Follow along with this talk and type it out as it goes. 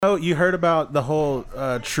you heard about the whole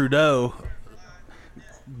Trudeau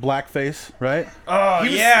blackface, right? Oh,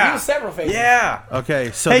 He was several faces. Yeah.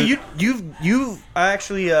 Okay, so Hey, you've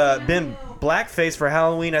actually been blackface for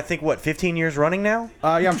Halloween. I think 15 years running now.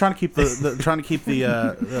 yeah, I'm trying to keep the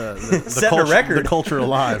Setting a record. the culture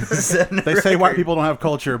alive. They say white people don't have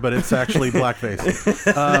culture, but it's actually blackface.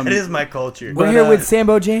 That is my culture. We're here with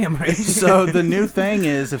Sambo Jam. Right? So the new thing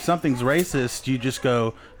is, if something's racist, you just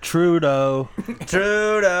go Trudeau,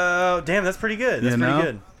 Trudeau. Damn, that's pretty good. That's You know?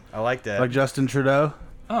 pretty good. I like that. like Justin Trudeau,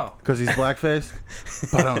 Oh. because he's blackface.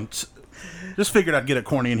 But just figured I'd get it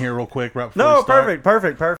corny in here real quick. Right before no, we start.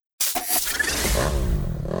 perfect.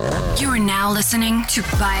 You are now listening to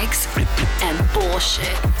Bikes and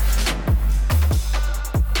Bullshit.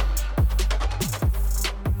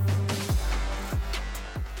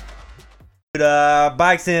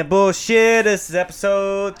 Bikes and bullshit. This is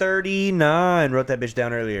episode 39. Wrote that bitch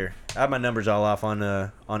down earlier. I had my numbers all off on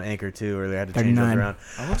Anchor too earlier. I had to change those 39. around.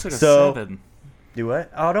 That looks like So- a 7. Do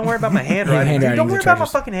what? Oh, don't worry about my handwriting. handwriting's Don't worry about my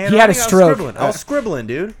atrocious. fucking He handwriting. had a stroke. I was scribbling,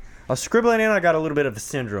 dude. I was scribbling and I got a little bit of a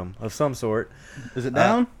syndrome of some sort. Is it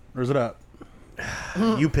down or is it up?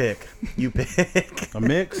 You pick. A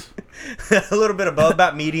mix. A little bit of both.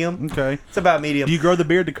 About medium. Okay. It's about medium. Do you grow the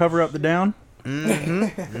beard to cover up the down?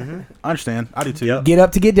 I understand. I do too. Yep. Get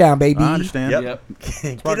up to get down, baby. I understand. Yep.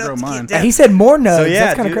 That's why I grow mine. He said more nugs. So yeah,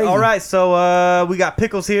 That's kind of dude. crazy. All right, so we got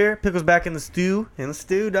Pickles here. Pickles back in the stew.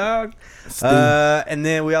 Dog. And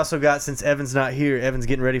then we also got, since Evan's not here, Evan's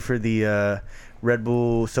getting ready for the Red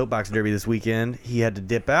Bull Soapbox Derby this weekend. He had to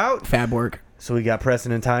dip out, Fab work. so we got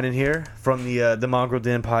Preston and Tynan here from the Mongrel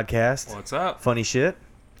Den podcast. What's up? Funny shit.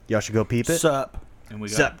 Y'all should go peep it. Sup? And we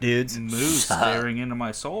got Sup, dudes? Moose staring into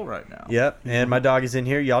my soul right now. Yep. And my dog is in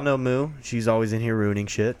here. Y'all know Moo. She's always in here ruining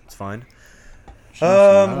shit. It's fine.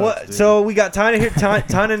 nuts, What? dude. So we got Tynan here.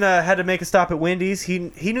 Tynan had to make a stop at Wendy's. He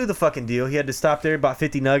knew the fucking deal. He had to stop there, bought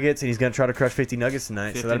 50 nuggets, and he's gonna try to crush 50 nuggets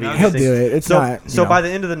tonight. So 50 that'll be nuggets. He'll interesting. do it. It's so, not. So by the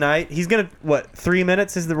end of the night, he's gonna 3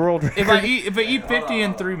 minutes is the world record. If I eat 50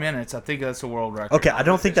 in 3 minutes, I think that's a world record. Okay, I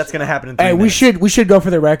don't think that's gonna happen in 3 Hey, minutes. we should go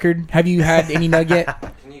for the record. Have you had any nugget?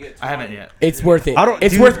 I haven't yet. It's worth it.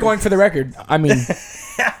 It's dude. worth going for the record. I mean,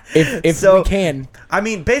 if So- we can. I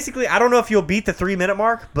mean, basically, I don't know if you'll beat the 3 minute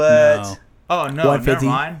mark, but No. Oh, no, 150. never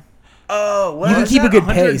mind. oh, what You can is keep that? a good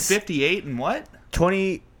pace. 158 and what?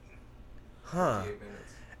 20,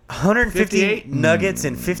 150 58? nuggets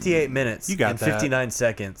in 58 minutes. You got and that. 59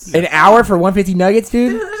 seconds. An hour for 150 nuggets,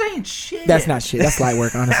 dude? That ain't shit. That's not shit. That's light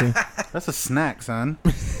work, honestly. That's a snack, son.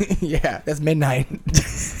 Yeah, that's midnight.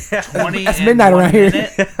 20 That's in midnight 1 around here.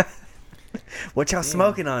 minute? What y'all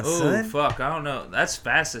smoking on, Oh, son? fuck. I don't know. That's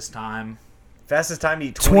fastest time. Fastest time to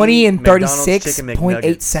eat 20 and McDonald's chicken 36.8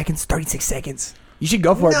 McNuggets. seconds. 36 seconds. You should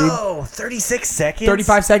go for it, dude. No, 36 seconds.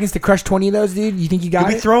 35 seconds to crush 20 of those, dude. You think you got You'll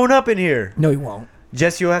be it? throwing up in here. No, you won't.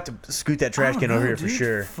 Jesse, you'll have to scoot that trash I can don't over know, here for dude.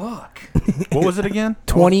 sure. Fuck. What was it again?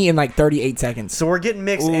 20 in like 38 seconds. So we're getting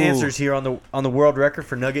mixed Ooh. answers here on the world record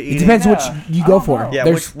for nugget It eating. depends Yeah. which you go for. Yeah,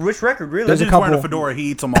 There's, which record really? there's This a dude's wearing a couple- fedora. He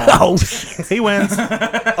eats them all. oh, He wins.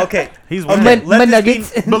 Okay, He's okay. winning. my let this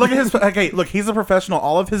nuggets. be- But look at his. Okay, look, he's a professional.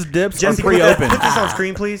 All of his dips Jesse, are put pre-opened. this on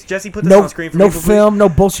screen, please. Jesse, put this no, on screen for no me, please. film, no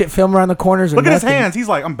bullshit film around the corners. Or Look at his nothing. hands. He's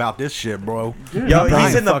like, I'm about this shit, bro. Yo, Brian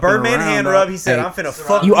he's in the fucking Birdman around, hand bro. rub. He said, Hey, "I'm finna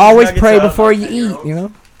fuck." You these always nuggets pray up." before you eat, you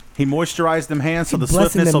know? He moisturized them hands so the blessing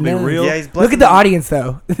swiftness will them be nugs. real. Yeah, he's Look blessing at the them. audience,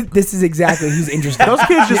 though. This is exactly who's interested. Those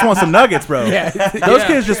kids just want some nuggets, bro. Yeah. Those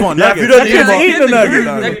kids just want Yeah, if you nuggets. don't eat them all- Eat the nugget,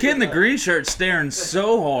 dog. That kid in the green shirt staring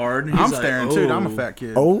so hard. He's I'm like, staring too. I'm a "Oh." fat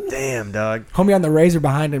kid. Oh, Damn, dog. homie on the razor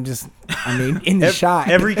behind him just, in the shot.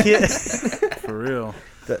 Every kid. For real.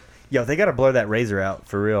 Yo, they gotta blur that razor out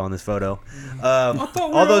for real on this photo. I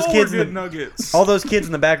thought All those kids, good nuggets. all those kids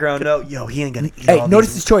in the background know. Yo, he ain't gonna eat. Hey, all notice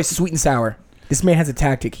these. his choice, sweet and sour. This man has a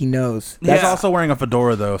tactic. He knows. He's Yeah. also wearing a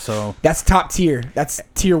fedora though, so That's top tier. That's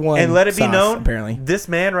tier 1. And let it be sauce, known, apparently. this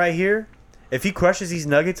man right here, if he crushes these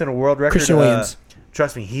nuggets in a world record, Christian Williams.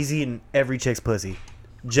 trust me, he's eating every chick's pussy,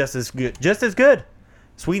 just as good,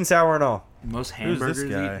 sweet and sour and all. Most Who's this hamburgers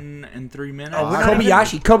guy? eaten in 3 minutes. Oh, we're not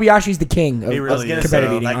Kobayashi. Kobayashi's the king of, He really of is, competitive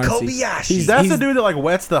though. eating, Like honestly. Kobayashi. that's he's- the dude that like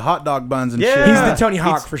wets the hot dog buns and Yeah. shit. He's the Tony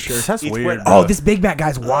Hawk It's- for sure. That's He's weird. wet- Oh, bro. this Big Mac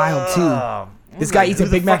guy's wild, too. This guy eats a Who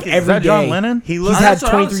the Big Mac fuck is- Is every that John day. Lennon? He He's looks. had That's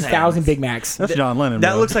what I was 23,000 saying. Big Macs. That's John Lennon.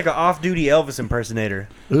 That bro. looks like an off-duty Elvis impersonator.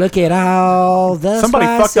 Look at all the Somebody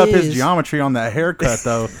fucked up his spices. geometry on that haircut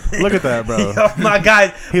though. Look at that, bro. Yo, my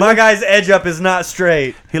guy's edge up is not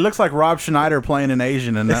straight. He looks like Rob Schneider playing an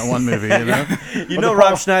Asian in that one movie. You know? You know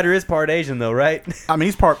Rob Schneider is part Asian though, right? I mean,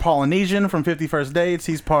 he's part Polynesian from 50 First Dates.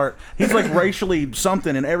 He's like racially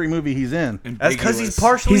something in every movie he's in. That's because he's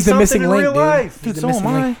partially He's the something missing in link, real dude. life. Dude, The so missing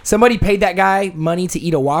am link. I. Somebody paid that guy guy money to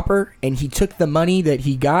eat a Whopper, and he took the money that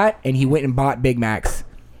he got and he went and bought Big Macs.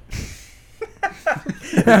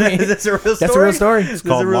 I mean, Is this a real story? that's a real story. This is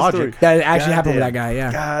called a real logic. story. That actually happened with that Goddamn. guy.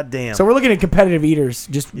 Yeah. God damn. So we're looking at competitive eaters,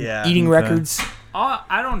 just Yeah. eating Okay. records.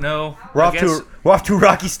 I don't know. we're I off guess- to a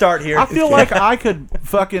rocky start here. I feel like I could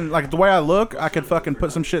fucking, like, the way I look, I could fucking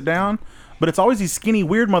put some shit down. But it's always these skinny,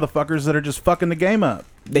 weird motherfuckers that are just fucking the game up.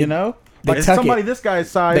 You know? they Like, tuck somebody it. this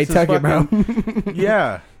guy's size They is tuck it, bro. fucking,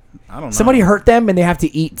 yeah. I don't know. Somebody hurt them, and they have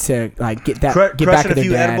to eat to like get back crushing at a their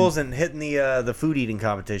few dad. edibles and hitting the food eating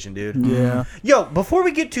competition, dude. Yeah. Yo, before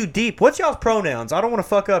we get too deep, what's y'all's pronouns? I don't want to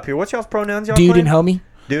fuck up here. What's y'all's pronouns? Y'all Dude claim? and homie.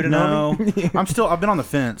 Dude and homie. No. I've been on the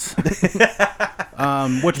fence.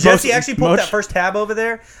 Which Jesse most- actually pulled most- that first tab over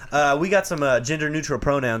there. We got some gender neutral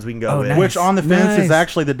pronouns we can go Oh, with. nice. Which on the fence Nice. is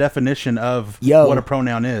actually the definition of Yo. what a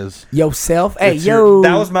pronoun is. Yourself. Hey, It's yo.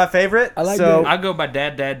 That was my favorite. I like so, that. I go by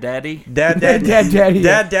dad, daddy. Dad, Dad, daddy,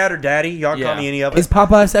 yeah. dad, or daddy. Y'all Yeah. call me any of Is it.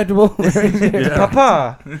 Papa acceptable?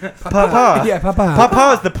 Papa. Papa. Yeah, Papa.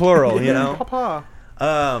 Papa is the plural, you know. Papa.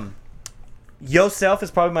 Yourself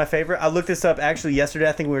is probably my favorite. I looked this up actually yesterday.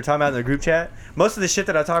 I think we were talking about it in the group chat. Most of the shit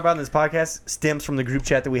that I talk about in this podcast stems from the group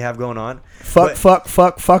chat that we have going on. Fuck,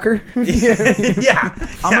 fucker. Yeah.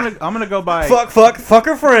 I'm gonna go by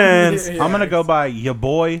Fucker friends. I'm gonna go by your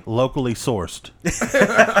boy locally sourced.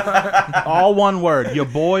 All one word. Your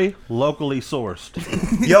boy locally sourced.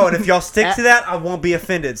 Yo, and if y'all stick to that, I won't be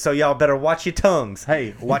offended. So y'all better watch your tongues.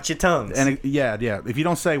 Hey, Watch your tongues. and yeah. If you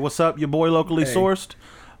don't say what's up, your boy locally sourced,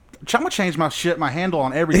 I'm gonna change my handle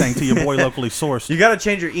on everything to your boy locally sourced. You got to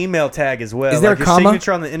change your email tag as well. Is there like a your comma?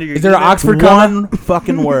 signature on the end of your Is there an email. Oxford comma? One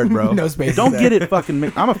fucking word, bro. No spaces Don't there. get it fucking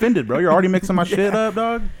mixed. I'm offended, bro. You're already mixing my shit up,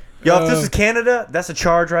 dog. Yo, if this is Canada, that's a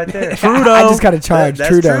charge right there. Trudeau. I just got a charge. That's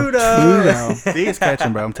Trudeau. See, it's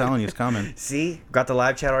catching, bro. I'm telling you, it's coming. See? Got the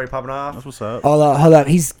live chat already popping off. That's what's up. Hold up.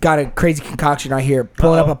 He's got a crazy concoction right here.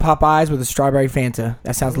 Pulling up a Popeyes with a strawberry Fanta.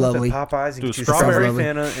 That sounds lovely. The Popeyes, you Dude, get you strawberry strawberry lovely.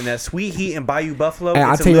 Fanta and that sweet heat and Bayou Buffalo. Hey,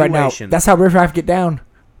 I'll it's tell you right now. alliteration. That's how Riff Raff get down.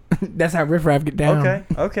 That's how Riff Raff get down.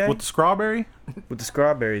 Okay. With the strawberry? With the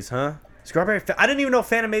strawberries, huh? Strawberry. I didn't even know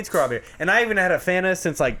Fanta made strawberry, and I even had a Fanta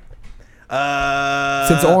since like.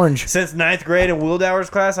 Since orange. Since 9th grade in Wildauer's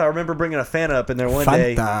class, I remember bringing a Fanta up in there one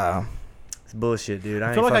day. Fanta. It's bullshit, dude.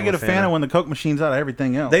 I feel like I get a Fanta when the Coke machine's out of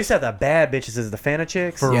everything else. They used to have the bad bitches as the Fanta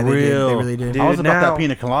chicks. For Yeah, they did. real. They really did. Dude, I was about now- that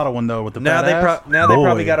pina colada one though with the now they badass. they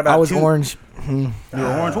probably Boy. got about I was two. orange. You were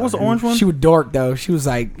orange. What was the orange one? She was dork though. She was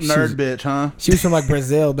like Nerd bitch, huh? She was from like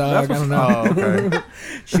Brazil, dog. That's I don't know. Oh, okay.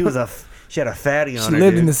 She had a fatty on She her.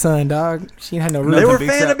 lived dude. in the sun, dog. She ain't had no They roots. were big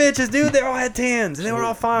Fanta set. bitches, dude. They all had tans, and they were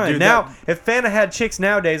all fine. Dude, now, that- if Fanta had chicks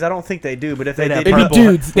nowadays, I don't think they do. But if they They'd have did, They'd be purple.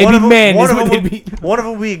 dudes. They'd one be of 'em- men. One Is of what them they'd would, be. one of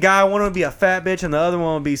them would be a guy. One would be a fat bitch, and the other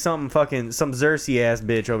one would be some Xerxes ass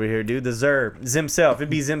bitch over here, dude. The Zimself. It'd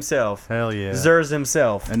be Zimself. Hell yeah. Zerz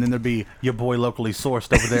himself. And then there'd be your boy locally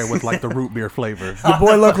sourced over there with like the root beer flavor. Your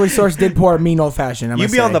boy locally sourced did pour a mean old fashioned. You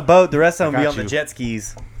be on the boat. The rest of them be got on the you. jet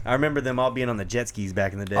skis. I remember them all being on the jet skis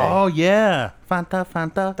back in the day. Oh yeah,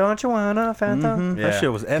 Fanta. Don't you wanna Fanta? That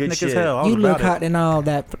shit was Good ethnic as shit. hell. I was You look about hot it. in all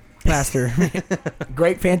that plaster.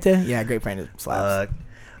 Grape Fanta? Yeah, grape Fanta slaps.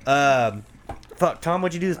 Fuck, Tom,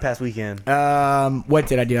 what'd you do this past weekend? What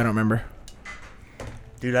did I do? I don't remember.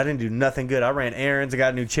 Dude, I didn't do nothing good. I ran errands. I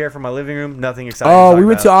got a new chair for my living room. Nothing exciting. Oh, talk we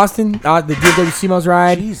went to about. Austin, the DFW Sumo's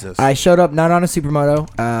ride. Jesus. I showed up not on a supermoto.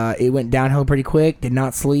 It went downhill pretty quick. Did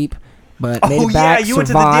not sleep, but made Oh it back. yeah, you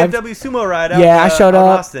survived. went to the DFW sumo ride. Out, Yeah, I showed out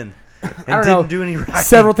in up. Austin, and I don't didn't know. do any riding.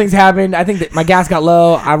 Several things happened. I think that my gas got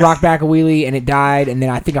low. I rocked back a wheelie and it died. And then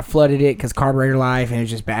I think I flooded it because carburetor life and it was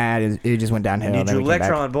just bad. It just went downhill. You and then drew we came back.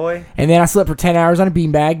 Electron, boy. And then I slept for 10 hours on a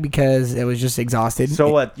beanbag because it was just exhausted. So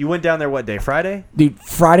what? You went down there what day? Friday? Dude,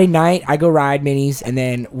 Friday night, I go ride minis, and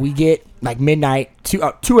then we get like midnight, 2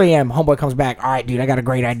 a.m. Homeboy comes back. All right, dude, I got a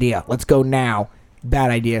great idea. Let's go now. Bad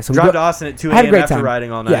idea. So we Drive go, to Austin at 2 I had a a.m. great after time.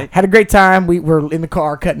 riding all Yeah, night. had a great time. We were in the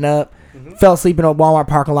car cutting up. Fell asleep in a Walmart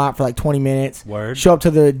parking lot for like 20 minutes. Word. Show up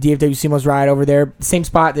to the DFW Sumo's ride over there. Same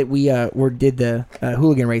spot that we did the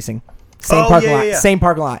hooligan racing. Same Oh, parking yeah, lot. yeah. Same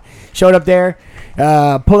parking lot. Showed up there.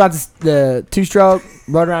 Pulled out the two-stroke.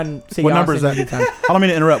 Rode around. City What number is Austin, that? had a good time. I don't mean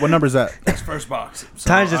to interrupt. What number is that? It's first box. So,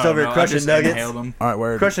 Time's just I don't over here know, I crushing just nuggets. inhaled 'em. All right,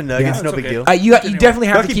 word. Crushing nuggets, Yeah. no It's big okay. deal. You definitely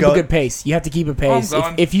have Y'all to keep keep a going. good pace. You have to keep a pace.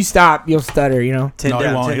 going. If you stop, you'll stutter. You know. 10 No, he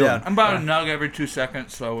down, won't. 10 He'll- down. I'm about a nug every 2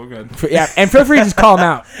 seconds, so we're good. Yeah, and feel free to just call them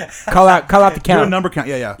out. Call out the Do a count. number count.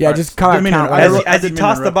 Yeah. Yeah, All just call out Didn't mean to count. interrupt. As I you, as you didn't mean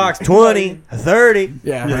toss to the interrupt box, 20, 30.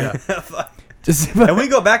 Yeah. you. Yeah. Just And we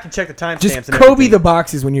go back and check the timestamps. just and Kobe everything. the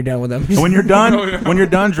boxes when you're done with them. And when you're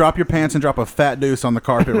done, drop your pants and drop a fat deuce on the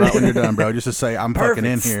carpet right when you're done, bro. Just to say I'm fucking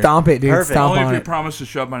in here. Stomp it, dude. Perfect. Stomp Only if on you it. promise to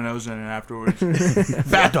shove my nose in it afterwards.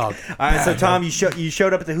 Fat dog. All right, so Tom, you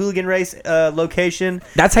showed up at the hooligan race location.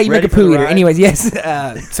 That's how you Ready make a for the poo eater. ride? Anyways, yes.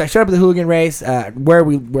 So I showed up at the hooligan race. Where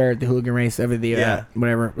we were at the hooligan race over the Yeah.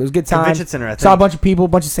 whatever. It was a good time. Convention center, I think. Saw a bunch of people, a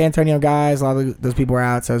bunch of San Antonio guys. A lot of those people were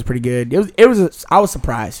out, so it was pretty good. I was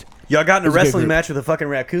surprised. Y'all got in a was a good wrestling group. match with a fucking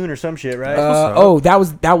raccoon or some shit, right?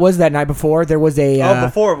 That was that night before. There was a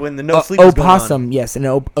Before when the no sleep was going on. opossum. Yes, an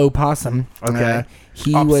opossum. Okay.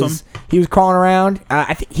 He Opossum. was crawling around.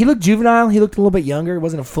 I think he looked juvenile. He looked a little bit younger. It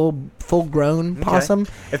wasn't a full grown Okay. possum.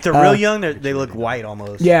 If they're real young, they look white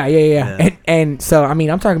almost. Yeah. Yeah. And so I mean,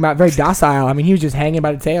 I'm talking about very docile. I mean, he was just hanging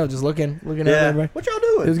by the tail, just looking at everybody. What y'all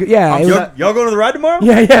It was doing? good. Yeah, it was, Y'all going to the ride tomorrow?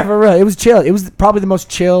 yeah, for real. It was chill. It was probably the most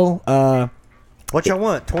chill. What y'all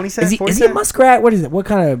want? 20 cents? Is he 40 is he a cents? muskrat? What is it? What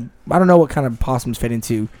kind of? I don't know what kind of possums fit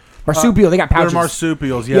into. Marsupial. They got They're pouches.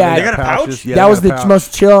 marsupials. Yeah, Yeah, they got a pouch? pouches. Yeah, that they was got the a pouch.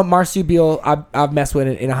 most chill marsupial I've messed with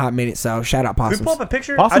in a hot minute. So shout out Can we possums. pull up a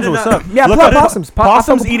picture? Possums, what's up? Yeah, Look pull up up possums.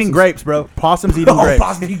 Possums I fuck eating with grapes, bro. Possums eating Oh, grapes.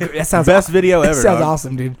 possums. That sounds Best video That ever. sounds dog.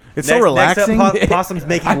 awesome, dude. It's so relaxing. Next up, possums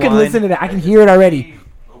making I wine. can listen to that. I can hear it already.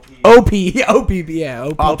 OP, yeah,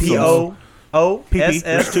 OP. Possums. O-P-O. PP. There's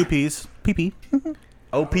S-S. two P's. PP.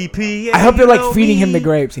 O-P-P. I hope they're like feeding him the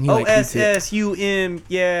grapes and he like eats it. O-S-S-U-M.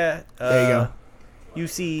 Yeah. There you go.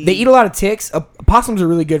 U-C. They eat a lot of ticks. Possums are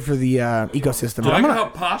really good for the ecosystem. I like how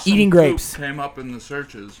possum eating poop grapes. came up in the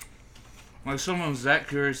searches. Like someone was that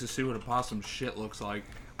curious to see what a possum shit looks like.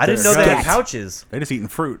 I didn't know they had Scat. pouches. They just eating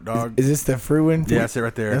fruit, dog. Is this the fruit one? Yeah, that's it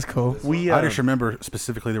right there. That's cool. We I just remember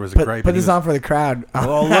specifically there was a Put grape. this and he was- on for the crowd.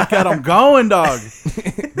 Oh, look at them going, dog.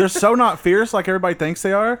 They're so not fierce like everybody thinks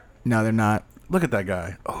they are. No, they're not. Look at that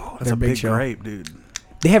guy. Oh, that's They're a big big show. grape, dude.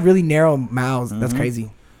 They have really narrow mouths. That's crazy.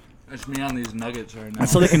 It's me on these nuggets right now.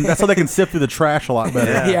 That's so they can sift through the trash a lot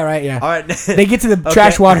better. Yeah, right. Yeah. All right. They get to the Okay.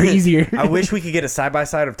 trash water easier. I wish we could get a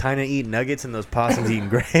side-by-side of Tina eating nuggets and those possums eating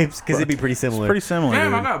grapes because it'd be pretty similar. Pretty similar.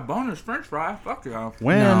 Damn, I dude. got a bonus French fry. Fuck y'all.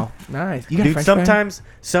 When? No, nice. You got Dude, French fry?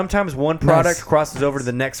 sometimes one product Nice. crosses over to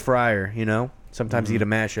the next fryer, you know? Sometimes you get a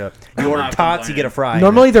mashup. You I'm order not tots, you complaining. get a fry.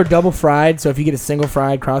 Normally they're double fried, so if you get a single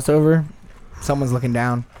fried crossover, someone's looking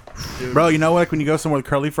down. Bro, you know what? Like when you go somewhere with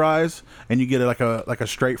curly fries and you get like a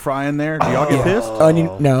straight fry in there, do y'all get pissed? Oh, and you,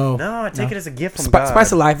 no. No, I take it as a gift from God.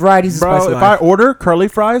 Spice of life, varieties of Bro, spice of if I life. order curly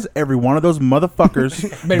fries, every one of those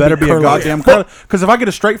motherfuckers better be a curly. goddamn curly. Because if I get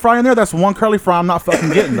a straight fry in there, that's one curly fry I'm not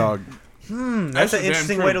fucking getting, dog. That's That's an damn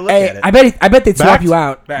interesting true. way to look Hey, at it. I bet they'd swap Backed? you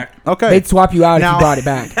out. Back. Okay. They'd swap you out if Now- you brought it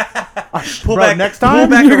back. pull Bro, back next time, pull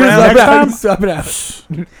back you're gonna around. next time? Swap it out.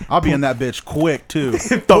 I'll be in that bitch quick too.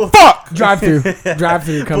 The fuck? Drive through. Drive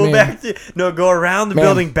through. Come Pull in. back. No, go around the Man.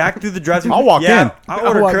 building, back through the drive-thru. I'll walk in. I'll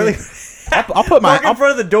order walk curly. in. I'll put my. Park in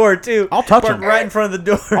front of the door too. I'll touch Park 'em. right in front of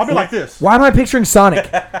the door. I'll be like this. Why am I picturing Sonic?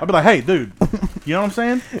 I'll be like, hey, dude. You know what I'm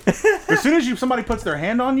saying? As soon as somebody puts their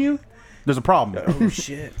hand on you, there's a problem. Oh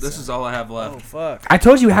shit. This is all I have Oh left. fuck. I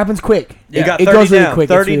told you it happens quick. You got it 30 goes really down. quick.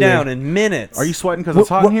 It's 30 really down weird. in minutes. Are you sweating because it's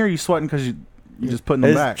hot What- in here? Or are you sweating because you're just putting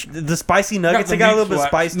them back? The spicy nuggets, the they got a meat little bit of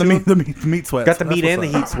sweats. spice to them. The meat sweats. Got the That's meat and the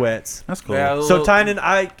what's up. heat sweats. That's cool. Yeah, So Tynan,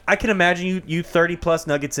 I can imagine you 30 plus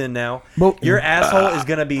nuggets in now. Well- Your asshole is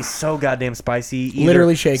gonna be so goddamn spicy. Either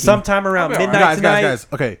Literally shaking. Sometime around I'll be all midnight right. tonight. Guys.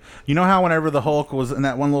 Okay, you know how whenever the Hulk was in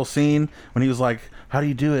that one little scene when he was like, "How do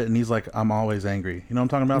you do it?" and he's like, "I'm always angry." You know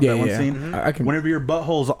what I'm talking about? Yeah, that one yeah. scene. I can. Whenever your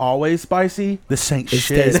butthole's always spicy, this ain't It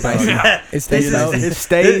shit. stays spicy. dog. It stays You know, spicy. it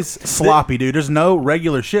stays sloppy, dude. There's no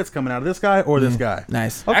regular shits coming out of this guy or this guy.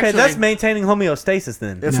 Nice. Okay, Actually- that's maintaining homeostasis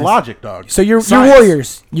then. It's Nice. logic, dog. So you're Science.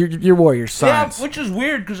 warriors. You're warriors. Science. Yeah, which is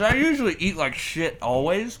weird because I usually eat like shit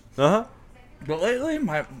always, Uh-huh. but lately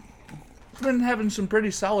I've been having some pretty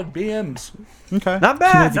solid BMs. Okay. Not it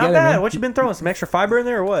bad, together, not bad. man. What you been throwing? Some extra fiber in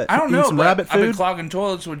there or what? I don't Eating know, some but rabbit I've been food? clogging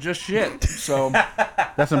toilets with just shit. So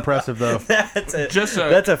That's impressive, though. That's a just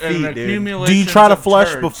a feat, an dude. accumulation Do you try to of flush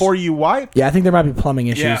turds. before you wipe? Yeah, I think there might be plumbing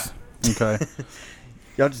issues. Yeah. Okay.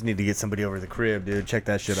 Y'all just need to get somebody over to the crib, dude. Check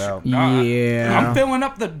that shit out. Yeah. I'm filling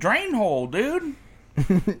up the drain hole, dude.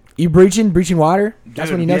 You breaching water? That's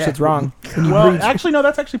Dude, when you know yeah. shit's wrong. When you Well, breach. actually, no.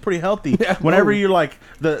 That's actually pretty healthy. Whenever you're like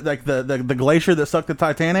the glacier that sucked the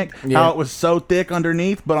Titanic, Yeah. how it was so thick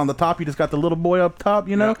underneath, but on the top you just got the little boy up top.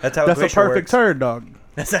 You know, That's how a that's a glacier perfect works. turd, dog.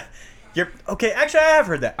 That's a, Okay, actually, I have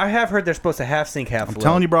heard that. I have heard they're supposed to half sink, half I'm float.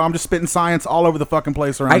 telling you, bro. I'm just spitting science all over the fucking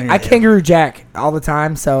place around here. I kangaroo jack all the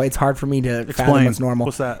time, so it's hard for me to fathom Explain. what's normal.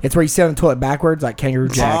 What's that? It's where you sit on the toilet backwards, like kangaroo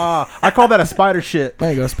jack. I call that a spider shit.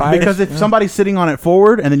 There you go, spider. Because if somebody's sitting on it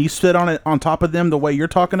forward and then you sit on it on top of them the way you're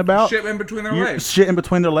talking about, Shit in between their you're legs. shit in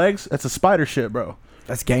between their legs. That's a spider shit, bro.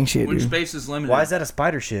 That's gang shit, Which dude. space is limited? Why is that a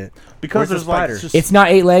spider shit? Because Where's the there's like spider? just, It's not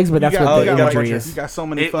 8 legs, but that's you got, what you the got imagery you is. got so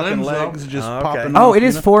many 8 fucking limbs, though. legs just Oh, okay. popping. Oh, up, it you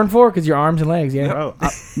is know? 4 and 4 because your arms and legs. Yeah. Bro,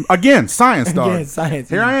 again, science, dog. Again, science.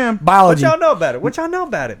 Here I am. What Biology. y'all know about it? What y'all know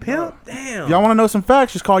about it, pimp? Damn. Y'all want to know some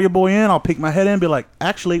facts? Just call your boy in. I'll peek my head in and be like,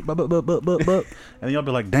 actually, and then y'all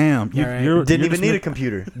be like, damn, Yeah, right. you're Didn't you're even just need a mi-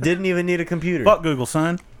 computer. Didn't even need a computer. Fuck Google,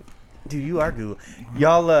 son. Dude, you are Google.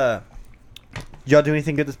 Y'all do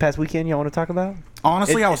anything good this past weekend? Y'all want to talk about?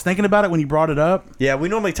 Honestly, I was thinking about it when you brought it up, Yeah, we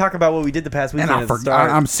normally talk about what we did the past weekend and I at the forgot.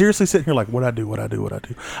 start. I'm seriously sitting here like, what I do.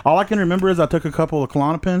 All I can remember is I took a couple of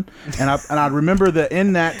Klonopin, and I remember that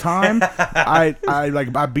in that time,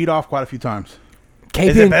 I beat off quite a few times.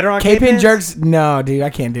 Is it better on K-pin K-pins? jerks? No, dude, I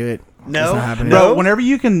can't do it. No? It's not happening. No? Bro, whenever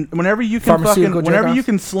you can Pharmaceutical whenever you jerk-offs?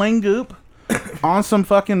 can sling goop on some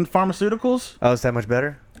fucking pharmaceuticals. Oh, is that much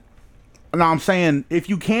better? No, I'm saying if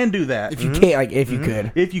you can do that, If you can't, like, if you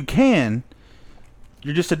could. if you can,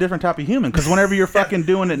 you're just a different type of human. Because whenever you're fucking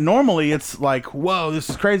doing it normally, it's like, whoa, this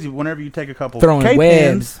is crazy. Whenever you take a couple Throwing K-pins,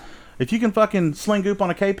 webs. if you can fucking sling goop on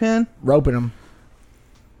a K-pin, Roping them.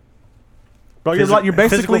 bro, you're Physical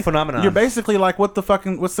basically phenomenon. You're basically like what's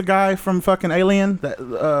the guy from fucking Alien,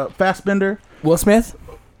 that Fassbender? Will Smith?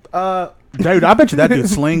 Dude, I bet you that dude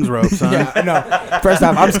slings rope, son. Yeah, no. First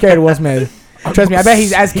off, I'm scared of Will Smith. Trust me, I bet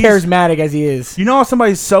he's as charismatic as he is. You know how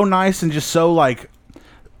somebody's so nice and just so like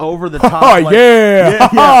over the top? Oh, like, yeah. Ha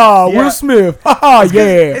ha, yeah. Will Smith. Ha ha, yeah.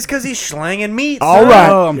 It's because he's slanging meat. All son. right.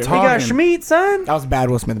 Oh, I'm He got talking. schmeat, son. That was a bad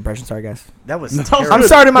Will Smith impression. Sorry, guys. That was I'm terrible. I'm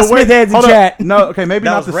sorry to my The way- Smith heads in hold up. chat. No, okay, maybe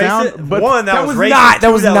That not was the racist. sound, but One, that that was was racist. not- that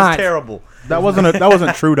Two, was that not. was terrible. that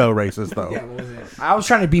wasn't Trudeau racist though. I was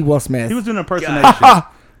trying to be Will Smith. He was doing an impersonation.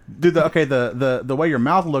 Dude, the way your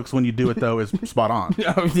mouth looks when you do it though is spot on.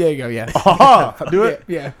 Oh, there you go, yeah. Ha ha, do it,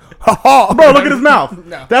 Yeah. bro. Look at his mouth.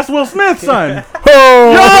 No. That's Will Smith, son.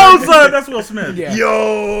 Oh. Yo, son, that's Will Smith. Yeah.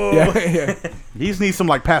 Yo. Yeah, yeah. He just needs some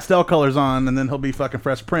like pastel colors on, and then he'll be fucking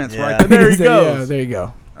Fresh Prince, Yeah. right? There he Yeah, goes. there you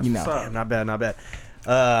go. You know. Damn, not bad, not bad.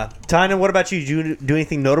 Tynan, what about you? Did you do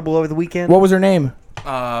anything notable over the weekend? What was her name?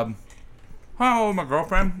 Oh, my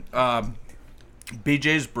girlfriend.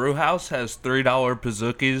 BJ's Brewhouse has $3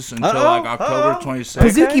 Pazookies until like October 26th.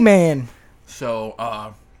 Pazuki Man. So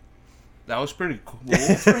that was pretty cool.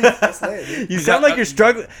 You sound like you're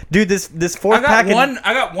struggling, dude. This fourth pack.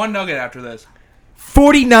 I got one nugget after this.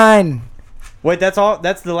 49. Wait, that's all.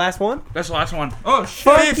 That's the last one. That's the last one. Oh shit!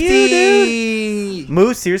 Fuck you, dude.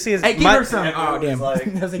 Moo, seriously, is Hey, give her some. Oh, damn. I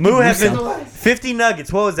was like, Moo give me has some. been 50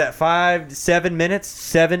 nuggets. What was that? 7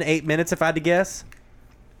 minutes? 8 minutes, if I had to guess.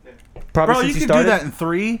 Probably Bro, since you you can started. do that in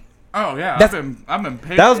 3. Oh yeah, That's- I've been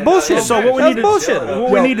paid. That was bullshit. So what we That need to was bullshit.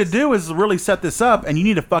 what we need to do is really set this up, and you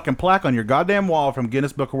need a fucking plaque on your goddamn wall from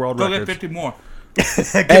Guinness Book of World Go get Records. 50 more. Get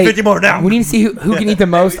Hey, 50 more now. We need to see who can eat the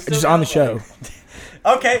most just on the show.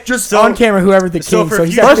 Okay, Just so, on camera, whoever the so king. for So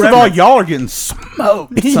he's future First of all, reference- y'all are getting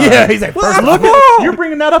smoked. son. yeah, he's like, first Look of all. at, you're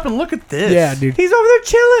bringing that up, and look at this. Yeah, dude. He's over there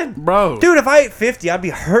chilling, Bro. Dude, if I ate 50, I'd be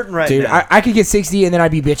hurting right Dude, now. I could get 60 and then I'd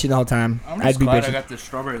be bitching the whole time. I'm I'd just be glad I bitching. got this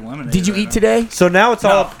strawberry lemonade. Did you right eat now. today? so now it's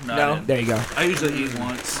all. No, No. I didn't. There you go. I usually eat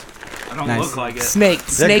once. I don't Nice. look like it. Snake.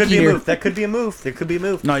 That Snake could be a eater. move. That could be a move. There could be a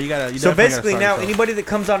move. No, you gotta. You So definitely basically, gotta now start yourself. anybody that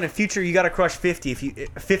comes on in future, you got to crush 50. If you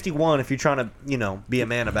 51, if you're trying to, be a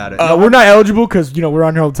man about it. We're not eligible because we're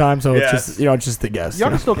on here all the time, so Yeah. it's just it's just the guess. Y'all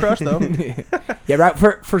can still crush though. Yeah, right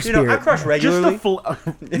for I spirit. crush Just regularly.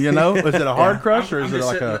 is it a hard crush or I'm is it just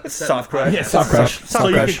like sitting- a sitting soft in the crush. front. soft crush. so Soft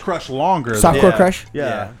you crush. can crush longer? Softcore than- crush.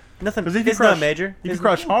 Yeah. Nothing. Because if you It's crush not major. if you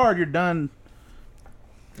crush hard, you're done.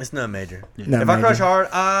 It's not major. Not If I major. crush hard,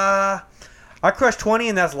 I crush 20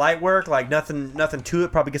 and that's light work. Like nothing to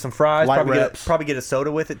it. Probably get some fries. Light Probably reps. get a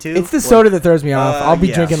soda with it too. It's the soda that throws me off. I'll be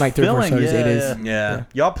yeah. drinking like 3 or 4 Filling, sodas. It yeah, is. Yeah.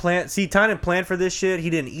 Y'all Tynan planned for this shit. He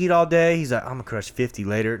didn't eat all day. He's like, I'm gonna crush 50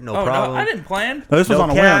 later. No Oh problem. no, I didn't plan. No, this was No on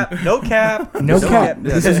a cap. whim. No cap. No cap.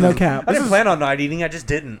 This is no cap. I didn't plan on night eating. I just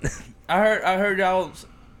didn't. I heard y'all.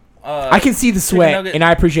 I can see the sweat, nugget. and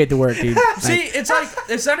I appreciate the work, dude. See, it's like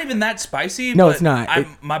it's not even that spicy. No, but it's not.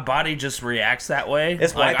 my body just reacts that way.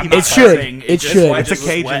 It's white like, I'm people- not It should. starving, It just- should. it It's a just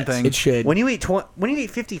Cajun sweats. thing. It should. When you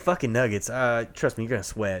eat 50 fucking nuggets, trust me, you're gonna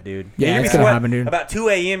sweat, dude. Yeah, You're it's be gonna sweat- happen, dude. About 2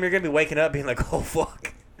 a.m., you're gonna be waking up being like, oh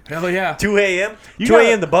fuck. Hell yeah. 2 a.m. You 2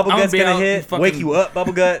 a.m. The bubble I'm gut's gonna be gonna out hit. fucking- Wake you up,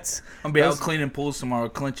 bubble guts. I'm gonna be out cleaning pools tomorrow,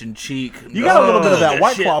 clenching cheek. You got a little bit of that Oh,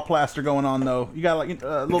 White shit. Claw plaster going on though. You got like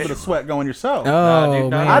a little bit of sweat going yourself. Oh,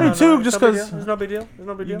 dude, man. I do too, It's just no big 'cause- deal. There's no big deal. There's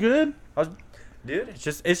no big You deal. good? Dude, it's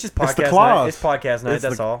just podcast It's the night. claws. It's podcast night.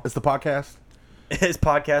 That's all. It's the podcast. It's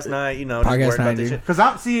podcast night. You know, Podcast just worried night, about this dude.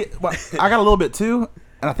 shit. Because I got a little bit too,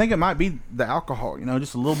 and I think it might be the alcohol. You know,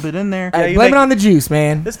 just a little bit in there. Hey, you blame make- it on the juice,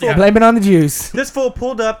 man. This fool- Blame it on the juice. This fool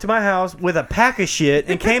pulled up to my house with a pack of shit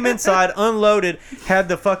and came inside, unloaded, had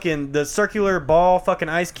the circular ball fucking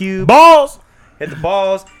ice cube, Balls. had the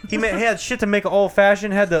balls. He had shit to make an old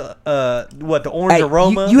fashioned. Had the the orange Hey,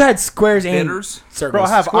 aroma. you had squares and Bitters. circles. Bro, I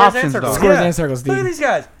have Squares and options, circles. dog. Squares Yeah. and circles, Look at dude. these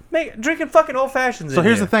guys drinking fucking old fashions. So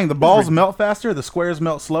here's the thing: the balls melt faster, the squares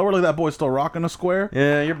melt slower. Look at that boy still rocking a square.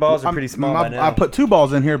 Yeah, your balls are I'm- pretty small by now. I put 2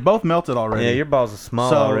 balls in here, both melted already. yeah, your balls are small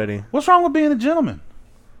so, already. What's wrong with being a gentleman?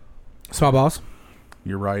 Small balls.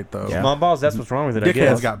 You're right though. Small balls. That's what's wrong with it. I Dickhead's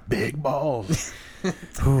guess. got big balls.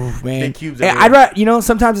 Ooh, man. Big cubes Hey, over I'd here. rather,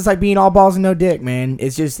 sometimes it's like being all balls and no dick, man.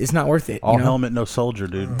 It's not worth it. All you know? helmet, no soldier,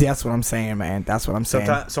 dude. That's what I'm saying, man. That's what I'm saying.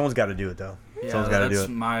 Sometimes someone's got to do it though. Yeah, Someone's got to do that's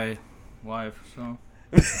it. my wife. So.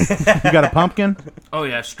 You got a pumpkin? Oh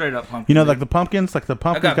yeah, straight up pumpkin. You know, like the pumpkins? Like the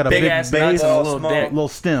pumpkin's got a big big ass base, nuts and a Oh, little small. dick. little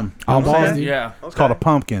stem. All You know what I'm balls, saying? dude. Yeah. It's called a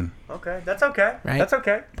pumpkin. Okay, that's okay. Right? That's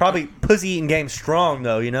okay. Probably pussy eating game strong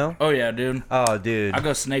though. You know. Oh yeah, dude. Oh, dude. I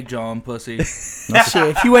go snake jaw on pussy. Shit,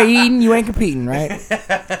 if you ain't eating, you ain't competing, right?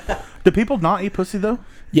 Do people not eat pussy though?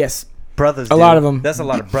 Yes. Brothers. A do. lot of 'em. That's a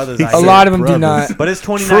lot of brothers. He I A hear. lot of them do brothers. not. But it's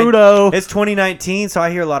 2019. Fruito. It's 2019, so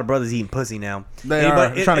I hear a lot of brothers eating pussy now. They are.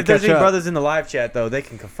 They're trying to if there's catch any up. brothers in the live chat though, they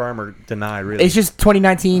can confirm or deny. Really. It's just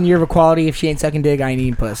 2019 year of equality. If she ain't sucking dick, I ain't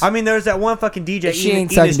eating puss. I mean, there's that one fucking DJ If she eating,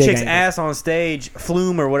 ain't eating his sucking dick, chick's ain't it? ass on stage,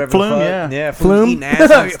 Flume or whatever. Flume, the fuck. yeah. Yeah, Flume? Flume eating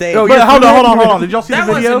ass on stage. Oh, But yeah, hold on. Did y'all see That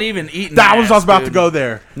the video? wasn't even eating. That was I was ass, about dude. to go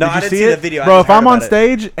there. No, Did I you didn't see see it? the video. I Bro, just if I'm heard on about it.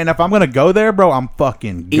 stage and if I'm gonna go there, bro, I'm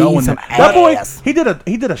fucking Eating going some there. That boy, ass. he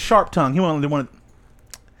did a sharp tongue. He wanted.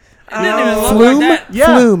 It didn't even look Flume? like that. Yeah.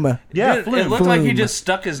 Flume. Yeah, Dude, Flume. it looked like he Flume. just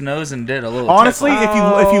stuck his nose and did a little. Honestly,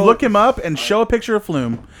 tickle. if you look him up and show a picture of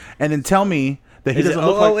Flume, and then tell me that he Is it doesn't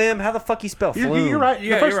look like. OOM? How the fuck you spell You're, Flume? you're right.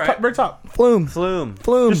 Yeah, the first you're right. very top. Flume. Flume.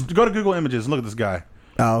 Flume. Just go to Google Images and look at this guy.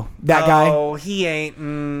 Oh, that guy. Oh, he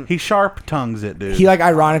ain't. He sharp tongues it, dude. He like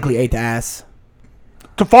ironically ate the ass.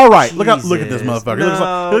 to far right. Look at this Jesus.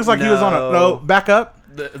 motherfucker. He looks like he was on a No. back up.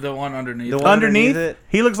 The one underneath. The one Underneath, it.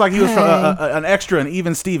 he looks like he was an extra in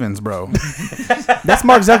Even Stevens, bro. That's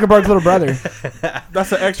Mark Zuckerberg's little brother.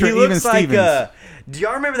 That's an extra He in Even looks like. Stevens. Do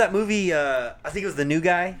y'all remember that movie? I think it was The New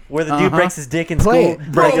Guy, where the dude breaks his dick in Play school.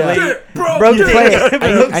 it. Break Bro, a lady- dick, bro, broke dick. dick. Play it.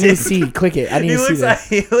 Broke I need to dick. see. Click it. I need He to see looks that.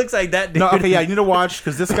 like he looks like that dude. No, okay, yeah, you need to watch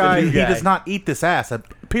because this guy New he guy. does not eat this ass.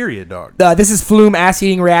 Period, dog. This is Flume ass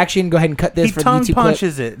eating reaction. Go ahead and cut this He for the tongue YouTube clip.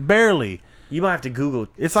 punches it barely. You might have to Google.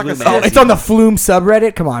 It's like a Flume Oh, Oh, ass it's on the Flume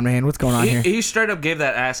subreddit. Come on, man. What's going on here? He straight up gave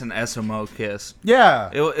that ass an SMO kiss. Yeah,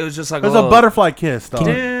 It was just like it was little- a butterfly kiss, dog.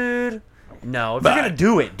 dude. No, if you're gonna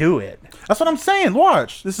do it, do it. That's what I'm saying.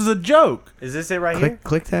 Watch, this is a joke. Is this it right here?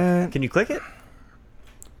 Click that. Can you click it?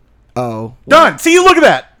 Oh. Done. See, you look at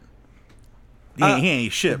that. He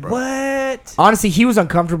ain't shit, bro. What? Honestly, he was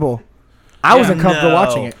uncomfortable. I was Yeah. uncomfortable No.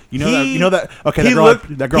 watching it. You know that. You know that. Okay, he that girl.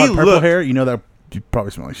 looked- that girl he had purple looked- hair. You know that. You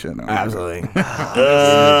probably smell like shit now. Absolutely.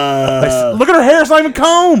 Like, look at her hair. It's not even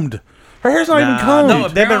combed. Her hair's not even combed. no,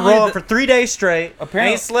 They've been Apparently rolling the- for 3 days straight.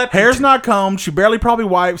 Apparently- Ain't slept. Hair's not combed. She barely probably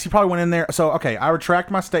wipes. She probably went in there. So okay, I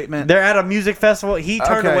retract my statement. They're at a music festival. He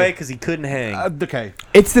turned Okay. away because he couldn't hang. Okay.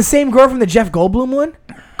 It's the same girl from the Jeff Goldblum one.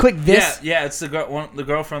 Click this Yeah, it's the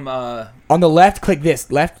girl from on the left. Click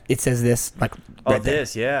this left. It says this like oh, right there.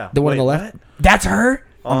 this, yeah. The one on the Wait, left. That's her.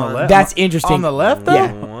 On the left. That's interesting. On the left, though.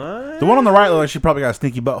 Yeah. What? The one on the right looks like she probably got a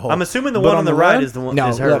stinky butthole. I'm assuming the But one on the right left- is the one. No,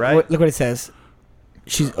 is her, look, right? look what it says.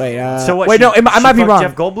 She's wait. So what, Wait, she- no, I she might be fucked wrong.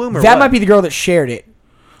 Jeff Goldblum or that what? might be the girl that shared it.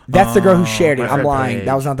 That's the girl who shared it. my I'm friend lying. Paige.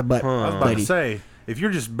 That was not the butt I was about lady. to say, if you're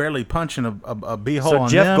just barely punching a beehole So on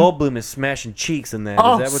Jeff them, Goldblum is smashing cheeks in that.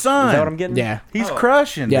 Oh, is that son. what I'm getting? Yeah, he's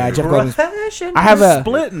crushing. yeah. dude. Jeff Goldblum. Fashion. I have He's a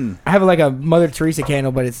splitting. I have like a Mother Teresa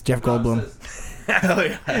candle, but it's Jeff Goldblum.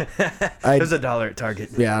 I, There's $1 at Target.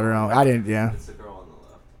 yeah, I don't know. I didn't. Yeah,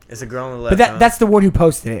 It's a girl on the left. but that huh? that's the one who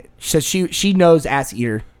posted it. So she knows ass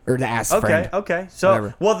eater or the ass Okay, friend. okay. So,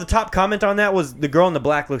 Whatever. well, the top comment on that was the girl in the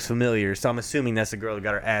black looks familiar. So I'm assuming that's the girl that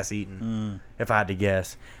got her ass eaten. If I had to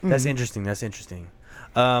guess, that's interesting. That's interesting.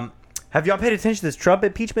 Have y'all paid attention to this Trump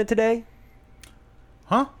impeachment today?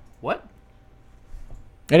 Huh? what?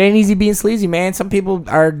 It ain't easy being sleazy, man. Some people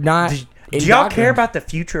are not. Do y'all care indoctrinated. about the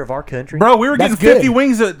future of our country? Bro, we were That's getting 50 good.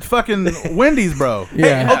 wings at fucking Wendy's, bro.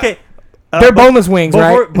 Yeah. Okay. They're boneless wings,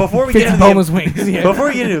 right? Before we 50 get into boneless wings. Yeah. before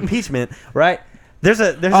we get into impeachment, right? There's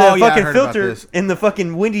a Oh, yeah, I fucking heard about filter this. in the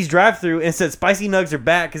fucking Wendy's drive-thru, and it said spicy nugs are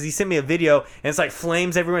back because he sent me a video and it's like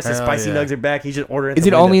flames everywhere. It says Hell spicy yeah. nugs are back. He just ordered. Is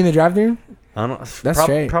it only in the drive-thru? I don't know. That's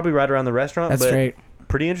straight. Probably right around the restaurant. That's but straight.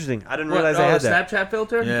 Pretty interesting. I didn't What, realize they had that. Snapchat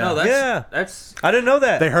filter? Yeah. No, that's Yeah. that's I didn't know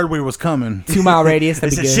that. They heard we was coming. 2 mile radius. They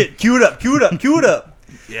That'd said be good. shit. Cue it up. Cue it up. Cue it up.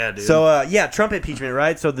 yeah, dude. So yeah, Trump impeachment,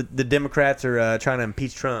 right? So the Democrats are trying to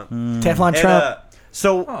impeach Trump. Teflon And,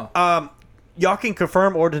 Trump. Y'all can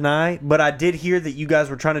confirm or deny, but I did hear that you guys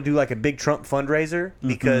were trying to do like a big Trump fundraiser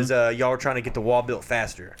because y'all were trying to get the wall built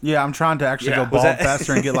faster. Yeah, I'm trying to actually Yeah. go Was bald that-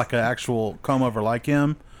 faster and get like an actual comb over like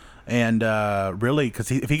him. And really,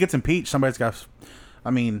 because if he gets impeached, somebody's got.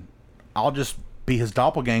 I mean, I'll just be his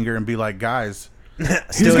doppelganger and be like, guys. Who's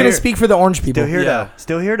Still gonna here. speak for the orange people? Still here Yeah. though.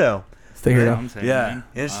 Still here though. Still here You know though. what I'm saying, Yeah. man?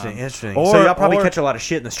 Interesting. or- So y'all probably or- catch a lot of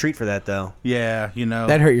shit in the street for that though. Yeah, you know.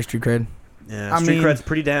 That hurt your street cred. Yeah, I street mean- cred's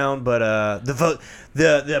pretty down, but the vote,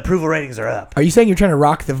 the approval ratings are up. Are you saying you're trying to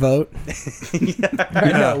rock the vote?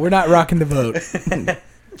 No, we're not rocking the vote.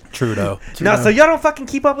 True though. No, so y'all don't fucking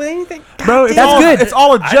keep up with anything. Bro, it's That's all, good. It's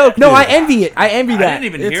all a joke. No, dude. I envy it. I envy I that. didn't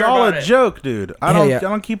even It's hear all about a it. joke, dude. I Hell don't. yeah. I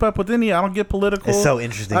don't keep up with any. I don't get political. It's so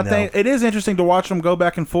interesting, I think though. it is interesting to watch them go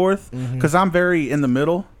back and forth because I'm very in the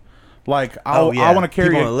middle. Like I want to carry.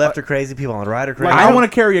 people a, on the left are crazy. People on the right are crazy. like, I want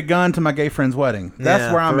to carry a gun to my gay friend's wedding. That's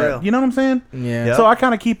Yeah, where I'm for at. real. You know what I'm saying? Yeah. Yep. So I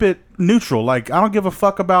kind of keep it neutral. Like I don't give a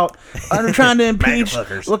fuck about. I'm trying to impeach.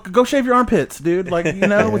 fuckers. Look, go shave your armpits, dude. Like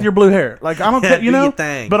with your blue hair. Like I don't. care, Do you know. your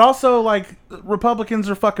thing. But also like Republicans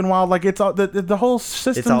are fucking wild. Like it's all the whole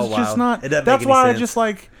system's all just wild. not. It doesn't That's make any why I sense. just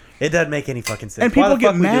like. It doesn't make any fucking sense. And Why people the get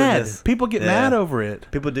fuck we doing mad. this? People get Yeah. mad over it.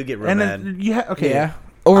 People do get real And mad. then you okay. Yeah.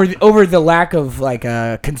 Over the lack of like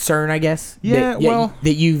concern, I guess. Yeah, well-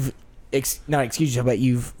 that you've not excused yourself, but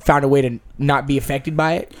you've found a way to not be affected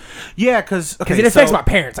by it Yeah, because because it affects my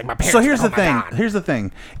parents. Like my parents. So here's like, the oh my thing. God. Here's the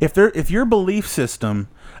thing. If your belief system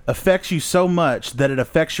affects you so much that it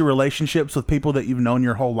affects your relationships with people that you've known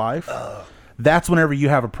your whole life, that's whenever you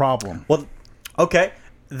have a problem. Well, okay.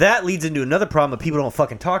 That leads into another problem that people don't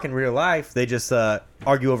fucking talk in real life. They just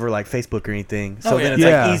argue over like Facebook or anything. So then it's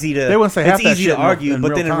Yeah. like easy to They wouldn't say half it's that easy shit to in argue, in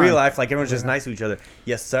but real then in time. real life, like everyone's just nice to each other.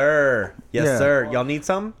 Yes, sir. Yes, Yeah. sir. Y'all need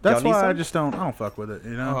some? That's Y'all need why I some? just don't. I don't fuck with it.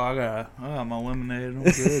 You Oh, know. I got my lemonade. I'm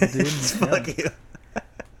good, dude. Fuck you.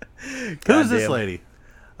 Who's this Goddamn. lady?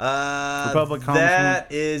 Republican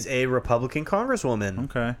That is a Republican congresswoman.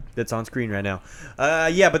 Okay. That's on screen right now.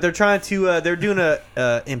 Yeah, but they're trying to. They're doing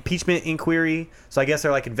a impeachment inquiry. So I guess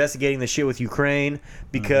they're like investigating the shit with Ukraine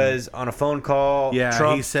because on a phone call, Yeah,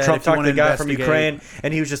 Trump, he said Trump if you talked to wanna the guy from investigate- Ukraine,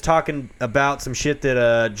 and he was just talking about some shit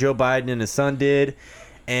that Joe Biden and his son did.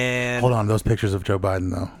 And Hold on, those pictures of Joe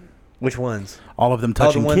Biden though. which ones? All of them Oh,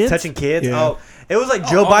 touching the ones kids. touching kids. Yeah. Oh, it was like the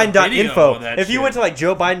video JoeBiden.info. of that If you shit. went to like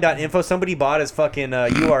JoeBiden.info, somebody bought his fucking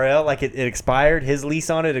URL. Like it expired. His lease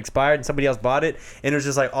on it expired, and somebody else bought it, and it was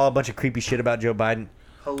just like all a bunch of creepy shit about Joe Biden.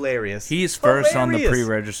 Hilarious. He's first on the Hilarious.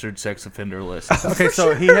 pre-registered sex offender list. Okay,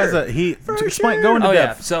 so he has a explain. Go into Oh yeah,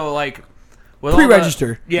 depth. so like with all the-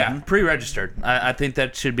 Pre-registered. Yeah, pre-registered. I think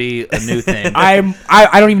that should be a new thing. I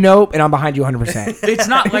don't even know, and I'm behind you 100%. It's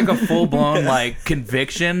not like a full blown like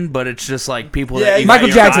conviction, but it's just like people Yeah, that you Michael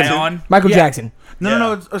got your Jackson. eye on. Michael Yeah. Jackson.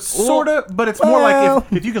 No, it's sort of, but it's more well-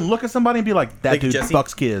 like if you can look at somebody and be like, that Like dude Jesse?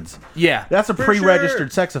 fucks kids. Yeah, That's a For pre-registered sure.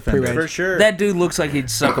 sex offender. for sure. that dude looks like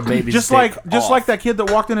he'd suck a baby's Just dick like off. that kid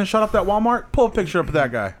that walked in and shut up that Walmart. Pull a picture up of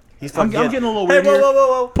that guy. He's I'm fucking getting a little Hey, weird whoa, here. whoa, whoa,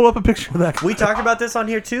 whoa. Pull up a picture of that guy. We talked about this on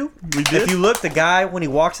here too. We did. If you look, the guy when he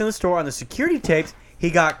walks in the store on the security tapes,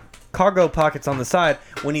 he got cargo pockets on the side.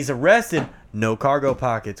 When he's arrested, no cargo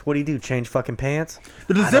pockets. What do you do? Change fucking pants?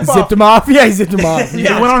 Did it zip Zipped off? him off. Yeah, he zipped him off. He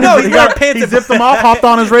went on No, his, he's he, got, wearing pants he and- zipped him off, hopped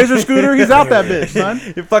on his razor scooter. He's out that bitch, son.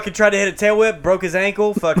 He fucking tried to hit a tail whip, broke his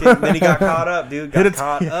ankle, fucking. Then he got caught up, dude. Got Hit a-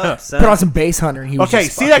 caught yeah. up, son. Put on some base hunter. And he was Okay,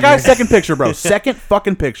 just see that fucking guy's there. second picture, bro. Second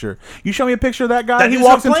fucking picture. You show me a picture of that guy. That He dude's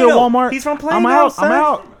walks from into a Plano. Walmart. He's from Plano, I'm out. son. I'm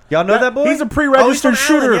out. Y'all know that boy? He's a pre-registered from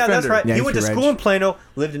shooter Allen. Yeah, offender. that's right. Yeah, he he's went to pre-reg. school in Plano,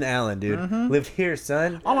 lived in Allen, dude. Lived here,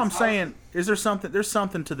 son. All I'm saying is there's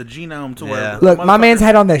something to the genome to Yeah. where Look, my man's motherfuckers-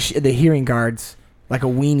 had on the hearing guards like a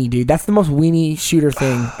weenie, dude. That's the most weenie shooter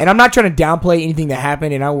thing. And I'm not trying to downplay anything that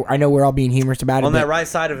happened, and I know we're all being humorous about it. On but that right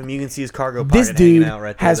side of him, you can see his cargo pocket this hanging dude out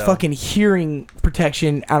right there, has though. fucking hearing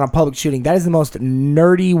protection on a public shooting. That is the most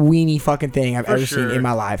nerdy weenie fucking thing I've ever seen sure. in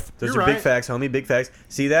my life. Those You're are big right. facts, homie. Big facts.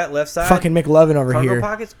 See that left side? Fucking McLovin over cargo here.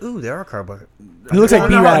 pockets? Ooh, there are cargo pockets. He looks like No,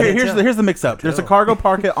 B no, Rad. here's the mix up. There's a cargo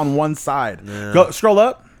pocket on one side. Yeah. Go scroll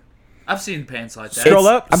up. I've seen pants like that. Scroll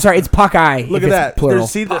up. I'm sorry, it's Puckeye. Look if at it's that. Plural.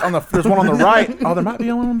 There's one on the right. Oh, there might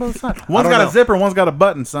be one on both sides. One's got a zipper, one's got a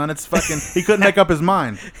button, son. It's fucking. He couldn't make up his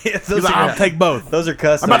mind. He's like, I'll take both. Those are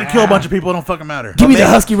custom. I'm about to kill a bunch of people. It don't fucking matter. Give me the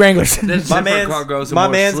Husky Wranglers. My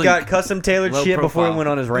man's got custom tailored Low shit before he profile. went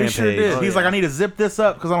on his He rampage. sure did. He's like, I need to zip this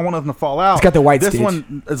up because I don't want them to fall out. It's got the white This stitch.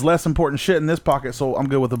 one is less important shit in this pocket, so I'm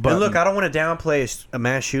good with the button. And look, I don't want to downplay a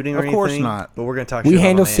mass shooting or Of anything. course not. But we're gonna talk. We shit about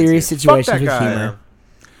handle my mans serious here. situations that with guy. humor.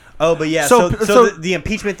 Oh, but yeah. So- So, so- the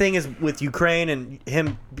impeachment thing is with Ukraine and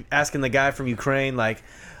him asking the guy from Ukraine like,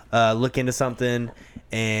 look into something,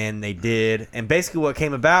 and they did. And basically, what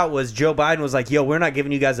came about was Joe Biden was like, "Yo, we're not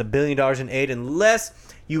giving you guys $1 billion in aid unless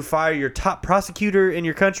you fire your top prosecutor in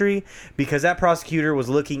your country," because that prosecutor was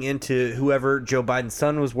looking into whoever Joe Biden's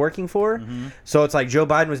son was working for. Mm-hmm. So it's like Joe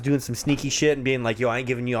Biden was doing some sneaky shit and being like, "Yo, I ain't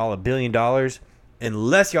giving you all $1 billion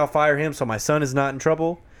unless y'all fire him, so my son is not in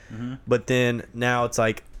trouble." Mm-hmm. But then now it's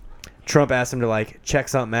like Trump asked him to like check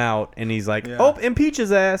something out, and he's like, Yeah. "Oh, impeach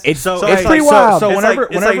his ass." It's So- it's hey, pretty so- wild. so it's whenever-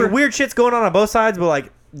 like, it's whenever- like weird shit's going on both sides, but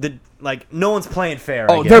like no one's playing fair.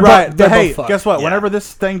 I Oh, guess. they're right. both- they're But hey, both fucked. guess what? Yeah. Whenever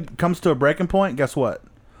this thing comes to a breaking point, guess what?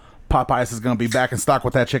 Popeyes is going to be back in stock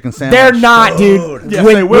with that chicken sandwich. They're not, dude. Yes,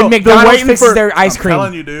 when, they will. when They're McDonald's waiting fixes for- their ice I'm cream,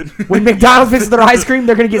 telling you, dude. when McDonald's fixes their ice cream,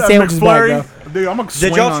 they're gonna get That sandwiches back. McFlurry, Though. dude, I'm going to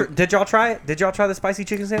swing on. Did y'all try it? Did y'all try the spicy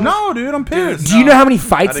chicken sandwich? No, dude, I'm pissed. Do you know how many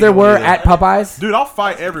fights there didn't go were either. at Popeyes? Dude, I'll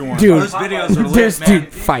fight everyone. Dude, Those videos are lit, there's man.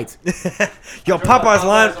 dude fights. Yo, Popeye's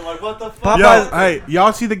line. I'm like, what the fuck? Popeyes. Yo, hey,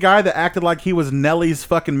 y'all see the guy that acted like he was Nelly's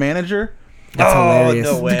fucking manager? That's hilarious.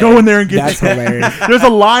 No way. Go in there and get That's hilarious. There's a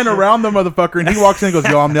line around the motherfucker, and he walks in and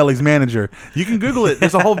goes, "Yo, I'm Nelly's manager." You can Google it.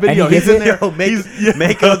 There's a whole video. he He's gets in it? there. Yo, He's-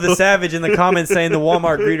 Mako the Savage in the comments saying the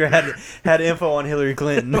Walmart greeter had info on Hillary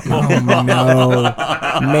Clinton. Oh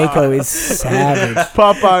no, Mako is savage.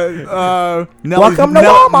 Popeye, Nelly's, Welcome to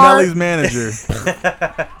Walmart. Nelly's manager.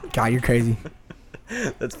 God, you're crazy.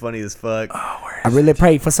 That's funny as fuck. I really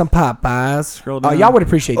pray for some Popeyes. Scroll Oh, down. y'all would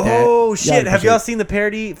appreciate that. Oh Y'all shit! would Have y'all appreciate seen the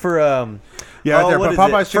parody for Yeah, right Oh, there. what is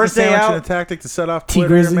Popeye's it? chicken First day sandwich out? and a tactic to set off T Twitter,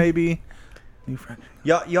 Grizzly? maybe.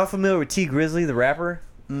 y'all familiar with T Grizzly, the rapper?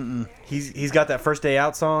 Mm-mm. He's got that First Day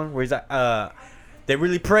Out song where he's like, they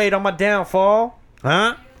really prayed on my downfall,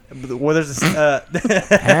 huh? Well, there's a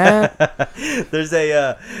there's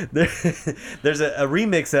a there's a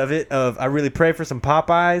remix of it of I really pray for some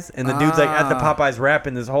Popeyes, and the dude's like at the Popeyes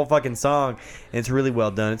rapping this whole fucking song, and it's really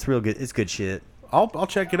well done. It's real good. It's good shit. I'll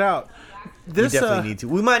check it out. We This definitely need to.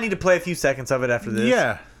 We might need to play a few seconds of it after this.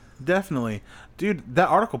 Yeah, definitely, dude. That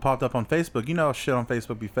article popped up on Facebook. You know, shit on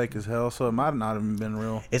Facebook be fake as hell, so it might not have been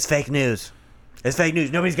real. It's fake news. It's fake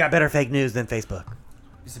news. Nobody's got better fake news than Facebook.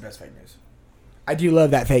 It's the best fake news. I do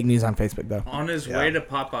love that fake news on Facebook, though. On his way to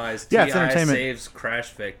Popeyes, Yeah, it's T.I. entertainment. saves crash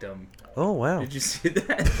victim. Oh wow! Did you see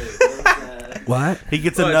that? What? He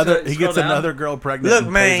gets Look, another. so He scroll gets down. another girl pregnant. Look,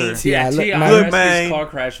 and man. pays her. Yeah, look, T.I. man. Look, rescues man. car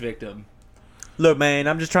crash victim. Look, man,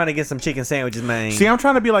 I'm just trying to get some chicken sandwiches, man. See, I'm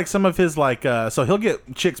trying to be like some of his like. So he'll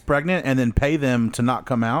get chicks pregnant and then pay them to not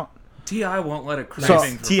come out. T.I. won't let a So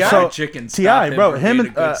craving for T.I. fried chicken stop T.I. him bro, from him being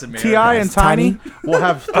and a good Samaritan. T.I. and Tiny will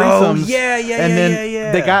have threesomes. yeah, and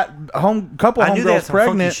then they got couple I knew they had homegirls some funky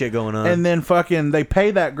pregnant, shit going on. and then fucking they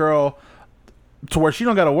pay that girl to where she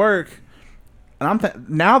don't got to work. And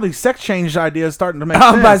now the sex change idea is starting to make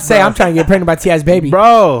sense. I'm about to say, bro. I'm trying to get pregnant by T.I.'s baby.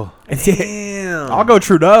 Bro, Damn. I'll go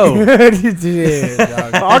Trudeau. Yeah,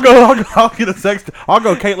 dog. I'll get a sex. I'll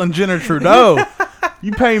go Caitlyn Jenner Trudeau.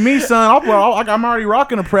 You pay me, son. I'm already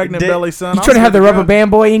rocking a pregnant belly, son. You trying to have the rubber band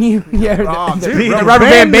boy in you? Yeah, Oh, the, dude, the rubber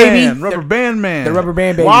band baby. man, rubber band man, The rubber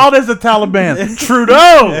band baby. Wild as the Taliban,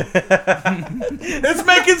 Trudeau. It's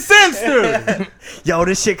making sense, dude. Yo,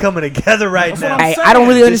 this shit coming together right now. what I'm Hey, I don't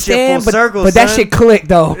really This shit full understand, but, circle, but that son. shit clicked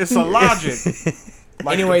though. It's a logic.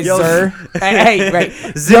 Anyways, yo, sir. hey, right.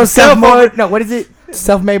 Zip Yo, cell self-made. No, what is it?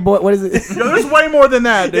 Self-made boy. What is it? Yo, there's way more than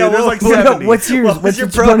that, dude. Yo, There's like well, No, 70. what's yours? What was What's your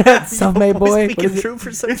your pronoun? pronoun? Self-made boy. What Speaking is it? true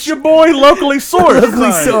for some It's your boy, locally sourced.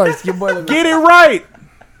 Locally son. sourced. Your boy. Get it right.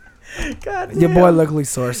 God Your boy locally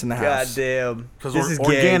sourced in the God house. damn. 'Cause This is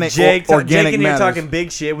organic- Jake, organic Jake in here matters. talking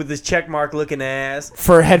big shit with his checkmark looking ass.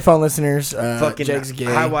 For headphone listeners, Fucking Jake's gay.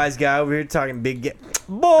 high wise guy over here talking big gay.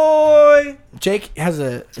 Boy! Jake has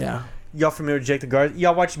a Y'all familiar with Jake the Guard?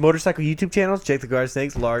 Y'all watch motorcycle YouTube channels? Jake the Guard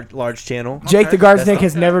Snakes, large channel. Jake the guard snake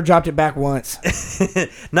That's has never dropped it back once.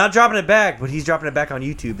 Not dropping it back, but he's dropping it back on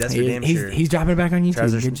YouTube. That's for damn he's, sure. he's dropping it back on YouTube.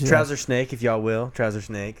 Trouser, Good job. trouser Snake, if y'all will. Trouser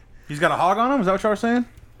Snake. He's got a hog on him. Is that what y'all were saying?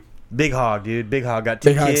 Big Hog, dude. Big Hog got two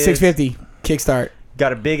Big hog, kids. 650 kickstart.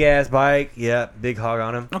 Got a big ass bike. Yeah, big hog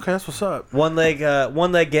on him. Okay, that's what's up. One leg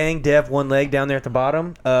gang, Dev, one leg down there at the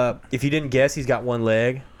bottom. If you didn't guess, he's got one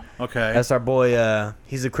leg. Okay. That's our boy.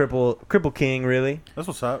 He's a cripple king, really. That's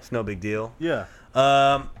what's up. It's no big deal. Yeah.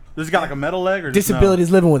 Um, Does he got like a metal leg or just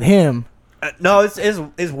Disabilities living with him. no, it's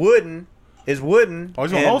wooden. It's wooden. No? Oh,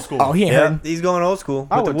 he's going and- old school. Oh, he ain't Yeah, hurting. he's going old school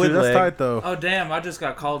I with the would wood too. That's leg. tight though. Oh damn! I just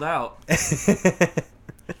got called out.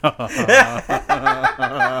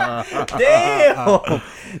 Damn,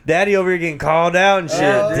 Daddy over here getting called out and shit.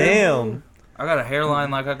 Damn. I got a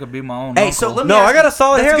hairline like I could be my own. Hey, uncle. so let me No, ask I got you- a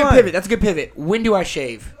solid That's a hairline. good pivot. That's a good pivot. When do I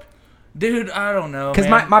shave? dude, I don't know. Because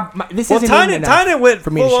man. my this Well, isn't Tynan even enough went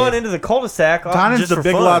for me to full on shave. into the cul-de-sac. Tynan's just the for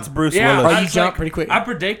Big fun. Lots Bruce Yeah, Willis. Oh, I you was jump like- pretty quick. I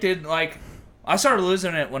predicted like I started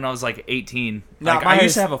losing it when I was like 18. No, Like my I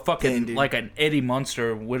used to hair's have a fucking thin, dude. like an Eddie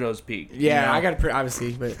Munster widow's peak. you Yeah, know? I got it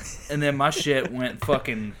obviously, but And then my shit went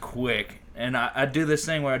fucking quick. And I'd do this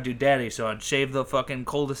thing where I'd do daddy, so I'd shave the fucking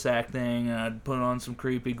cul-de-sac thing, and I'd put on some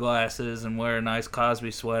creepy glasses and wear a nice Cosby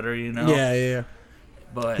sweater, you know. yeah.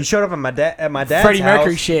 But He showed up at my dad's Freddie house.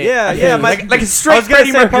 Mercury shit. Yeah, I yeah. feel My, like a straight I was gonna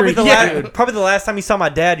Freddie say probably Mercury. the Yeah. probably the last time you saw my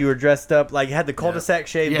dad, you were dressed up like you had the cul-de-sac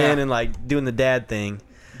shaved Yeah. in and like doing the dad thing.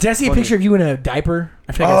 Did I see a Funny. picture of you in a diaper?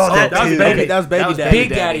 I feel Oh, like that That was dude. baby. Okay. That was baby That was daddy. Big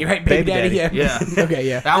Daddy, right? Big Baby Daddy, Daddy. yeah. Yeah. Okay,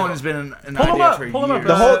 yeah. that one's been an Pull him idea up. for Pull him up. years.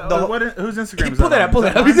 The whole- Whose Instagram is Pull that up. Pull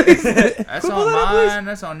that up. That's Pull on that up, please. mine.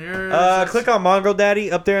 That's on yours. Click on Mongrel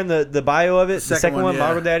Daddy up there in the bio of it. The Second second one, one, yeah.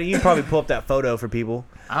 Mongrel Daddy. You can probably pull up that photo for people.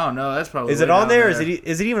 I don't know. That's probably. Is way it on down there? Is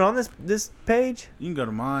it even on this page? You can go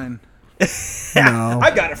to mine. No.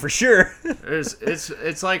 I got it for sure.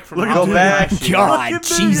 It's like from Look at Go Dude, back. God, Look at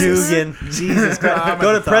Jesus. Dugan. Jesus Christ. I'm Go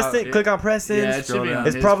at to the top. Preston. Click on Preston. Yeah, it should be on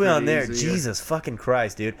It's his probably on pretty there. easy, yeah. Jesus fucking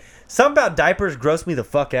Christ, dude. Something about diapers gross me the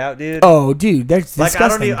fuck out, dude. Oh, dude, that's like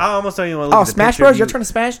disgusting. I almost don't even want to look Oh, at the Smash picture Bros. of You're you. trying to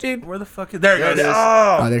smash, dude? Where the fuck is there? There it is.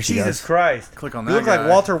 Oh, there she Jesus goes. Christ. Click on You that look like guy.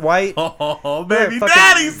 Walter White. Oh, There, baby fucking-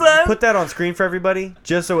 daddy, son. Put that on screen for everybody,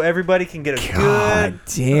 just so everybody can get a God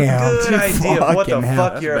damn. good dude, idea of what the fucking hell.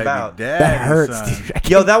 fuck That's you're baby about. daddy, That hurts, son. dude. I can't-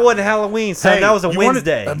 Yo, that wasn't Halloween, son. Hey, that was a you wanted-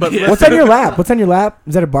 Wednesday. but Yeah. What's on your lap? What's on your lap?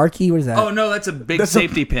 Is that a bar key? What is that? Oh no, that's a big That's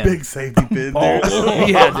safety a pin. Big safety pin, dude.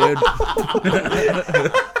 Yeah, dude.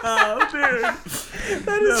 Oh, dude.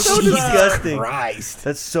 that is so disgusting. Christ.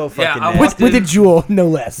 That's so Yeah, fucking I nasty. With a jewel, no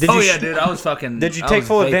less. Did Oh you yeah, sh- dude. I was fucking. Did you I take was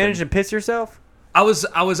full vaping. advantage and piss yourself? I was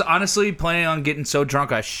honestly planning on getting so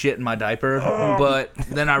drunk I shit in my diaper, but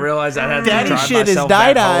then I realized I had to Daddy drive shit is myself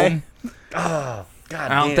back die-dye. home. Oh,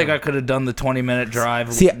 God I don't damn. think I could have done the 20-minute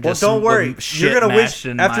drive. See, Well, just don't worry. with You're shit gonna wish mashed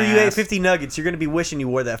in after my you ate ass. 50 nuggets, you're gonna be wishing you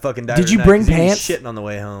wore that fucking diaper. Did you tonight, bring 'cause you'd be pants? shitting on the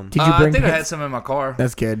way home. Did you bring I think I pants? had some in my car.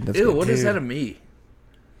 That's good. That's Ew, good. what is that of me?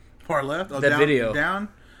 Far left. Oh, That down, video. Down.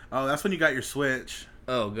 Oh, that's when you got your switch.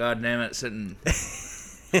 Oh god damn it, sitting.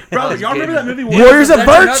 Bro, was y'all remember getting- that movie? Warriors of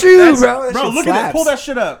That's Virtue, that's- bro. That Bro, shit look at that. slaps. Pull that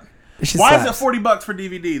shit up. That shit Why is slaps. it $40 for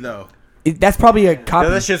DVD though? That's probably a copy.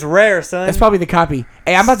 No, that's just rare, son. That's probably the copy.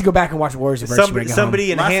 Hey, I'm about to go back and watch Warriors of Virtue. when I get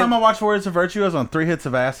somebody in Last time I hand. watched Warriors of Virtue, I was on 3 hits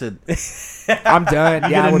of acid. home. I'm done.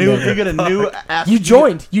 Yeah, I You wouldn't be get a new. You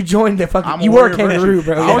joined. You joined the fucking. I'm a You were a warrior kangaroo,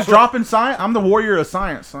 virtue. bro. I was dropping science. I'm the warrior of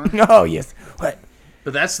science, son. Oh yes. What?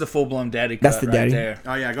 But that's the full blown daddy cut That's the right daddy. there.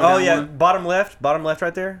 Oh yeah, go Oh down yeah, one. bottom left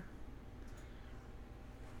right there.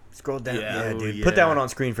 Scroll down. Yeah. Yeah, Oh, dude. yeah. Put that one on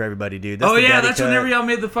screen for everybody, dude. Oh the yeah, daddy that's cut. whenever y'all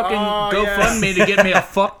made the fucking Oh, GoFundMe to get me a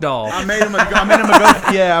fuck doll. I made him a.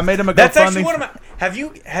 Yeah, I made him a. That's actually GoFundMe. one of my.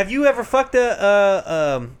 Have you ever fucked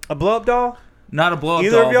a blow up doll? Not a blow up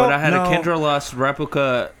Either of doll, y'all? but I had No. a Kendra Lust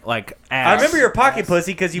replica like ass. I remember your pocket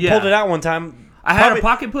pussy because you Yeah. pulled it out one time. I had a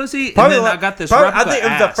pocket pussy, and Probably then like- I got this probably- replica I think it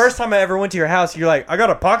was ass. the first time I ever went to your house. You're like, I got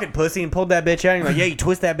a pocket pussy and pulled that bitch out. And you're like, yeah, you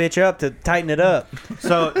twist that bitch up to tighten it up.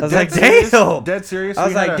 So I was dead like, serious- damn. Dead serious. I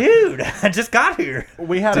was we had like, a- dude, I just got here.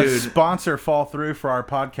 We had a Dude. sponsor fall through for our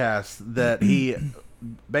podcast that he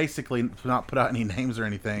basically not put out any names or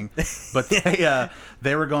anything, but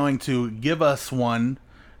they were going to give us one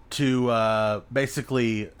to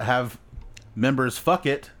basically have members fuck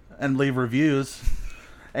it and leave reviews.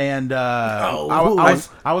 And I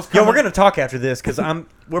was Yo, coming, we're gonna talk after this because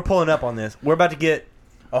we're pulling up on this. We're about to get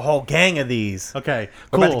a whole gang of these. okay.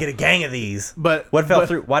 We're Cool. about to get a gang of these. But What fell but,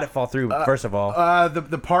 through? Why'd it fall through? First of all,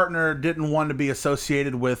 The partner didn't want to be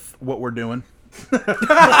associated with what we're doing.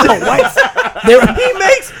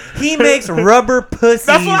 he makes rubber pussies.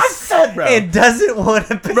 That's what I said, bro. And doesn't want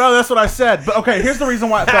to. Bro, that's what I said. But okay, here's the reason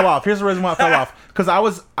why it fell off. Because I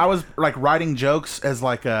was like writing jokes as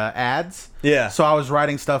like ads. Yeah. So I was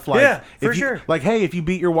writing stuff like, Yeah, if for you- sure. like, hey, if you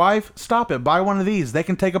beat your wife, stop it. Buy one of these. They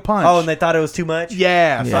can take a punch. Oh, and they thought it was too much.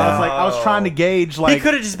 yeah. So I was trying to gauge like. He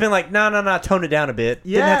could have just been like, no, tone it down a bit.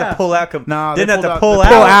 Didn't have Yeah. to pull out. Nah, they didn't have to pulled pull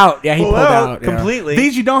out- out. Pull out. Yeah, he Pull pulled out. Yeah. completely.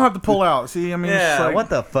 These you don't have to pull out. See, I mean, it's Yeah, like, what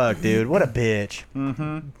the fuck, dude? What a bitch.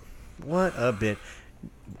 Mm-hmm. What a bitch.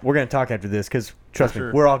 We're gonna talk after this because Trust For me,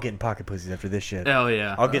 sure. we're all getting pocket pussies after this shit. Hell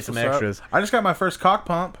yeah. I'll get some What's up? extras. I just got my first cock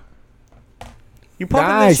pump. You pumping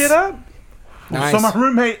Nice. this shit up? Nice. So my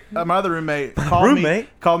roommate, my other roommate, called me Roommate?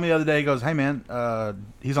 the other day. He goes, "Hey man,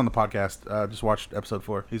 he's on the podcast. Just watched episode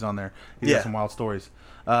 4. He's on there. He's Yeah. got some wild stories."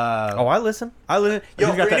 Oh, I listen. Yo, He's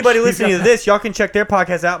got for that- anybody he's listening got to this, y'all can check their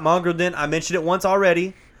podcast out, Mongrel Den. I mentioned it once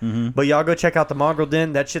already, but y'all go check out the Mongrel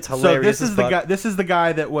Den. That shit's So hilarious. this is as the fuck. guy. This is the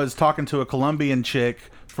guy that was talking to a Colombian chick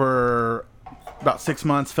for about 6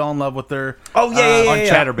 months. Fell in love with her. Oh yeah, on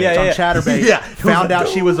Chatterbait. On Chatterbait. Yeah. Found out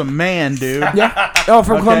she was a man, dude. Yeah. Oh,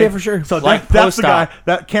 from Okay? Columbia for sure. So Like that's the guy. post-op.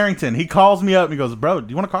 That Carrington. He calls me up and he goes, "Bro, do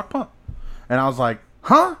you want a cock pump?" And I was like,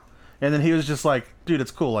 "Huh?" And then he was just like, "Dude, it's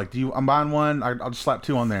cool. Like, I'm buying one. I'll just slap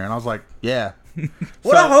 2 on there." And I was like, "Yeah."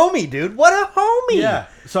 What a homie, dude. What a homie. Yeah.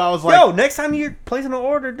 So I was like, Yo, next time you're placing an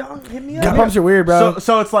order, dog, hit me Cock up. pumps are weird, bro.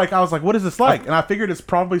 So it's like I was like, what is this like? And I figured it's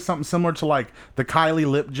probably something similar to like the Kylie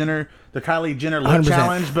Jenner lip 100%.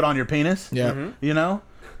 challenge, but on your penis. Yeah. You know.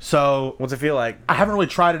 So What's it feel like? I haven't really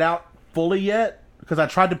tried it out fully yet because I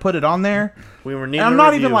tried to put it on there. We were And needing I'm a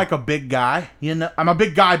not review. even like a big guy. You know, I'm a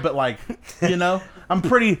big guy, but like, you know, I'm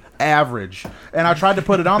pretty average. And I tried to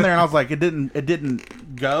put it on there, and I was like, it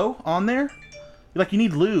didn't go on there. Like, you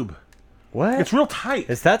need lube. What? It's real tight.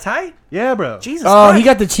 It's that tight? Yeah, bro. Jesus Oh, Christ. he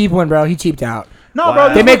got the cheap one, bro. He cheaped out. No, Wow. bro.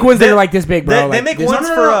 They this make one- ones that are like this big, bro. They Like, make this- ones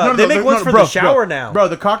for they make ones for bro, the shower bro, now. Bro,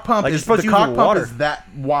 the cock pump Like, you're is supposed the to use cock with pump water. is that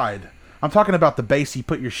wide. I'm talking about the base you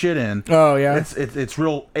put your shit in. Oh, yeah. It's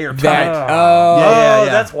real airtight. That. Yeah, Oh. yeah,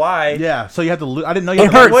 yeah. That's why. Yeah, so you have to. I didn't know you.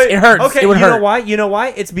 It had to- hurts. It hurts. Okay, It would you know hurt. why? You know why?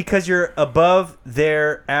 It's because you're above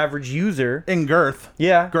their average user. in girth.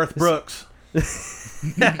 Yeah. Girth Brooks.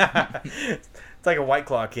 It's like a White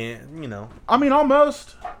Claw can, you know. I mean,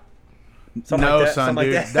 almost. Something No, like that, son, something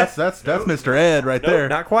dude. like that. That's Mr. Ed right Nope, there.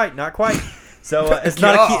 not quite, not quite. So it's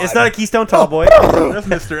not a Keystone Tall Boy. That's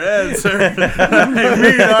Mr. Ed, sir.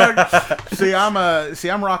 Me, dog. See,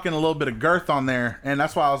 I'm rocking a little bit of girth on there, and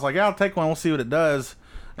that's why I was like, yeah, I'll take one. We'll see what it does.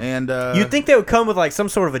 And You'd think they would come with like some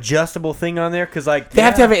sort of adjustable thing on there, because like They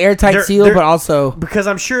have to have an airtight They're- seal, they're- but also because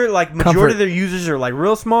I'm sure like majority Comfort. of their users are like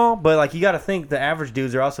real small, but like you got to think the average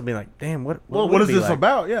dudes are also being like, damn, what what would is it be this like?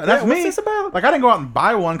 about? Yeah, that's me. what's this about? Like, I didn't go out and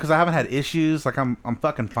buy one because I haven't had issues. Like, I'm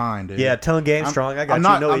fucking fine, dude. Yeah, tongue game strong. I got I'm you.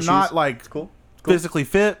 not, No I'm issues. not like cool. physically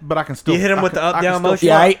fit, but I can still. You hit 'em I with can- the up, I can down still motion?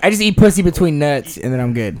 yeah, fly. I just eat pussy between nuts and then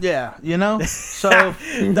I'm good. Yeah, you know. So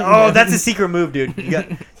Oh, that's a secret move, dude. You got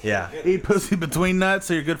yeah. eat pussy between nuts,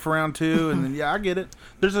 so you're good for round 2, and then yeah, I get it.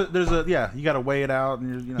 There's a yeah, you got to weigh it out,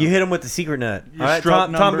 and you know. You hit him with the secret nut. Your All right, stroke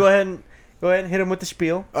Tom, number. go ahead and hit him with the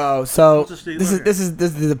spiel. Oh, so just do- this is okay. this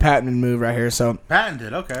is the patented move right here. So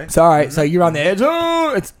patented. Okay. all right, so you're on the edge.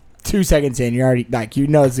 Oh, it's 2 seconds in. You're already like it's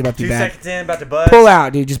about to be 2 bad. seconds in, about to buzz. Pull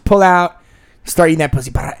out, dude. Just pull out. Start eating that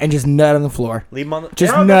pussy and just nut on the floor. Leave him on the.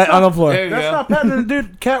 Just Bro, nut that's on not- the floor. There you That's go. not patented,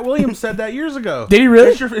 dude. Cat Williams said that years ago. Did he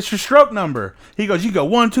really? It's your stroke number. He goes, you go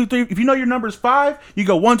 1, 2, 3. If you know your number is 5, you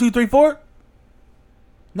go 1, 2, 3, 4.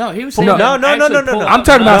 No, he was No, saying no, no, actually no, no, pull no. up I'm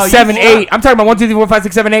talking the about nuts. 7, 8. I'm talking about 1, 2, 3, 4, 5,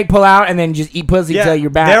 6, 7, 8. Pull out and then just eat pussy Yeah, until you're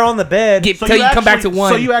back. they're on the bed. Get- Till you come back to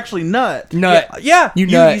 1. So you actually nut. nut. yeah, You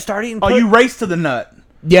nut. You start eating. Oh, you race to the nut.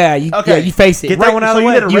 Yeah, you face it. Get that one out of the you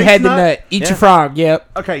way. did a You race had the nut? nut. Eat Yeah. your frog. Yep.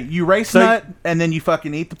 Okay, you race So- nut, and then you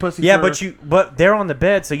fucking eat the pussy. Yeah, for- but they're on the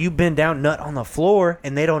bed, so you bend down, nut on the floor,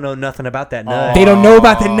 and they don't know nothing about that nut. They don't know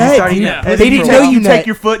about the nut. start eating dude. that They pussy didn't for a know while. you you take nut.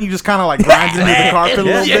 your foot and you just kind of like grind into the carpet a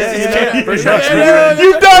little bit. You know? for sure.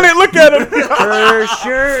 You've done it. Look at him. For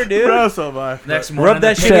sure, dude. Bro, so am I. Next morning, Rub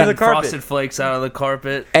that they're shit in the picking carpet. Frosted Flakes out of the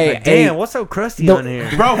carpet. Hey, Like, hey, damn, what's so crusty No- on here?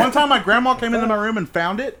 Bro, one time my grandma came into my room and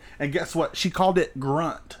found it, and guess what? She called it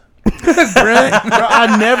grunt. Bro,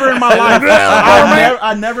 I never in my life.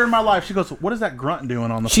 I never in my life. She goes, "What is that grunt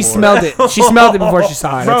doing on the she floor?" smelled it. She smelled it before she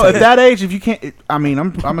saw it. Bro, That's at that age, if you can't,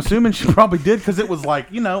 I'm assuming she probably did because it was like,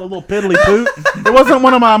 you know, a little piddly poot. It wasn't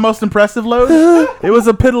one of my most impressive loads. It was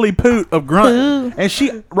a piddly poot of grunt. And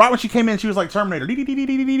she, right when she came in, she was like Terminator, with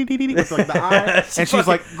like the eye, and she was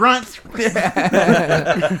like grunt,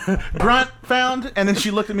 grunt found. And then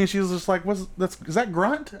she looked at me and she was just like, is that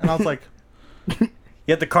grunt? And I was like,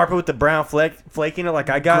 You have the carpet with the brown flaking it like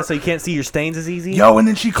I got, so you can't see your stains as easy. yo, and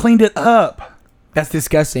then she cleaned it up. That's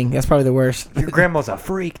disgusting. That's probably the worst. Your grandma's a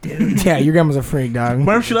freak, dude. Yeah, your grandma's a freak, dog.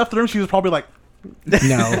 Whenever she left the room, she was probably like,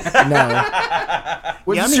 No.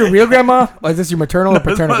 Was this your real grandma? Or is this your maternal or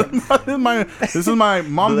paternal? this is my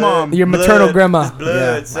mom. Your maternal grandma.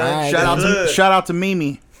 Blood, son. Alright, Shout out to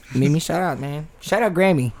Mimi. Mimi, shout out, man. Shout out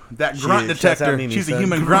Grammy. That grunt Shit, shouts out detector. Mimi, She's a son.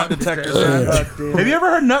 human grunt detector. son. Have you ever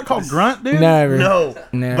heard Nut called grunt, dude? Never. No,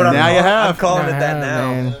 Never. but Now you have. I'm calling it that Nah,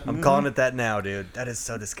 now. man. I'm calling it that now, dude. That is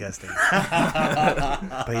so disgusting.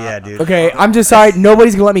 But yeah, dude. Okay, I'm just sorry.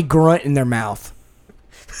 Nobody's gonna let me grunt in their mouth.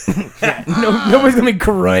 Nobody's gonna be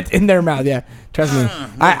grunt in their mouth. Yeah, trust me.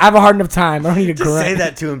 I have a hard enough time. I don't need to Just grunt. say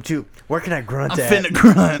that to him too. Where can I grunt I'm at? finna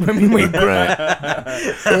grunt. I mean, wait,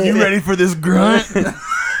 grunt. You ready for this grunt?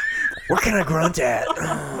 Where can I grunt at?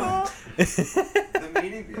 The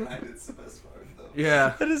meaning behind it's the best part, though.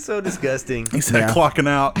 Yeah. That is so disgusting. He said clocking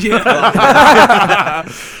out. Yeah.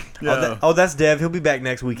 Oh, that's Dev. He'll be back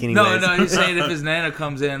next week anyways. No, he's saying if his nana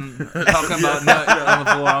comes in talking about nut on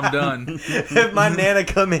the floor, I'm done. If my nana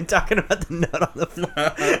come in talking about the nut on the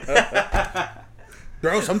floor.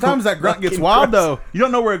 Bro, sometimes that grunt gets wild, though. You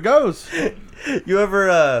don't know where it goes. You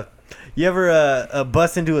ever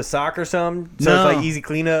bust into a sock or something? So No. it's like easy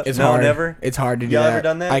cleanup? It's no, hard. never? It's hard to do Y'all that. ever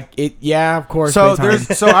done that? Yeah, of course. So but it's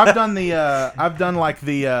hard. so I've done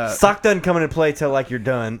the Sock doesn't come into play till like you're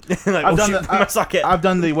done. Like, I've oh, done shit, the my sock at. I've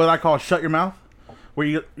done the what I call shut your mouth, where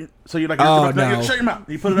you you're like Oh, you're no. shut your mouth.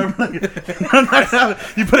 You put it over you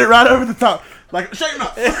put it right over the top, like shut your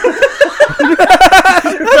mouth.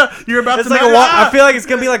 You're about It's to. like I feel like it's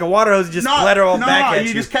gonna be like a water hose, just splatter all back at you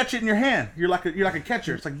you. just catch it in your hand. You're like a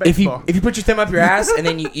catcher. It's like if baseball. you put your thumb up your ass and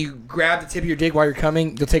then you grab the tip of your dick while you're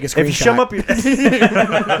coming, you'll take a screenshot. If you shove up your,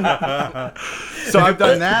 So I've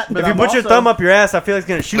done that. But if you put your thumb up your ass, I feel like it's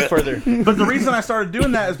gonna shoot further. But the reason I started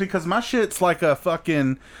doing that is because my shit's like a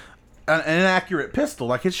fucking an inaccurate pistol.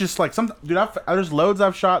 Like it's just like there's loads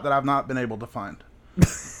I've shot that I've not been able to find.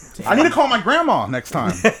 I need to call my grandma next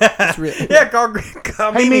time. It's real. Yeah, call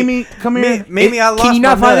Hey, Mimi, come here. Mimi, I lost Can you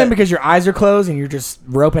not my find them nut. because your eyes are closed and you're just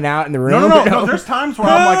roping out in the room? No. There's times where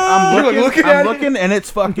I'm You're looking, looking at I'm it? looking, and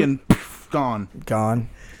it's fucking gone. Gone.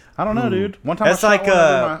 I don't know, dude. One time That's I shot like, one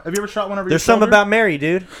over my, have you ever shot one over There's your something shoulder? about Mary,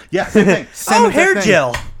 dude. Yeah, same thing. Same Oh, exact hair thing.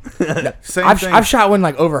 gel. Same thing. I've shot one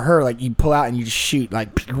like over her, like you pull out and you just shoot like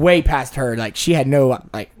way past her, like she had no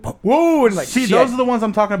like whoa and like See, she those had- are the ones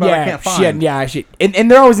I'm talking about. I can't find.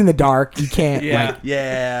 and they're always in the dark. You can't. Yeah. Like,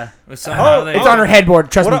 Yeah. But somehow they it's on her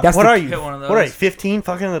headboard. Trust me. That's What the, are you? hit one of What are you? those. 15?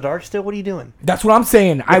 Fucking in the dark still? What are you doing? That's what I'm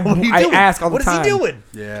saying. I What are you I doing? ask all the What time. is he doing?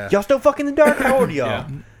 Yeah. Y'all still fucking in the dark? How old are y'all?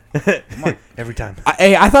 Every time.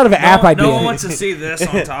 I thought of an app idea. No one wants to see this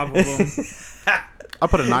on top of them. I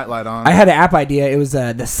put a nightlight on. I had an app idea. It was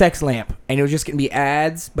the sex lamp, and it was just gonna be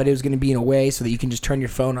ads, but it was gonna be in a way so that you can just turn your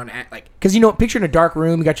phone on, because picture in a dark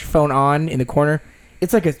room, you got your phone on in the corner.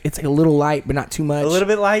 It's like a little light, but not too much. A little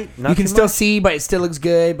bit light. Not You can too still much. see, but it still looks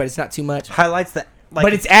good, but it's not too much. Highlights that. Like,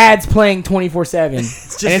 But it's ads playing 24/7.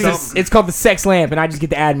 just And something. it's called the sex lamp, and I just get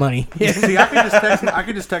the ad money. See, I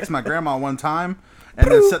could just text my grandma one time and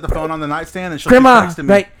then set the phone on the nightstand and she'll Grandma, keep texting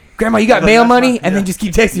me. right? Grandma, you got Yeah, mail that's money, my- and then yeah. just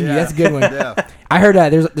keep texting me. Yeah. That's a good one. Yeah. I heard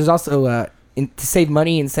there's also to save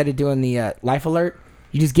money instead of doing the life alert,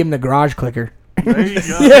 you just give them the garage clicker. There you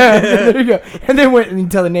go. Yeah, there you go. And then and you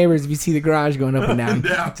tell the neighbors if you see the garage going up and down.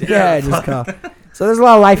 Yeah, just call. So there's a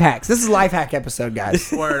lot of life hacks. This is a life hack episode,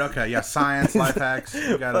 guys. Word. Okay. Yeah. Science, life hacks.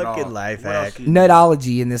 You got it all. Fucking life What else hack. you-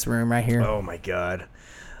 Nutology in this room right here. Oh my god.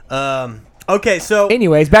 Okay, so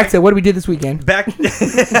Anyways, back to what we did this weekend. back.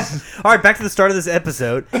 All right, back to the start of this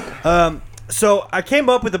episode. So I came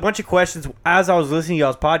up with a bunch of questions as I was listening to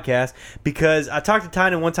y'all's podcast because I talked to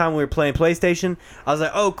Tynan one time when we were playing PlayStation. I was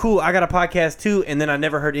like, "Oh, cool! I got a podcast too." And then I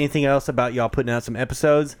never heard anything else about y'all putting out some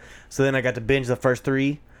episodes. So then I got to binge the first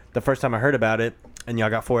 3. The first time I heard about it, and y'all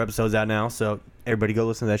got 4 episodes out now. So everybody go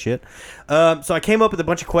listen to that shit. So I came up with a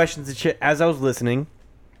bunch of questions and shit as I was listening,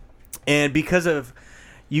 and because of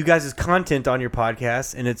you guys' content on your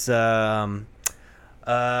podcast, and it's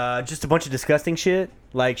just a bunch of disgusting shit,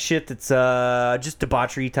 like shit that's just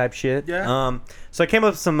debauchery type shit. Yeah. So I came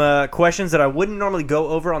up with some questions that I wouldn't normally go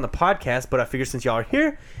over on the podcast, but I figured since y'all are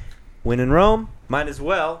here, when in Rome, might as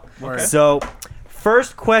well. Okay. So,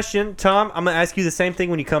 first question, Tom, I'm gonna ask you the same thing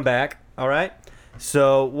when you come back. All right.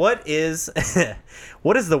 So, what is the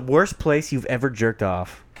worst place you've ever jerked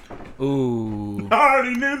off? Ooh. I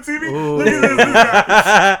already knew, TV. Look at this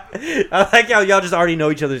guy. I like how y'all just already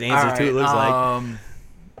know each other's answers too. It looks like.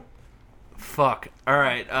 Fuck. All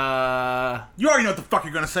right. You already know what the fuck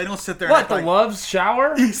you're gonna say. Don't sit there. What? And The act Love's shower?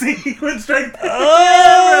 like, you see, he went straight. All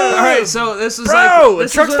right. So this is Bro, like a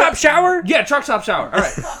this truck is stop shower? Yeah, truck stop shower. All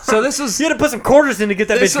right. So this is You had to put some quarters in to get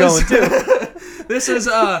that This bitch going is- too. this is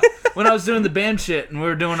when I was doing the band shit and we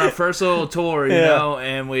were doing our first little tour, you Yeah. know,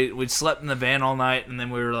 and we slept in the van all night and then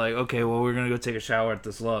we were like, okay, well we're gonna go take a shower at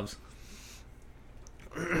this Love's.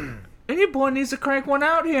 And your boy needs to crank one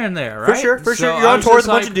out here and there, right? For sure, for sure. So You're I on was tour with just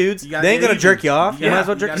a bunch like, of dudes. you gotta They ain't get gonna even. jerk you off. You Yeah, might as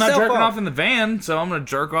well jerk I'm not yourself jerking off. off in the van, so I'm gonna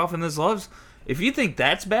jerk off in this Love's. If you think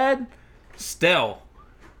that's bad, still,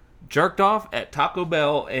 jerked off at Taco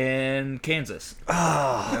Bell in Kansas.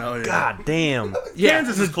 Hell yeah. God damn. Yeah.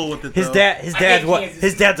 Kansas is cool with it. His though. dad's what?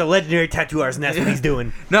 His dad's a legendary tattoo artist, and that's what he's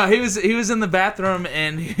doing. No, he was in the bathroom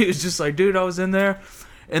and he was just like, dude, I was in there,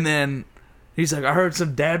 and then he's like, I heard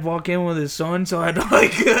some dad walk in with his son, so I had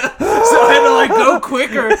to go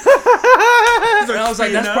quicker. And I was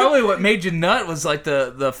like, that's probably what made you nut, was like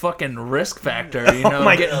the fucking risk factor, you know? Oh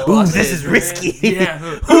my getting God. Ooh, busted. this is risky.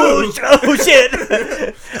 Yeah. Oh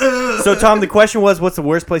shit. So Tom, the question was, what's the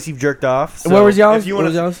worst place you've jerked off? So What was y'all's? if you What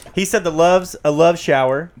wanna- was y'all's? He said a love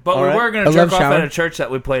shower. But All we right? were gonna A jerk love off shower? at a church that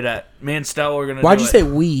we played at. Me and Stella were gonna. Why'd do you it. say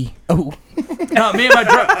we? Oh, No, me and my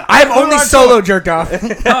drunk. I've only solo jerked off.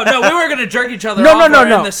 Oh no, we were gonna jerk each other No, off. no, We're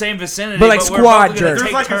no. in the same vicinity, But, like, we're both squad gonna jerk. There's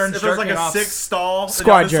take like turns if there's like jerking a off. 6 stall.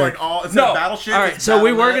 Squad it's like jerk. all it's No, like battleship. all right. it's So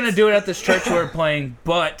we battle were nets. gonna do it at this church we were playing,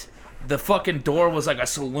 but the fucking door was like a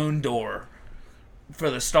saloon door for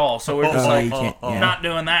the stall. So we're just like, you can't- yeah. not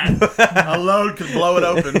doing that. A load could blow it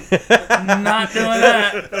open. Not doing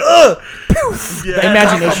that. Yeah.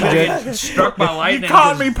 Imagination jerk. Get struck by lightning.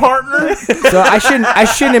 Caught me, partner. So I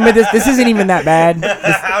shouldn't admit this. This isn't even that bad.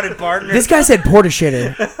 Howdy, partner. This guy said porta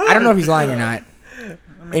shitter. I don't know if he's lying or not.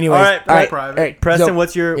 Anyways, All right, private. all right, Preston, so-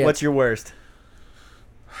 what's your yeah. worst?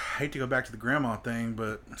 I hate to go back to the grandma thing,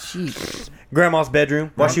 but Jeez. Grandma's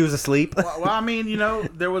bedroom while she was asleep. well, I mean, you know,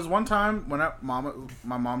 there was one time when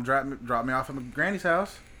my mom dropped me off at my granny's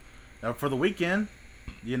house for the weekend,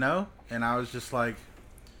 you know, and I was just like,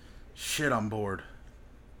 shit, I'm bored.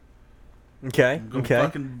 Okay, Go okay,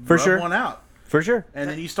 fucking for rub sure, one out. for sure. And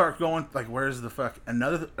then you start going like, where's the fuck?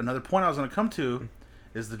 Another point I was gonna come to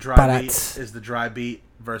is the dry beat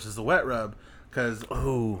versus the wet rub, because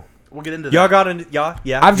Ooh, we'll get into y'all that. got into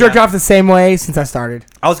yeah. I've jerked off the same way since I started.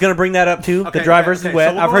 I was gonna bring that up too. The dry versus okay, wet.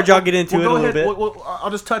 so we'll I've go- heard y'all get into we'll it a go little ahead- bit. I'll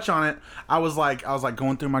just touch on it. I was like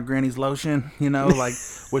going through my granny's lotion, you know, like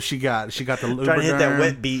what she got. She got the Lubriderm, Trying to hit that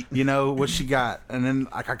wet beat. you know what she got, and then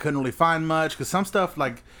like I couldn't really find much because some stuff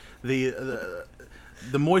like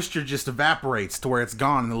the moisture just evaporates to where it's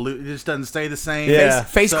gone, and it just doesn't stay the same. Yeah.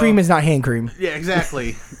 Face So- cream is not hand cream. Yeah,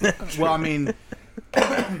 exactly. Well, I mean,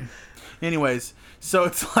 anyways, so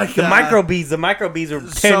it's like The microbeads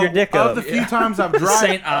are tearing your dick of up. the few times I've dried,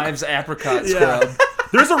 St. Ives apricot scrub.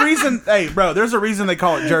 there's a reason. Hey, bro, there's a reason they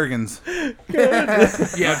call it Jergens.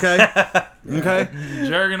 Yeah, Okay.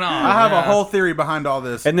 jerking off. I have a yeah. whole theory behind all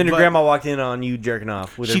this. And then your but grandma walked in on you jerking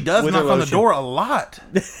off. With she her, does with knock her on the lotion. door a lot.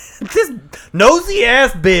 This nosy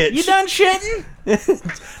ass bitch. You done shitting?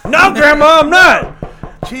 No, grandma, I'm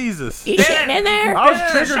not. Jesus. You shitting in there? I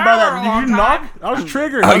was triggered by that. Did you knock? I was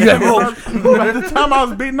triggered. Oh, yeah. By the time I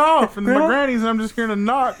was beating off, and my granny's, I'm just hearing a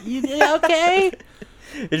knock. Yeah, okay.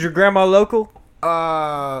 Is your grandma local?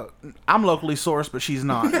 I'm locally sourced, but she's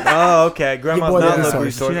not. Oh, okay. Grandma's boy not locally locally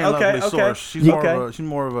sourced. She sourced. ain't Okay, locally okay. sourced. She's more Okay. of a. She's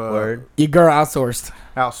more of a Word. Your girl outsourced.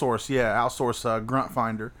 outsource grunt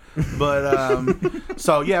finder. But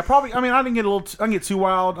so yeah, probably. I mean, I didn't get too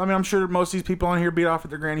wild. I mean, I'm sure most of these people on here beat off at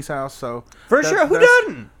their granny's house. So For that- sure. Who that's-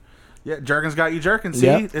 doesn't? Yeah, Jergens got you jerking. See,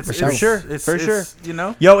 Yep, it's for it's sure. It's, For it's, sure. You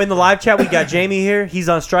know. Yo, in the live chat, we got Jamie here. He's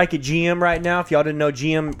on strike at GM right now. If y'all didn't know,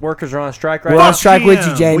 GM workers are on strike right We're now. on strike with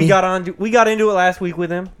you, GM. Jamie. We got into it last week with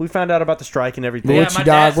him. We found out about the strike and everything. Where Yeah, was my you,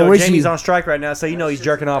 dog? dad- Where So was Jamie's you? on strike right now, so you know he's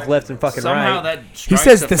jerking off left and fucking Somehow right. that He strike's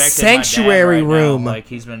says the affected my dad sanctuary right now. room. Like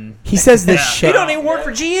he's been. He says this Yeah. shit. He don't even work for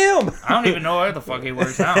GM. I don't even know where the fuck he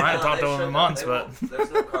works now. I haven't talked to him in months, but There's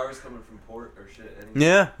no cars coming from port or shit anymore.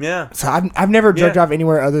 Yeah, yeah. So I've never jerked Yeah. off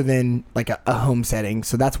anywhere other than like a home setting.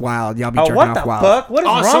 So that's wild. Y'all be Oh, jerking what off the wild. fuck? What is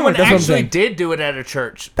oh, wrong someone with That's what I'm actually saying. did do it at a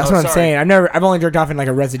church. That's Oh, what I'm sorry. saying. I've only jerked off in like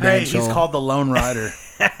a Hey, residential. he's called the Lone Rider.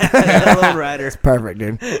 Lone Rider. Perfect,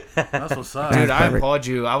 dude. That's what's up. Dude, That's I perfect. applaud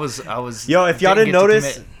you. I was. Yo, if y'all didn't get to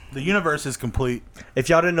notice, commit. The universe is complete. if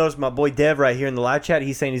y'all didn't notice, my boy Dev right here in the live chat,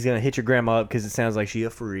 he's saying he's gonna hit your grandma up because it sounds like she a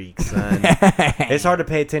freak, son. It's hard to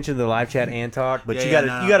pay attention to the live chat and talk, but you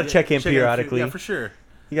gotta check in periodically. Yeah, for sure.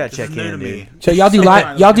 You gotta This check is new in, to dude. me. So y'all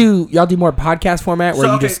do y'all do more podcast format where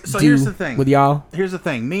So, you okay, just so do here's the thing. with y'all. Here's the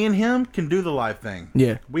thing. Me and him can do the live thing.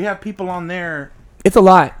 Yeah, We have people on there it's a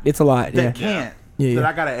lot. It's a lot. that Yeah. can't. Yeah, That yeah.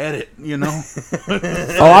 I gotta edit. You know.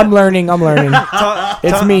 Oh, I'm learning.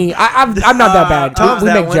 It's me. I'm not that bad. Tom's we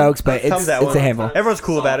that make one. jokes, but Tom's it's that a one. handful. Everyone's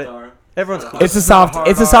cool about it. Everyone's cool. It's a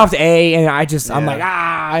soft A, and I'm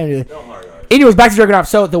Yeah. like Anyways, back to jerking off.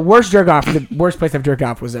 So the worst jerk off, the worst place I've jerked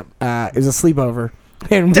off was a sleepover.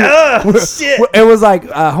 And shit. it was like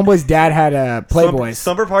homeboy's dad had a Playboy.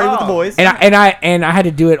 Slumber party with the boys. And I had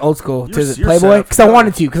to do it old school to the You're Playboy set up because I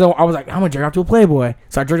wanted to because I was like I'm gonna jerk off to a Playboy,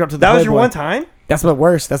 so I jerked off to the That Playboy. was your one time? That's the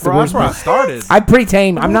worst. That's the Bro, worst. that's where I part. started. I'm pretty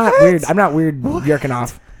tame. I'm not weird. I'm not weird jerking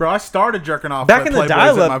off. Bro, I started jerking off Back at in the Playboys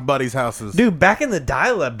dial-up- at my buddies' houses. Dude, back in the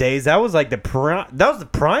dial-up days, that was like the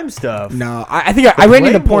prime stuff. No, I think I ran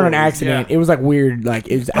into porn on Playboys, accident. yeah. It was like weird, like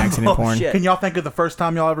it was accident porn. Shit. Can y'all think of the first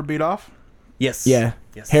time y'all ever beat off? Yes. Yeah,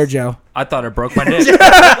 Yes. hair gel. I thought it broke my dick.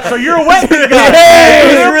 So you're a wet guy.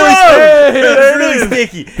 It was really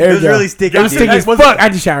sticky. Hair It was gel. really sticky. It was dude. sticky as Was fuck. it- I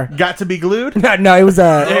had to shower. Got to be glued? No, it was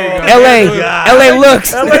There L.A. you go. LA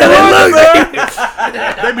looks. LA looks.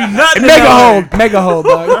 They be nothing. Mega hold,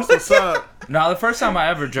 dog. That's what's up. No, the first time I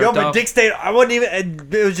ever jerked Yo, my off. dick stayed. I wasn't even.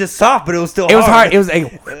 It was just soft, but it was still. It was hard. It was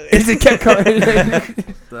it just kept coming.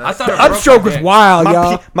 I thought it broke Upstroke my was dick. wild,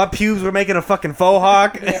 y'all. My pubes were making a fucking faux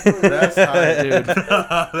hawk. That's tight. Dude.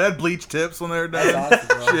 They had bleach tips when they were done.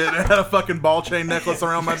 Shit, I had a fucking ball chain necklace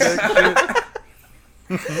around my dick.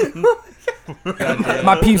 Shit.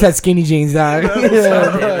 My peeps had skinny jeans, dog.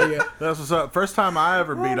 That's what's up. First time I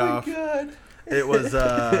ever beat off. It was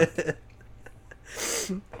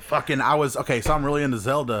fucking. I was okay. So I'm really into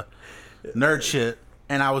Zelda, nerd shit,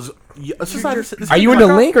 and I was. Are you into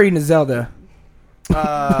Link or are you into Zelda?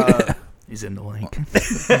 He's in the link.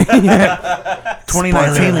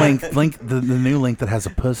 2019 Link, the new Link that has a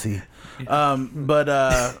pussy. But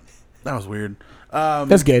that was weird.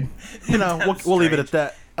 That's good. You know, we'll leave it at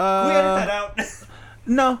that. We edit that out.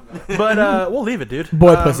 No, but we'll leave it, dude.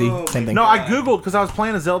 Boy, pussy, same thing. No, I googled because I was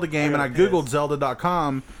playing a Zelda game and I googled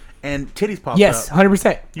Zelda.com and titties popped Yes, up.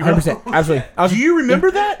 100%. 100%. Absolutely. Do you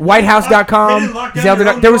remember that? WhiteHouse.com,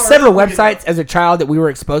 Zelda. There were several websites as a child that we were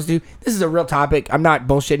exposed to. This is a real topic. I'm not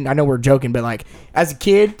bullshitting. I know we're joking, but like as a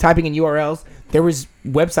kid, typing in URLs, there was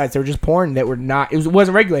websites that were just porn that were not. It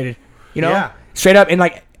wasn't regulated. You know, Yeah. straight up. And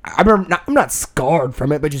like I remember, I'm not scarred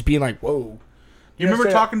from it, but just being like, whoa. You remember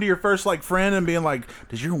straight up. talking to your first like friend and being like,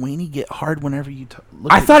 "Does your weenie get hard whenever you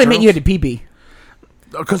look?" I thought it meant you had to pee pee.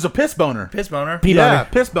 because of piss boner. Piss boner. Pee Yeah, boner.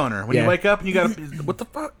 piss boner. When Yeah. you wake up and you got to what the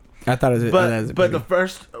fuck? I thought it was. But the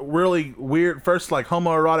first really weird, first like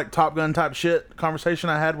homoerotic Top Gun type shit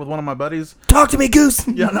conversation I had with one of my buddies. talk to me, Goose.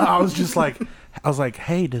 Yeah, no, I was just like,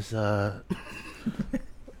 hey, does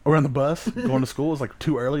we're on the bus going to school. It was like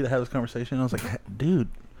too early to have this conversation. I was like, dude,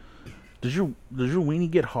 does your weenie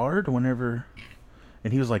get hard whenever?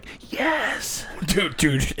 And he was like, yes. dude,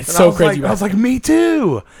 it's And so crazy. I was like, me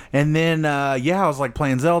too. And then, I was like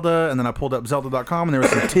playing Zelda, and then I pulled up Zelda.com, and there were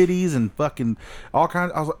some titties and fucking all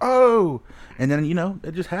kinds. I was like, oh. And then,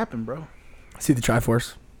 it just happened, bro. I see the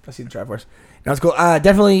Triforce. That was cool.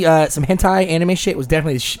 Definitely some hentai anime shit was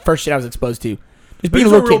definitely the first shit I was exposed to. Just being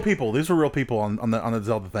These a were little real kid. people. These were real people on the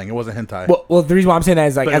Zelda thing. It wasn't hentai. Well, the reason why I'm saying that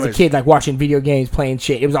is like But as a anyways. kid, like watching video games, playing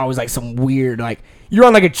shit, it was always like some weird like you're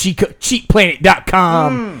on like a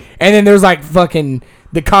cheatplanet.com and then there's like fucking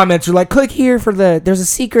the comments are like click here for there's a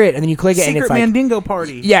secret and then you click it and Secret it's like Mandingo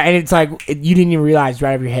party. yeah and it's like you didn't even realize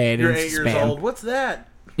right over your head. You're and 8 it's years spam. old. What's that?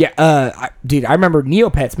 Yeah, dude, I remember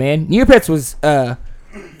Neopets, man. Neopets was I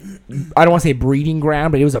don't want to say breeding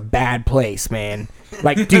ground, but it was a bad place, man.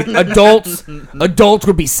 Like, dude, adults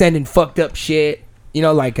would be sending fucked up shit. You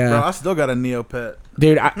know, like Bro, I still got a Neopet.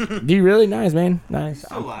 dude, dude, really nice, man, nice.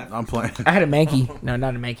 I'm playing. I had a Mankey. No,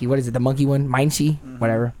 not a Mankey. What is it? The monkey one? Minchi?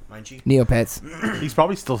 Whatever. Minchi. Neopets. He's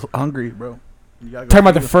probably still hungry, bro. You gotta go Talking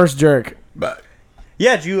about the feed him. first jerk.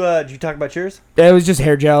 Yeah, did you talk about yours? It was just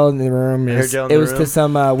hair gel in the room. Hair gel in it the was room? to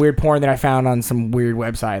some weird porn that I found on some weird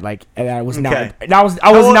website. Like, and I was not. Okay. I was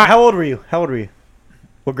not. How old were you?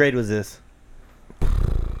 What grade was this?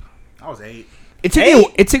 I was 8.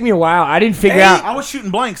 It took me a while. I didn't figure out. I was shooting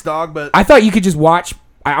blanks, dog, but I thought you could just watch.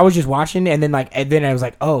 I was just watching, and then I was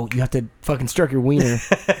like, oh, you have to fucking stroke your wiener,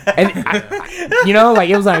 and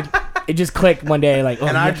it was like it just clicked one day, like, oh,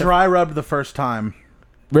 and you I have to- dry rubbed the first time.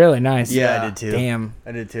 really nice. Yeah, I did too. Damn.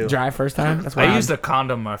 I did too. Dry first time. That's I wild. used a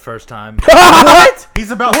condom my first time. what?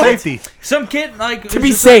 He's about safety. Some kid like To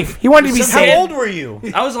be safe. He wanted to be Some safe. kid- How old were you?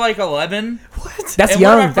 I was like 11. That's And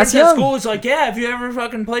young. one of my That's friends at young. school was like, yeah, if you ever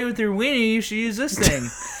fucking play with your weenie, you should use this thing.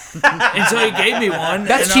 And so he gave me one.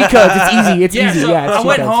 That's and cheat codes. It's easy. It's Yeah, easy. so Yeah, it's I cheat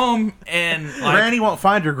went codes. home and like, Granny won't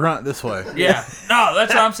find your grunt this way. yeah, no,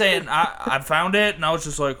 that's what I'm saying. I found it and I was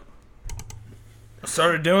just like,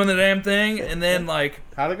 started doing the damn thing, and then like,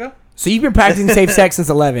 How'd it go? So you've been practicing safe sex since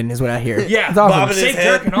 11, is what I hear. yeah, It's awesome. Bobbing his safe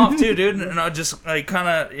head. jerking off too, dude. And I just like kind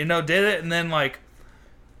of did it, and then like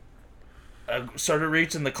I started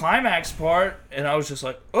reaching the climax part, and I was just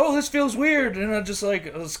like, oh, this feels weird, and I just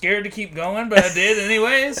like I was scared to keep going, but I did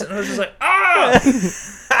anyways, and I was just like,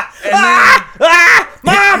 and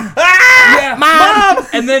then, mom,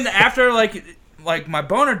 and then after like my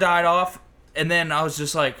boner died off, and then I was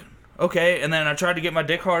just like, okay, and then I tried to get my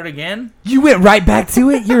dick hard again. You went right back to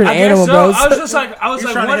it. You're an I animal, guess so. bro. I was just like,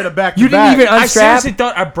 You're trying to what? hit it back You to didn't back. even I unstrap. seriously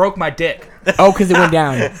thought I broke my dick. Oh, because it went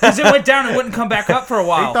down. Because it went down and wouldn't come back up for a He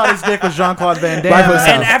while. thought his dick was Jean-Claude Van Damme. Rifle sound.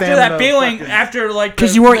 And after that feeling, after like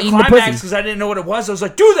 'Cause you weren't eating the pussy. because I didn't know what it was, I was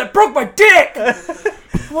like, dude, that broke my dick.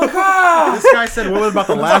 I'm like, ah. This guy said, what about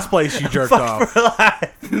the last place you jerked off?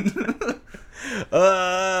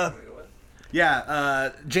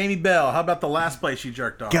 Jamie Bell, how about the last place you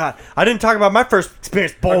jerked off? God, I didn't talk about my first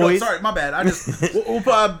experience, Oh, no, boys. sorry, my bad. I just we'll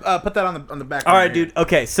put that on the back. All right, dude.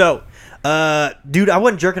 Okay, so, dude, I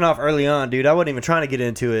wasn't jerking off early on, dude. I wasn't even trying to get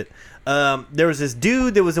into it. There was this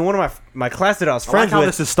dude that was in one of my class that I was I like friends how with.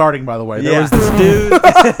 this is starting, by the way. There Yeah. was this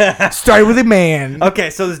dude. Started with a man. Okay,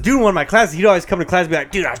 so this dude in one of my classes, he'd always come to class and be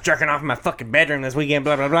like, dude, I was jerking off in my fucking bedroom this weekend,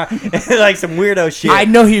 blah, blah, blah. Like some weirdo shit. I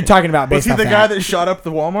know who you're talking about Was based he off the that. guy that shot up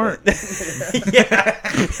the Walmart? Yeah,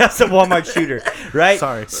 that's a Walmart shooter, right?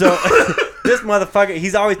 Sorry. So this motherfucker,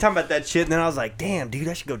 he's always talking about that shit, and then I was like, damn, dude,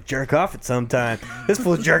 I should go jerk off at some time. This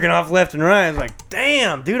fool's jerking off left and right. I was like,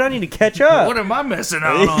 damn, dude, I need to catch up. What am I missing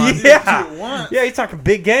out on? Yeah, he's talking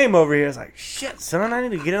big game over here. I was like, shit, son, I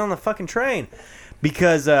need to get in on the fucking train.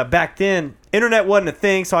 Because back then, internet wasn't a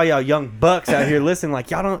thing, so all y'all young bucks out here listening,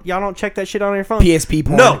 like, y'all don't check that shit on your phone. PSP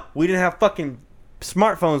porn. No, we didn't have fucking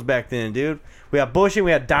smartphones back then, dude. We had bullshit.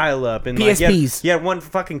 We had dial-up and like, PSPs. you had one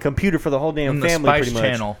fucking computer for the whole damn In the family, Spice pretty much.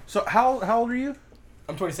 Channel. So how old are you?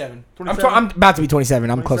 I'm 27. 27? I'm about to be 27.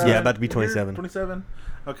 I'm close. Yeah, Yeah. about to be 27. 27.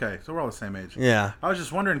 Okay, so we're all the same age. Yeah. I was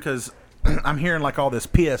just wondering because I'm hearing like all this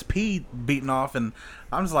PSP beating off, and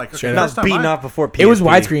I'm just like, okay, Not first time beating I- off before PSP. It was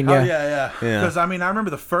widescreen. Oh Yeah. yeah. Yeah. Because I mean, I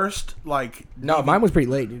remember the first like No, mine was pretty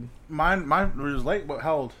late, dude. mine was late. But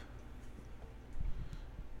how old?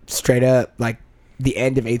 Straight up, like the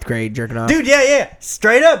end of 8th grade, jerking off. Dude, yeah.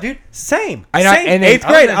 Straight up, dude. Same. I know, Same. and then- 8th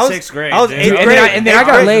grade. I was in 6th grade, I was dude. 8th Dude, grade. and then I 8th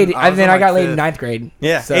got grade. laid. I was And then in, I like, got laid in 5th. 9th grade.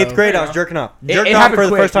 Yeah, So- 8th grade. I was jerking off. It Jerked off happened for the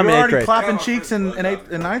quick. first time You in were 8th already grade. clapping cheeks in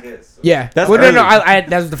 8th and 9th. Yeah. That's well, early. no. That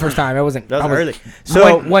was the first time. I wasn't. That I was early.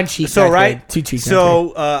 So one cheek. So 9th right, grade, 2 cheeks. 9th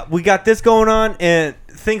So we got this going on, and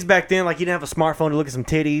things back then, like you didn't have a smartphone to look at some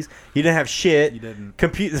titties. You didn't have shit. You didn't.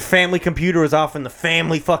 The family computer was off in the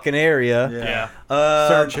family fucking area. Yeah.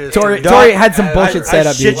 Search Searches. Tori had some bullshit set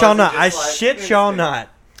up, shit dude. y'all not. I Just like shit y'all not.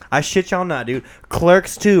 I shit y'all not, dude.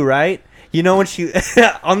 Clerks too, right? You know when she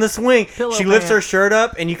on the swing, Pillow she lifts man. her shirt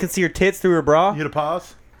up and you can see her tits through her bra. You hit a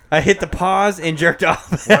pause. I hit the pause and jerked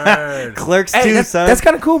off. Word. Clerks Hey, too, that's, son. that's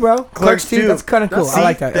kind of cool, bro. Clerks too. too. That's kind of cool. That's- I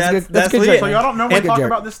like that. That's see, good. That's that's good. lit. joke. So y'all don't normally That's a good talk joke.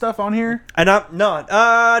 about this stuff on here? and I'm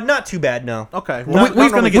not too bad. No. Okay. No, Well, we're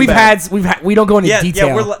gonna get We've we don't go into Yeah, detail.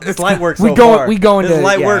 yeah. It's light work. We so go- far. we go This into- is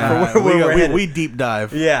light yeah. work for where we're headed. we deep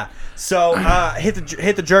dive. Yeah. So hit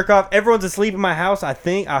the jerk off. Everyone's asleep in my house. I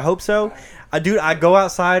think. I hope so. Dude, I go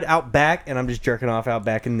outside, out back, and I'm just jerking off out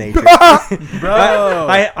back in nature. Bro.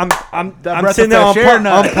 I'm breath sitting of there on, fresh air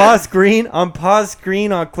nut. on pause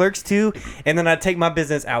screen on Clerks 2, and then I take my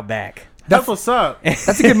business out back. That's what's up.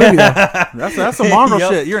 That's a good movie though. That's some mongrel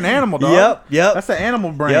Yep. shit. You're an animal, dog. Yep. That's the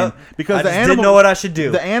animal brain. Yep. Because I the just animal didn't know what I should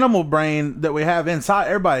do. The animal brain that we have inside,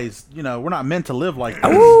 everybody's, we're not meant to live like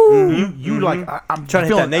that. You like, I'm Trying to hit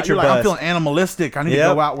feeling, that nature you're like, I'm buzz. feeling animalistic. I need to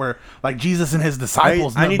Yep. go out where, like Jesus and his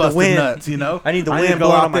disciples, I need the busted wind. nuts. I need the to wind go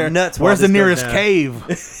blowing out on my there. nuts while Where's the this goes nearest down.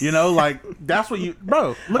 cave? Like that's what you,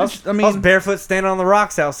 bro. Look, I I was mean, barefoot standing on the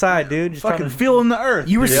rocks outside, dude. Just fucking trying to, feeling the earth.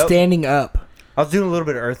 You were Yep. standing up. I was doing a little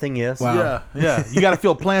bit of earthing, yes. Wow. Yeah. You got to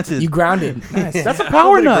feel planted. You grounded. Nice. That's a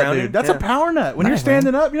power bit of nut, grounding, dude. That's yeah. a power nut. When you're Nice, man.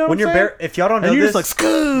 standing up, you know When what you're I'm saying? if y'all don't know And you're this, just like,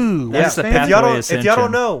 skoo. yeah. That's the if y'all pathway don't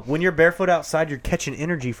ascension. know, when you're barefoot outside, you're catching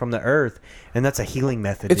energy from the earth, and that's a healing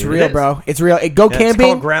method. It's dude. real, It is. bro. It's real. Go Yeah, it's camping.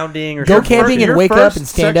 called grounding or Go something. camping and Your wake up first and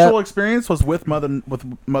stand sexual up. experience was with Mother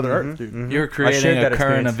Earth, dude. You're shared creating a that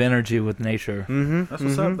current experience. of energy with nature. That's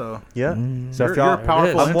what's up, though. Yeah. So You're if y'all, a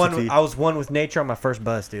powerful I'm entity. I was one with nature on my first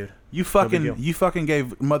bus, dude. You big deal. fucking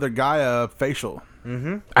gave Mother Gaia a facial.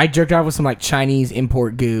 I jerked off with some like Chinese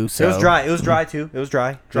import goo. So It was dry. It was dry too. It was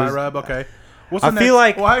dry. Dry It was- rub, okay. What's I the feel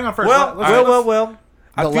like. Well, hang on first. Well.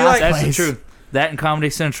 I The feel last like. That's the place. truth. That and Comedy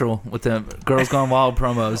Central with the Girls Gone Wild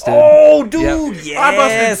promos, dude. Oh, dude! Yeah, I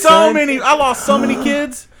busted so son. many. I lost so many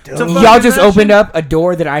kids. to fucking Y'all just that opened shit. up a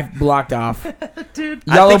door that I blocked off. Dude.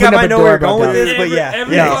 Y'all I think I opened up might a know door where you're about going with that. this, but yeah.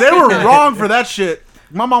 Every- yeah. They were wrong for that shit.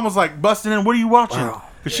 My mom was like busting in. What are you watching?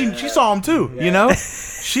 Because she saw him too. You know,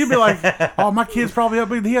 she'd be like, "Oh, my kid's probably up.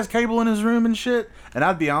 He has cable in his room and shit." And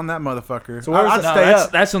I'd be on that motherfucker. So I'd No, stay that's,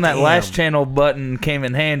 up. that's when that last channel button came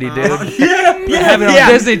in handy, dude. Yeah, Have it on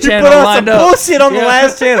Disney You Channel put on lined some up. bullshit on the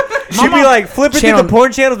last channel. She'd be mom- like flipping through Channel- the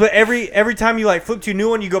porn channels, but every time you like flip to a new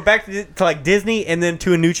one, you go back to like Disney and then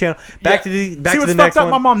to a new channel, back to See the what's next fucked up?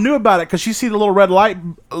 one. My mom knew about it because she see the little red light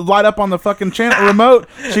light up on the fucking channel remote.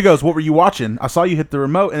 She goes, "What were you watching? I saw you hit the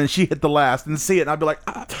remote," and then she hit the last and see it, and I'd be like,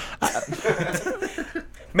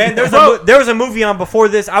 Man, there was a movie on before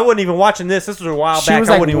this. I wasn't even watching this. This was a while She back. was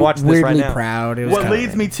I like wasn't even watching this right weirdly now. proud. It was What kinda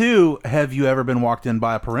leads me to, have you ever been walked in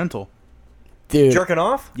by a parental? dude. Jerking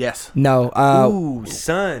off? Yes. No. Ooh,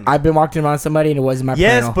 son. I've been walking on somebody and it wasn't my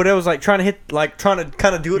Yes, parental. but it was like trying to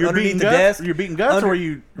kind of do it You're underneath beating the guts? desk. You're beating guts, or were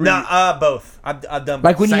you? Nah, both. I've done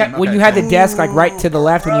like when you Same, when okay, you had the same. desk like right to the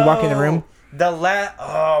left when you walk in the room.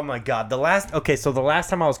 Oh my god, so the last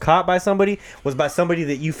time I was caught by somebody was by somebody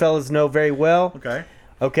that you fellas know very well.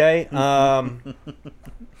 Okay.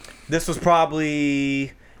 This was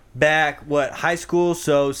probably back high school,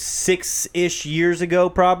 so 6-ish years ago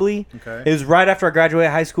probably. Okay. It was right after I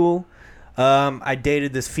graduated high school. I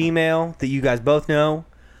dated this female that you guys both know.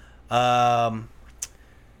 That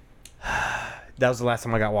was the last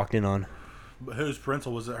time I got walked in on. But whose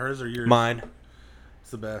parental was it? Hers or yours? Mine.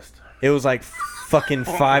 It's the best. It was like fucking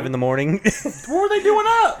 5 in the morning. What were they doing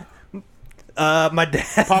up? My dad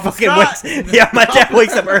Papa fucking Scott. wakes. Yeah, my dad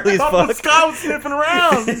wakes up early as Papa fuck. Scott was sniffing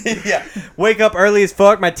around. Yeah, wake up early as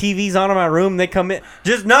fuck. My TV's on in my room. They come in,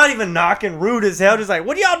 just not even knocking, rude as hell. Just like,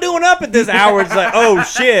 what are y'all doing up at this hour? It's like, oh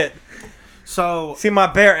shit. So See my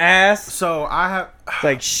bare ass. I have. It's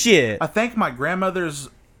like shit. I think my grandmother's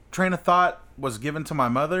train of thought was given to my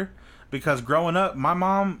mother because growing up, my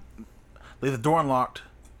mom leave the door unlocked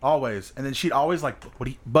always, and then she'd always like, "What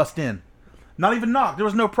do you bust in?" Not even knock. There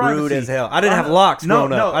was no privacy. Rude as hell. I didn't have locks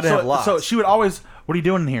growing up. I didn't have locks. So she would always, "What are you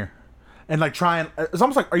doing in here?" And like trying, it's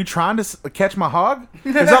almost like, "Are you trying to catch my hog?"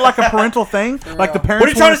 Is that like a parental thing? Like the parents. What are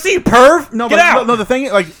you trying to see, perv? No, Get but out. No, the thing,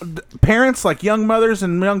 like parents, like young mothers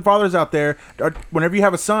and young fathers out there, whenever you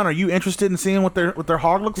have a son, are you interested in seeing what their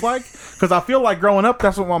hog looks like? Because I feel like growing up,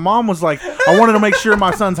 that's what my mom was like. I wanted to make sure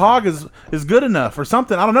my son's hog is good enough or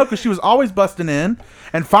something. I don't know, because she was always busting in,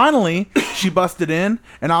 and finally she busted in,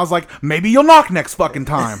 and I was like, maybe you'll knock next fucking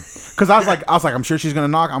time, because I was like, I'm sure she's gonna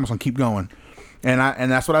knock. I'm just gonna keep going,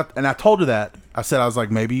 and that's what I told her that. I said, I was like,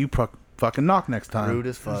 maybe you fucking knock next time. Rude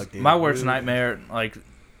as fuck, dude. My worst nightmare, like,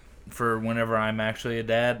 for whenever I'm actually a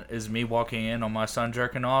dad, is me walking in on my son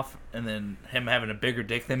jerking off, and then him having a bigger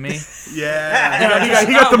dick than me. Yeah,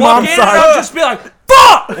 he got the Walk mom in and side. I'll just be like,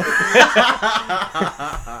 "Fuck!"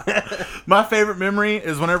 My favorite memory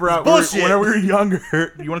is whenever bullshit. whenever we were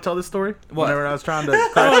younger. You want to tell this story? What? Whenever I was trying to.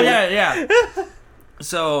 Oh yeah.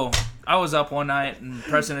 So I was up one night, and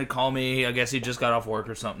Preston had called me. I guess he just got off work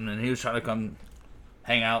or something, and he was trying to come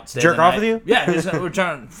hang out, stay Jerk the off night. with you? Yeah, we were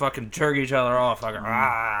trying to fucking jerk each other off, like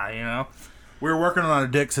you know. We were working on our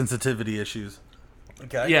dick sensitivity issues.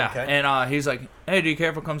 Okay. Yeah, Okay. and he's like, "Hey, do you care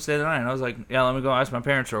if I come stay the night?" And I was like, "Yeah, let me go ask my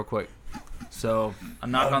parents real quick." So I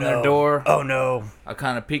knock on their door. Oh no. I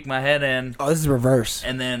kind of peek my head in, Oh, this is reverse.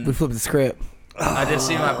 and then We flipped the script. I just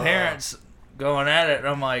see my parents going at it, and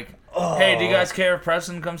I'm like, "Hey, do you guys care if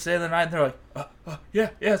Preston comes stay the night?" And they're like, "Yeah,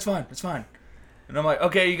 it's fine. And I'm like,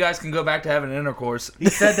 "Okay, you guys can go back to having intercourse." He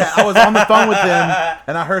said that. I was on the phone with him,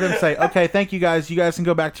 and I heard him say, "Okay, thank you guys. You guys can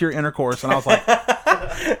go back to your intercourse." And I was like,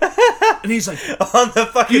 And he's like, On the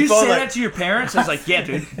fucking "You phone, say like, that to your parents?" I was like, "Yeah,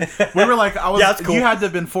 dude." "We were like, I was. Yeah, that's cool. You had to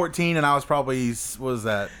have been 14, and I was probably, what was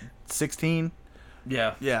that, 16?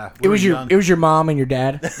 Yeah, Yeah, It was your mom and your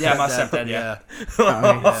dad. yeah, my stepdad. Yeah.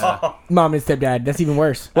 Mom and stepdad. That's even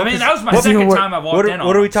worse. I mean, that was my what's second even wor- time I walked what in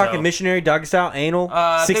on. are we him, talking? so. Missionary, doggy style, anal,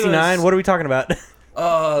 I think it 69. was- What are we talking about?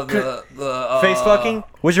 The Face fucking?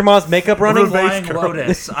 Was your mom's makeup running? Flying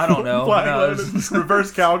Lotus. I don't know. Flying No, it was- Lotus,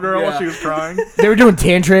 reverse cowgirl while Yeah. she was crying. They were doing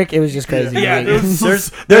tantric. It was just crazy. Yeah, Like, dude.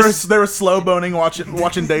 They were slow boning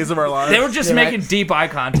watching Days of Our Lives. They were just making deep eye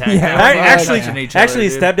contact. Yeah. They were I- Actually, touching each actually, other,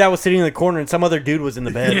 his dude. stepdad was sitting in the corner, and some other dude was in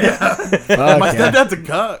the bed. fuck My yeah. stepdad's a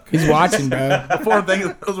cuck. He's watching, bro. Before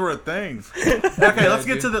those were things. Okay, let's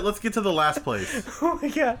get to the last place. Oh my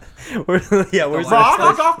god. Where's the Bro, last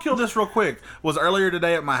place? I'll kill this real quick. Was earlier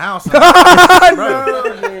today at my house. Bro,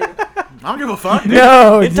 I don't give a fuck, dude.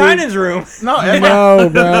 No, In dude. Tynan's room. No, No,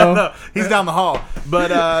 bro. no, he's down the hall. But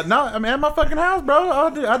no, I mean, at my fucking house, bro.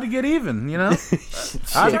 I had to get even, you know.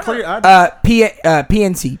 I had to clear.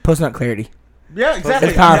 PNC, post nut clarity. Yeah, exactly.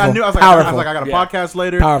 It's powerful. I knew. I was Powerful. like, I got a Yeah. podcast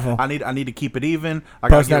later. Powerful. I need to keep it even. I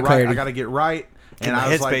gotta Post get nut right. clarity. I gotta get right. And my I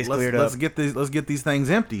was like, headspace cleared let's up. get these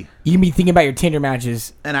things empty. You can be thinking about your Tinder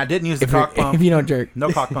matches And I didn't use the if, you're, cock pump. if you don't jerk.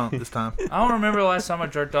 No cock pump this time. I don't remember the last time I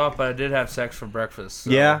jerked off, but I did have sex for breakfast.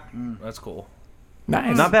 So Yeah. that's cool.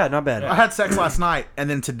 Nice. Not bad, not bad. I had sex last night, and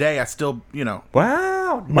then today I still,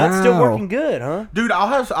 Wow. That's still Wow. working good, huh? dude,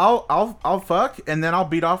 I'll fuck, and then I'll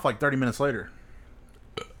beat off like 30 minutes later.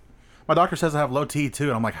 My doctor says I have low T too,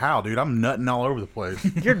 and I'm like, how, dude? I'm nutting all over the place.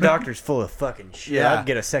 Your doctor's full of fucking shit. Yeah. I'd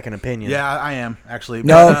get a second opinion. Yeah, I am actually.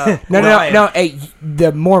 No, But, no, well, I am. no. Hey,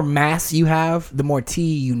 the more mass you have, the more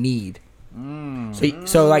tea you need.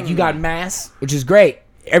 So like you got mass, which is great.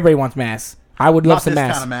 everybody wants mass. I would love Not some this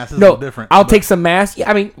mass. kind of mass. This is a No, little different, I'll but- take some mass.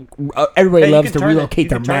 Yeah, I mean, everybody Hey, you loves can to turn it- relocate you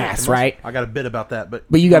their can turn it to mass, muscle. right? I got a bit about that, but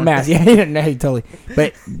But you got mass. Yeah, no, totally.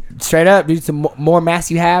 But straight up, dude, the more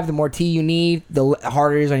mass you have, the more tea you need, the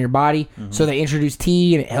harder it is on your body. So they introduce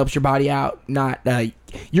tea, and it helps your body out. Not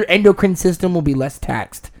your endocrine system will be less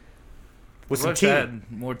taxed. With I some wish tea. I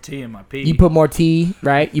had more tea in my pee. You put more tea,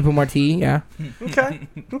 right? You put more tea, yeah. Okay.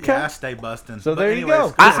 Okay. yeah, I stay busting. So But there you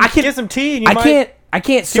anyways, go. I can- get some tea and you I might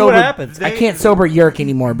can't see what sober. happens. I can't sober yerk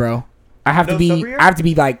anymore, bro. I have No to be. sober yerk? I have to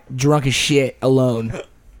be like drunk as shit alone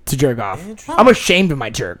to jerk off. I'm ashamed of my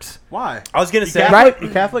jerks. Why? I was gonna You say Catholic? Right? You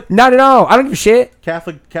Catholic? Not at all. I don't give a shit.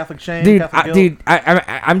 Catholic shame, Dude, Catholic guilt?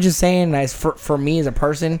 I'm just saying, as for me as a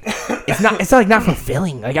person, it's like not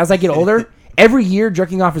fulfilling. Like as I get older, every year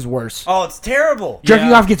jerking off is worse. Oh, it's terrible. Jerking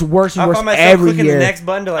Yeah. off gets worse and I worse find myself every clicking year. the next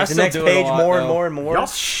button to I like the still next do it a page lot, more and though. more and more.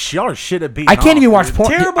 Y'all are shit at beating I can't off, even watch dude. porn.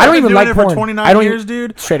 Terrible. I don't I've been even doing like it for porn. 29 I don't years, even,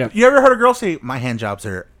 dude. Straight up. You ever heard a girl say, "My hand jobs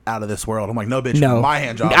are out of this world"? I'm like, no, bitch. No, my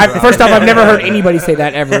hand jobs. I, are first out off, of I've never heard anybody say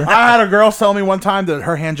that ever. I had a girl tell me one time that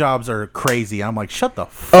her hand jobs are crazy. I'm like, shut the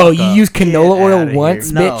fuck Oh, up. you use canola Get oil outta once,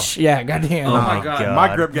 here. No. bitch? Yeah, goddamn. Oh my God.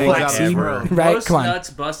 My grip game's out of this Flaxseed. world. Right? Most Come on. nuts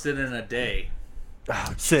busted in a day.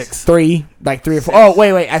 6. 3, like 3 or 4. Oh,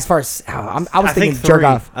 wait. As far as I was I thinking think jerk three.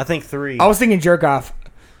 off. I think 3. I was thinking jerk off.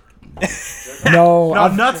 No, No,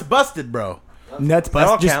 nuts busted, bro. nuts That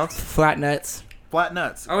all bust. Just counts. flat nuts. Flat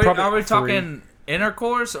nuts. Are we talking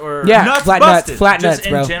intercourse or Yeah, Nuts flat busted. nuts. Flat Just nuts,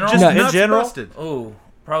 in bro. general? Just Nuts. nuts general? busted. Oh,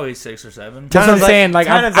 probably 6 or 7. That's what I'm saying. Like,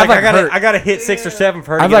 I've I like gotta hurt. I gotta hit 6 or 7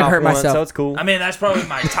 for her to I've, get like, off hurt one, myself. so it's cool. I mean, that's probably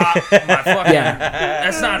my top. My fucking. Yeah.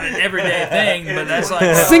 That's not an everyday thing, but that's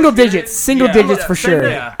like Single digits. Yeah. Digits for Same sure. here.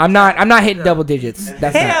 Yeah. I'm not hitting double digits.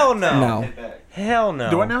 That's Hell not, no. No. Hell no.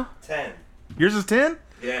 Do what now? 10. Yours is 10?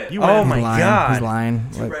 Yeah. You Oh win. my He's lying. God. He's lying.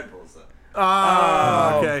 Two Like, Red Bulls though.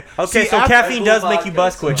 Oh, okay. Okay, See, so after- caffeine does make you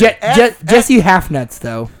bust quick. Jesse half nuts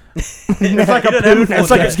though. It's like a poo.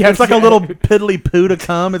 It's like a little piddly poo to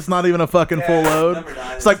come. It's not even a fucking full load. Number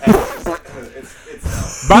 9. It's like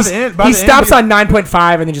it's by the end. By He the stops end, on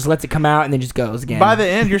 9.5 and then just lets it come out and then just goes again. By the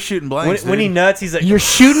end, you're shooting blanks. When he dude. nuts, he's like, You're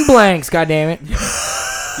shooting blanks. God damn it.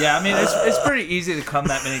 Yeah, I mean, it's pretty easy to come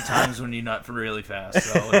that many times when you nut really fast.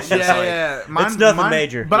 So it's just Yeah, like, yeah. It's nothing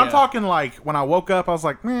major. But I'm Yeah. talking like when I woke up, I was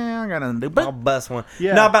like, man, I got nothing to do. I'll But bust one.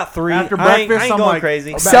 Yeah. No, about 3. After I ain't breakfast, I'm going like,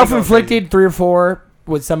 crazy. about- Self-inflicted 3 or 4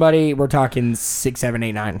 with somebody. We're talking 6, 7,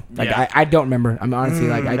 8, 9. Like Yeah. I don't remember. I'm honestly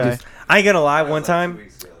like I okay. just I ain't gonna lie.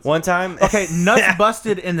 One time, okay, nuts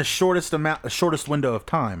busted in the shortest window of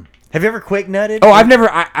time. Have you ever quick nutted? Oh, I've never.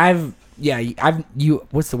 I've you.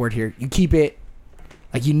 What's the word here? You keep it,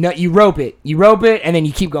 like you rope it, and then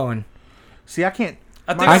you keep going. See, I can't.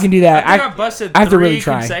 I can do that. I think I busted I have to 3 really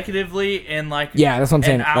try. consecutively in like Yeah, that's what I'm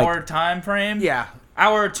saying. an Like- hour time frame. Yeah.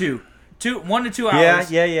 Hour or 2. 1 to 2 Yeah,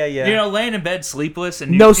 hours. yeah. You know, laying in bed sleepless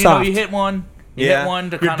and you, No you know, soft. you hit one. You Yeah. hit one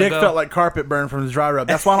to Your kind dick of go. felt like carpet burn from the dry rub.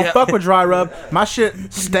 That's why I don't Yeah. fuck with dry rub. My shit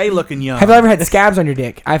stay looking young. Have you ever had scabs on your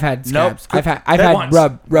dick? I've had Nope. scabs. I've had Once.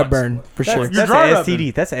 rub Once. burn for sure. That's dry a rubbing.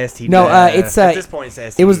 STD. That's a STD. No, it's at this point, it's a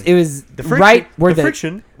STD. it was the friction, right where the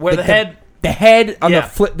friction. where the head. the head on Yeah.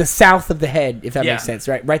 the south of the head, if that Yeah. makes sense,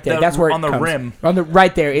 right there. The- That's where it on the comes. rim. on the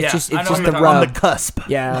right there. It's Yeah, just I it's know just what the you're talking rub. on the cusp?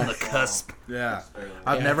 Yeah, On the cusp. Yeah.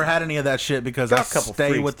 I've never had any of that shit because Y'all I a couple stay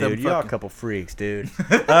freaks, with them. dude. Y'all a fucking- couple freaks, dude.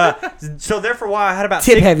 So therefore, why I had about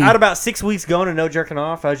Tip six, heavy. I had about 6 weeks going and no jerking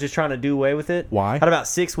off. I was just trying to do away with it. Why? Had about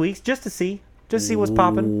 6 weeks just to see what's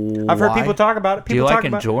popping. I've heard Why? people talk about it. Do you People like talk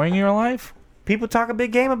about enjoying your life? people talk a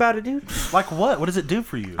big game about it, dude. Like what? What does it do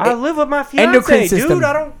for you? I live with my Endocrine fiance, system. dude.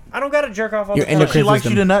 I don't got to jerk off all Your the time. endocrine She likes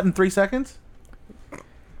you system. to nut in 3 seconds?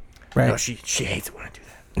 right. No, she hates it when I do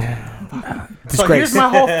that. So here's my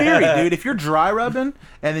whole theory, dude. If you're dry rubbing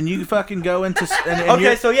and then you fucking go into and Okay,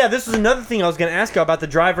 you're- so yeah, this is another thing I was going to ask y'all about the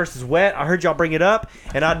dry versus wet. I heard y'all bring it up,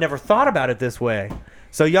 and I'd never thought about it this way.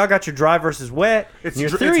 So y'all got your dry versus wet. and your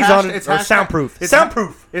theories on it are soundproof. It's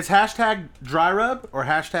soundproof. It's hashtag dry rub or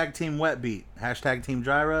hashtag team wet beat. Hashtag team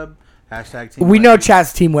dry rub. Hashtag team. We wet know beat.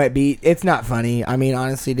 Chat's Team Wet Beat. It's not funny. I mean,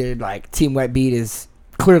 honestly, dude, like Team Wet Beat is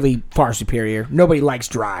clearly far superior. Nobody likes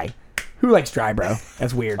dry. Who likes dry, bro?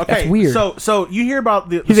 That's weird. Okay, That's weird. So you hear about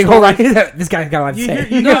the? He's the like, hold on, story- this guy's got a lot to You say.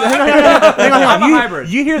 hear, you hear, hang on, hang on. I'm a You- hybrid.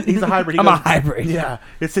 You hear he's a hybrid. He I'm a goes, hybrid. Yeah,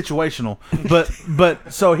 it's situational.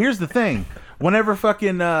 But so here's the thing. Whenever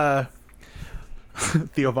fucking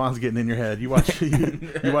Theo Von's getting in your head, you watch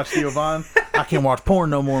Theo Von. I can't watch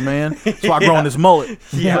porn no more, man. So I grow in this mullet.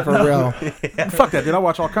 Yeah, for real. Fuck that, dude. I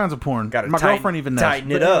watch all kinds of porn. Gotta My tighten- girlfriend even knows.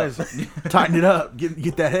 tighten it But up. anyways, tighten it up.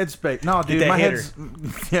 Get that head space. No, dude, that my hitter. head's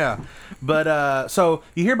yeah. But so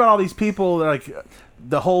you hear about all these people like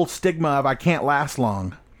the whole stigma of I can't last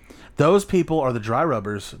long. Those people are the dry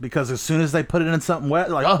rubbers because as soon as they put it in something wet,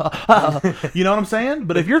 they're like, you know what I'm saying?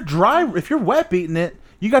 But if you're wet beating it,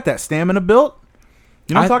 you got that stamina built.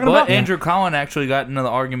 You know what I'm talking But about? Andrew Collin actually got into the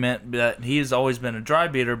argument that he has always been a dry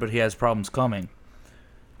beater, but he has problems coming.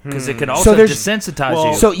 Because it could also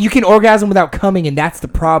desensitize you. So you can orgasm without coming, and that's the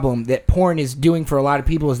problem that porn is doing for a lot of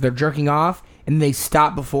people is they're jerking off, and they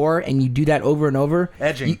stop before, and you do that over and over.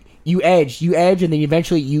 Edging. You edge, and then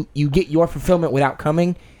eventually you get your fulfillment without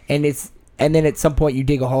coming, and then at some point you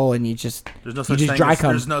dig a hole, and you just dry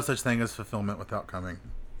cum. There's no such thing as fulfillment without coming.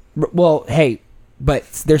 Well, hey, but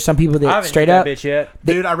there's some people I that haven't straight seen up. that bitch yet.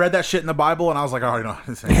 Dude, I read that shit in the Bible, and I was like, I already know.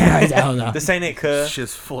 This ain't I don't know. This ain't it, This cuz.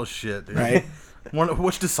 shit's full of shit, dude. Right?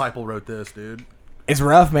 Which disciple wrote this, dude? It's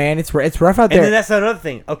rough, man. It's rough out And there. then that's another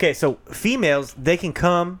thing. Okay, so females, they can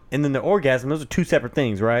come and then the orgasm. Those are two separate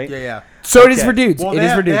things, right? Yeah. So it is Okay. for dudes. Well, it they is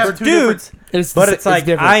have- for they dudes. have For two different- dudes, It's but it's like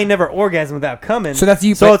different. I ain't never orgasmed without coming. So that's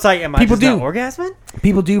you. So but it's like, am I people just not do. orgasming?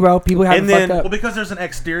 People do, bro. People have And it fucked then- up. Well, because there's an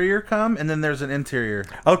exterior cum, and then there's an interior.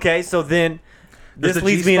 Okay, so then There's this a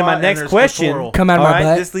leads me into G-spot my and next there's question. clitoral. Come out of All my right,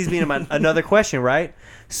 butt. this leads me into another question, right?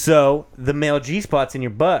 So the male G spot's in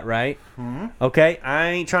your butt, right? Mm-hmm. Okay, I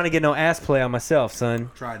ain't trying to get no ass play on myself, son.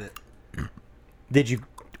 Tried it. Did you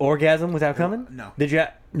orgasm without coming? No. Did you?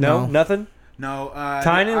 No, No. nothing. No.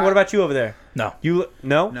 Tynan, what about you over there? No. You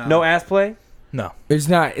no No. ass play. No. It's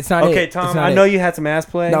not it. Okay, It's Tom, not I know it. you had some ass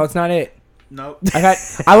play. No, it's not it. No.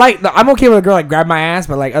 I'm okay with a girl like grab my ass,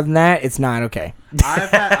 but like other than that, it's not okay. I've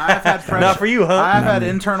had pressure. Not for you, huh? I've had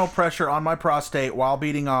internal pressure on my prostate while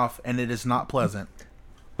beating off, and it is not pleasant.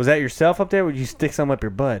 Was that yourself up there? Or would you stick some up your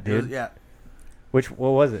butt, It was- dude? yeah. What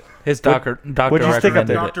was it? His doctor what'd you stick up recommended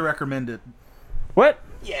there? it. Doctor recommended. What?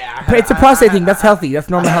 But it's a prostate thing. That's healthy. That's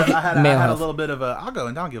normal healthy I had male a health. little bit of a. I'll go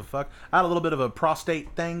and don't give a fuck. I had a little bit of a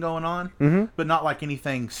prostate thing going on, but not like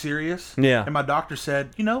anything serious. Yeah. And my doctor said,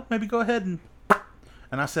 maybe go ahead and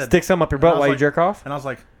I said, Stick some up your and I butt was while you like- jerk off? And I was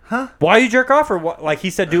like, huh? Why you jerk off, or what? Like he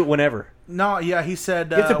said, do it whenever. No, yeah, he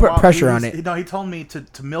said. You have to put pressure on it. No, he told me to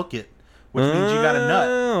milk it, which means you got a nut.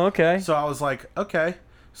 Oh, okay. So I was like, okay.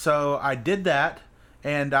 So I did that,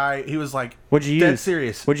 and he was like, What'd you dead use?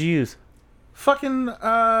 serious. What'd you use? Fucking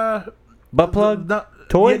Butt plug? No,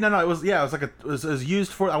 Toy? Yeah, no, it was it was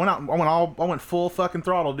used for. I went full fucking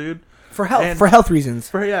throttle, dude. For health. And- For health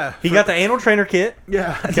reasons. He got the anal trainer kit.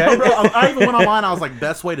 Yeah. No, bro, I even went online. I was like,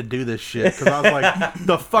 best way to do this shit, because I was like,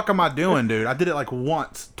 the fuck am I doing, dude? I did it like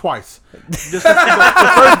twice. Just the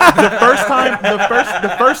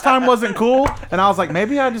first time wasn't cool, and I was like,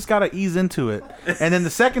 maybe I just gotta ease into it. And then the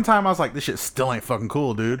second time, I was like, this shit still ain't fucking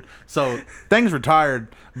cool, dude. So things retired.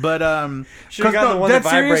 But Should've gotten the one that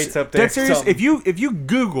vibrates up there, Dead serious. something. If you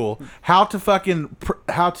Google how to massage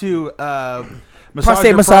Prostate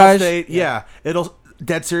your massage. prostate, yeah, it'll.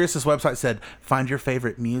 Dead serious. This website said, find your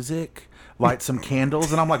favorite music, light some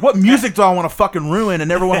candles, and I'm like, what music do I want to fucking ruin and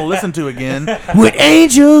never want to listen to again? Would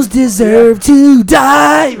angels deserve to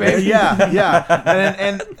die?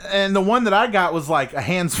 Yeah. And the one that I got was like a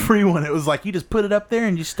hands-free one. It was like you just put it up there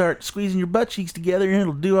and you start squeezing your butt cheeks together and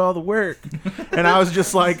it'll do all the work. And I was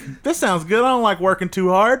just like, this sounds good. I don't like working too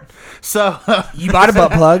hard. So You bought a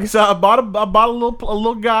butt plug. So I bought a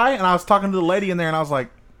little guy, and I was talking to the lady in there, and I was like,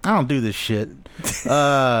 I don't do this shit.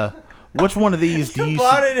 Which one of these do you?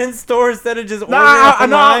 Bought it in store instead of just No,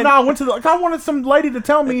 ordering it online. I went to I wanted some lady to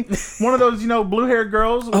tell me, one of those, blue-haired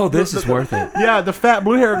girls. Oh, this is worth it. Yeah, the fat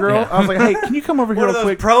blue-haired girl. I was like, hey, can you come over here One of real those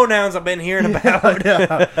quick? pronouns I've been hearing about.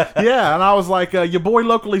 Yeah, and I was like, your boy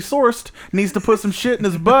locally sourced needs to put some shit in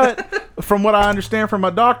his butt, from what I understand from my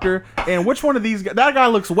doctor. And which one of these? That guy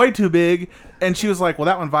looks way too big. And she was like, well,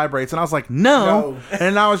 that one vibrates. And I was like, no.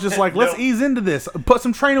 And I was just like, let's ease into this. Put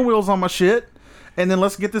some training wheels on my shit. And then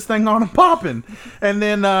let's get this thing on and popping. And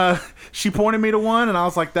then she pointed me to one, and I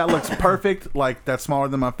was like, that looks perfect. Like, that's smaller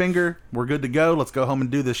than my finger. We're good to go. Let's go home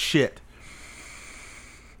and do this shit.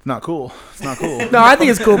 It's not cool. It's not cool. No, I think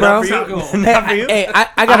it's cool, bro. Not for you. Hey,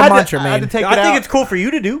 I got a mantra, I had man. to take I it think out. it's cool for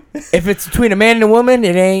you to do. If it's between a man and a woman,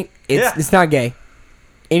 it ain't. Yeah. It's not gay.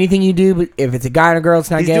 Anything you do, but if it's a guy and a girl, it's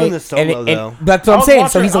not He's gay. doing this solo, though. That's what I'm saying.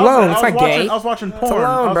 So he's alone. It's not gay. I was watching porn. alone,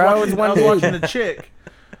 I was bro. Watching, It's one I was dude. watching a chick.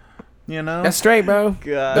 That's straight, bro. God.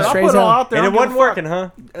 That's I'll straight put as it all hell. out there. And I it don't give wasn't a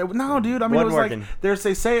fuck. working, huh? No, dude. I mean, it was Wasn't like working.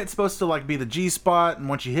 they say it's supposed to like be the G spot, and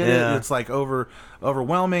once you hit Yeah. it, it's like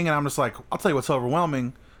overwhelming. And I'm just like, I'll tell you what's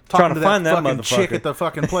overwhelming. Trying Talking to to find that that fucking chick motherfucker. at the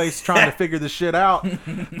fucking place, trying to figure this shit out.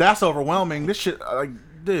 That's overwhelming. This shit,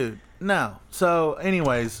 dude. No. So,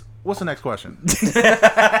 anyways, what's the next question?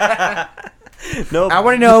 No. I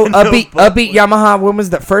want to know upbeat Yamaha. When was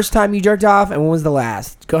the first time you jerked off, and when was the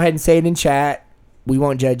last? Go ahead and say it in chat. we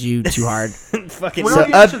won't judge you too hard. Fucking We So,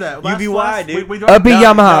 already answered that. UBY, dude. Up be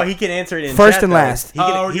Yamaha. No, he can answer it in First chat, and though. last. He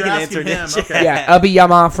can, he you're can asking answer it in him. chat. Okay. Yeah, Ubby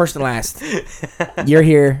Yamaha, first and last. You're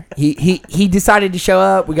here. He decided to show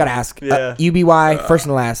up. We gotta ask. Yeah. UBY, first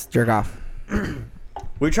and last. Jerk off.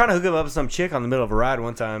 We were trying to hook him up with some chick on the middle of a ride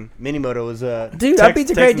one time. Minimoto was Dude,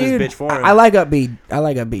 Upbeat's a great texting this dude. bitch for him. I like Upbeat. I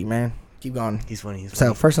like Upbeat, man. Keep going. He's funny. He's So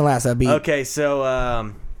funny. first and last, Upbeat. Okay,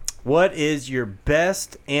 so what is your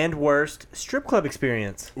best and worst strip club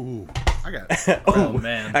experience? Ooh, I got. Oh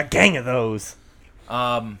man. A gang of those.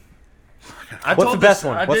 I What's told the best this-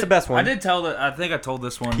 one? I What's did- the best one? I did tell that. I think I told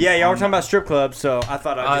this one. Yeah, y'all were on- talking about strip clubs, so I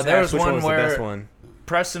thought I'd just there ask was which one one was the where- best one.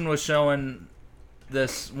 Preston was showing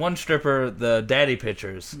this one stripper the daddy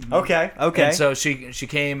pictures. Okay, okay. And so she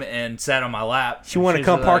came and sat on my lap. she wanted to She's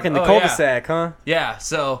come like, park in the "Oh, cul-de-sac, huh? Yeah.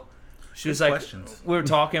 So she was like, questions. we were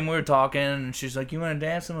talking, and she's like, "You want to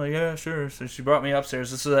dance?" I'm like, "Yeah, sure." So she brought me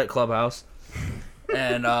upstairs. This is at Clubhouse,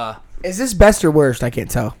 and Is this best or worst? I can't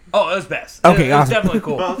tell. oh, it was best. Okay, it was awesome. definitely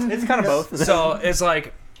cool. It's kind of both. So it's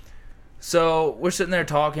like, so we're sitting there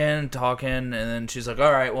talking, and then she's like,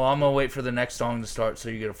 "All right, well, I'm gonna wait for the next song to start so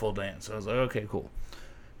you get a full dance." So I was like, "Okay, cool."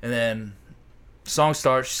 And then song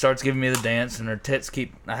starts, she starts giving me the dance, and her tits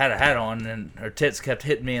keep. I had a hat on, and her tits kept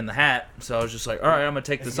hitting me in the hat. So I was just like, "All right, I'm gonna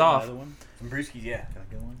take this off." Some brewskis, yeah.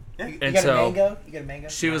 And so You got a mango?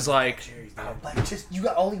 she was like, You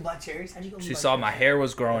got only black cherries? How'd you go? she saw my hair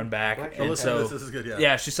was growing back, Oh, and listen, so this is good. Yeah.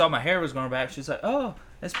 yeah, she saw my hair was growing back. She's like, "Oh,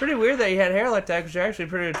 it's pretty weird that you had hair like that because you're actually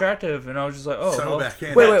pretty attractive." And I was just like, "Oh, So well."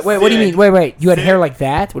 backhand. Wait. What do you mean? Wait. You had hair like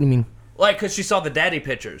that? What do you mean? Like, because she saw the daddy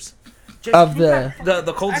pictures, Of the.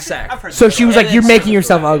 the cul-de-sac. So she was And like, "You're then- making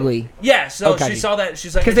yourself ugly," Yeah, so Okay. she saw that.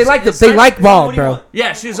 She's like, because they "It's- like it's they nice- like bald, bro.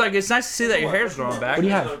 Yeah, she was like, "It's nice to see that your hair's growing back." What do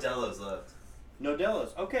you have? No Delos left. No Delos.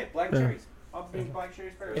 Okay, black cherries. I'll bring black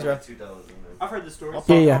cherries first. There's like 2 Delos in there. I've heard the story.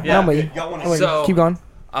 Yeah. Yeah. I'm with you. Y'all want I'm with you. So- Keep going.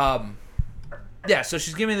 Yeah, so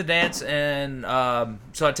she's giving me the dance, and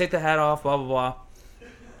so I take the hat off, blah blah blah.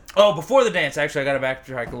 Oh, before the dance, actually, I got to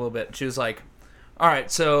backtrack a little bit. She was like, "All right,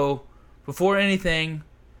 so before anything,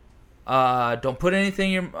 don't put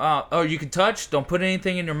anything in your you can touch. Don't put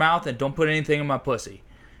anything in your mouth, and don't put anything in my pussy."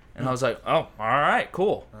 And I was like, "Oh, all right,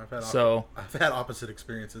 cool." I've had opposite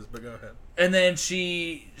experiences, but go ahead. And then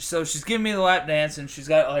she's giving me the lap dance, and she's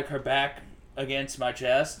got like her back against my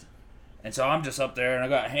chest, and so I'm just up there, and I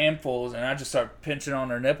got handfuls, and I just start pinching on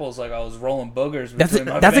her nipples like I was rolling boogers. That's between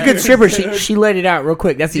my a good fingers, stripper. dude. She let it out real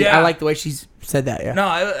quick. That's Yeah. I like the way she said that. Yeah. No,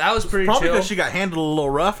 I was pretty Probably chill. because she got handled a little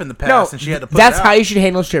rough in the No, past, and she had to put that's it out. how you should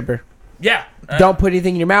handle a stripper. Yeah. Don't put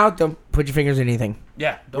anything in your mouth. Don't put your fingers in anything.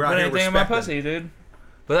 Yeah. Don't We're out put here anything in my respecting. pussy, dude.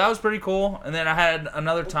 But that was pretty cool. And then I had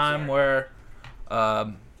another time where,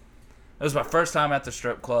 it was my first time at the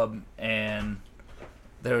strip club, and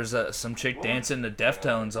there was some chick dancing to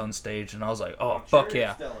Deftones on stage, and I was like, "Oh fuck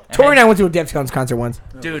yeah!" Tori and I went to a Deftones concert once.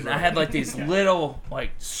 Dude, I had like these little,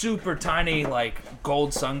 like super tiny, like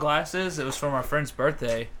gold sunglasses. It was for my friend's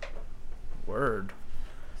birthday. Word.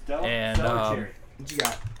 And What you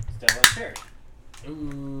got? Stella cherry.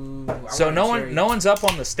 so no one's up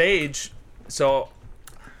on the stage, so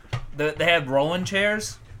they had rolling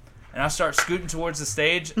chairs, and I start scooting towards the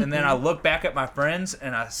stage, and then I look back at my friends,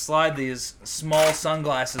 and I slide these small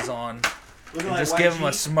sunglasses on, and just give them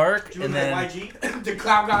a smirk, and then the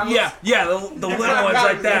cloud goggles. yeah, the little ones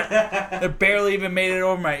like that. They barely even made it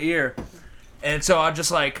over my ear, and so I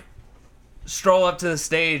just like stroll up to the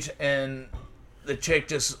stage, and the chick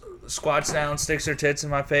just squats down, sticks her tits in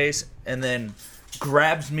my face, and then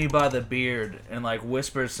grabs me by the beard and like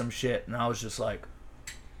whispers some shit, and I was just like,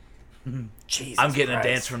 Jesus I'm getting Christ. a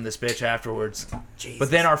dance from this bitch afterwards. Jesus. But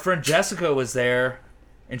then our friend Jessica was there,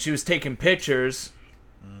 and she was taking pictures.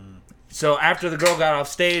 So after the girl got off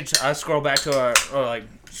stage, I scroll back to our, or like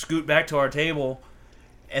scoot back to our table,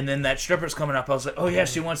 and then that stripper's coming up. I was like, "Oh yeah,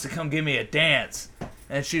 she wants to come give me a dance."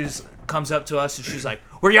 And she comes up to us, and she's like,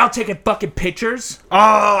 "Were y'all taking fucking pictures?" Oh,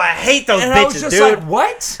 I hate those And bitches, I was just dude. like,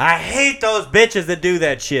 "What?" I hate those bitches that do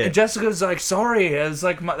that shit. And Jessica's like, "Sorry." It was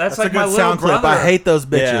like that's like a my good little sound clip. brother. I hate those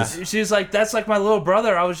bitches. Yeah. She's like, "That's like my little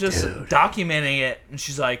brother. I was just documenting it." And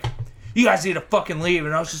she's like, "You guys need to fucking leave."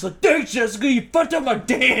 And I was just like, "Thanks, Jessica. You fucked up my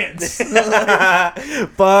dance."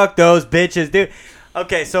 Fuck those bitches, dude.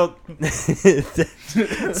 Okay, so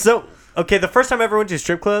okay, the first time I ever went to a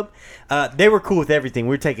strip club, they were cool with everything.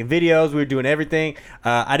 We were taking videos, we were doing everything.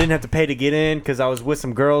 I didn't have to pay to get in because I was with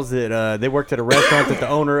some girls that they worked at a restaurant that the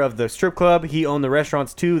owner of the strip club, he owned the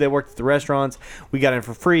restaurants too. They worked at the restaurants. We got in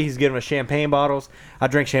for free. He's giving us champagne bottles. I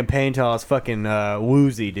drank champagne till I was fucking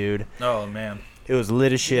woozy, dude. Oh man. It was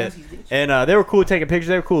lit as shit. And they were cool taking pictures.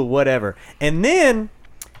 They were cool, whatever. And then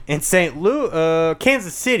in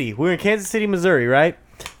Kansas City. We were in Kansas City, Missouri, right?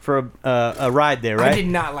 For a ride there, I right? did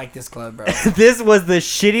not like this club, bro. This was the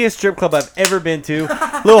shittiest strip club I've ever been to.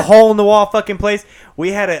 Little hole in the wall fucking place. We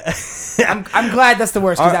had a. I'm glad that's the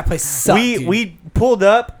worst because that place sucked. We pulled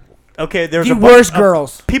up. Okay, there was the a bunch worst of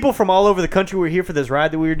girls. people from all over the country were here for this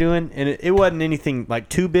ride that we were doing, and it wasn't anything like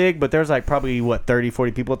too big, but there was like probably 30,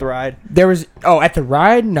 40 people at the ride. There was at the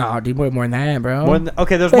ride? No, dude, way more than that, bro. There's Way more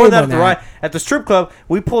than that more at the than ride. that. At the strip club,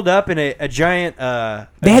 we pulled up in a giant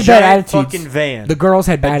They had bad attitudes. fucking van. The girls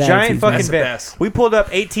had bad a giant attitudes. fucking That's the van. best. We pulled up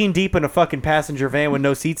 18 deep in a fucking passenger van with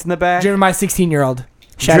no seats in the back. Driven by a 16-year-old.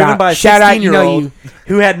 Driven by a Shout out, 16-year-old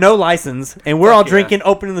who had no license, and we're all yeah. drinking,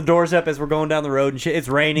 opening the doors up as we're going down the road and shit. It's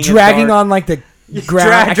raining, dragging it's dark. on like the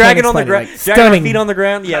ground. I can't dragging on the explain it, ground, like, dragging our stunning. feet on the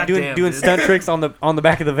ground. Yeah, God doing damn, doing dude. stunt tricks on the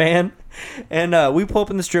back of the van, and we pull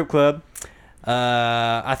up in the strip club.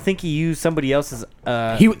 I think he used somebody else's.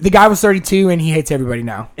 The guy was 32 and he hates everybody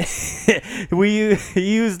now.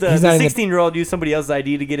 He used the He's not in the- 16-year-old used somebody else's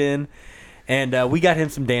ID to get in. And we got him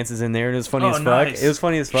some dances in there, and it was funny Oh, as fuck. nice. It was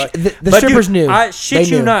funny as fuck. The But, strippers dude, knew. I shit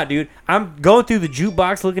They you knew. not, dude. I'm going through the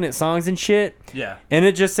jukebox looking at songs and shit, Yeah. and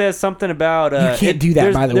it just says something about. You can't do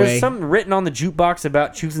that, by the there's way. something written on the jukebox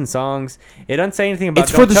about choosing songs. It doesn't say anything about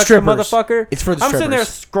It's don't for the touch strippers. motherfucker. It's for the I'm sitting there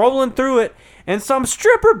strippers. scrolling through it, and some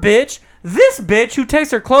stripper bitch, this bitch who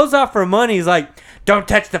takes her clothes off for money, is like, "Don't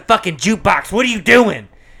touch the fucking jukebox. What are you doing?"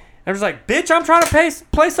 I was like, bitch, I'm trying to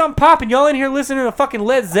play something poppin'. Y'all in here listening to fucking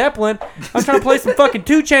Led Zeppelin. I'm trying to play some fucking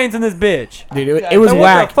 2 Chainz in this bitch. Dude, it was Like,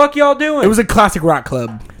 whack. What the fuck y'all doing? It was a classic rock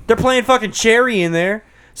club. They're playing fucking Cherry in there.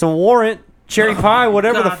 Some Warrant, Cherry Pie,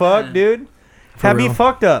 whatever the God, fuck, man. dude. Had me real.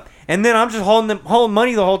 fucked up. And then I'm just holding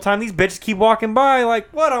money the whole time. These bitches keep walking by like,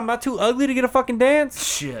 what? I'm not too ugly to get a fucking dance?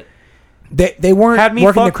 Shit. They weren't Had me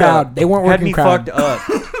working the fucked crowd. up. They weren't Had working me the crowd.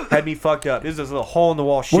 fucked up. Had me fucked up. This is a hole in the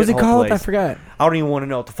wall shit. What was it called? Place. I forgot. I don't even want to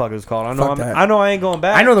know what the fuck it was called. I know Fuck that. I know I ain't going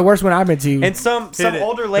back. I know the worst one I've been to. And some Hit it.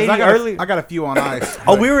 older 'Cause lady I got early. I got a few on ice.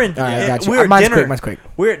 Oh, we were in. All right, I got you. We were at Mine's dinner. quick, mine's quick.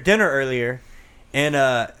 We were at dinner earlier, and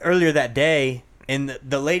earlier that day, and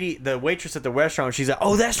the waitress at the restaurant, she's like,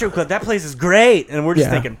 "Oh, that strip club, that place is great," and we're just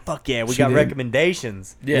Yeah. thinking, "Fuck yeah, we She got did.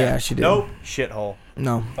 recommendations." Yeah, she did. Nope, shithole,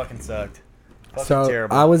 No. fucking sucked. Fucking So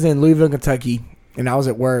terrible. I was in Louisville, Kentucky, and I was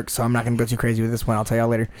at work, so I'm not gonna go too crazy with this one. I'll tell y'all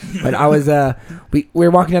later. But I was we were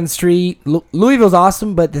walking down the street. Louisville's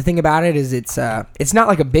awesome, but the thing about it is it's not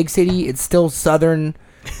like a big city. It's still southern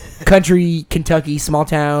country, Kentucky, small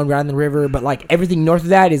town, right on the river. But like everything north of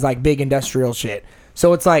that is like big industrial shit.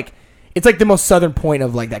 So it's like the most southern point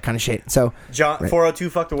of like that kind of shit. So John Right. 402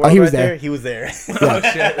 fucked the world he was right there. there. He was there.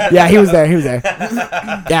 yeah, he was there.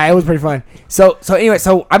 Yeah, it was pretty fun. So anyway,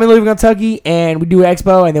 so I'm in Louisville, Kentucky, and we do an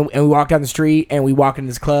expo, and we walk down the street, and we walk in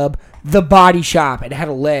this club, The Body Shop, and it had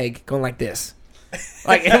a leg going like this,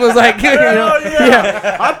 like it was like, you know,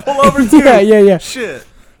 yeah, I'd pull over too. yeah. Shit.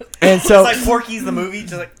 And so it's like Porky's the movie,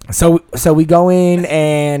 just like so we go in,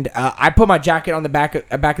 and I put my jacket on the back of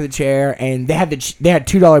the chair, and they had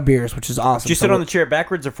 $2 beers, which is awesome. Did you So sit on the chair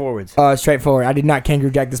backwards or forwards? straightforward. I did not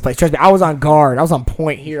kangaroo jack this place. Trust me, I was on guard. I was on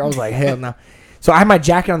point here. I was like, hell no. So I had my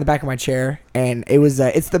jacket on the back of my chair, and it was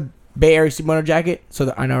it's the Bay Area Supermoto jacket.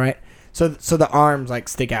 So I know, right? So the arms like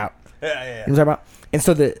stick out. Yeah. You know what I'm talking about? And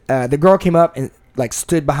so the girl came up and like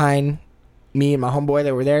stood behind me and my homeboy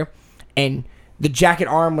that were there, and the jacket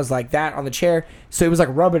arm was like that on the chair, so it was like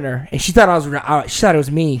rubbing her, and she thought it was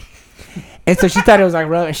me. And so she thought it was like,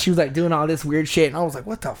 and she was like doing all this weird shit, and I was like,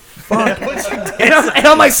 "What the fuck?" and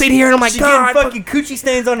I'm like sitting here, and I'm like, She "God, getting fucking coochie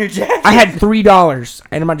stains on your jacket. I had $3,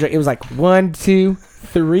 and in my it was like 1, 2,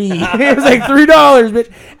 3. It was like $3,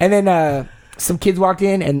 bitch. And then some kids walked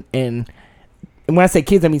in, and when I say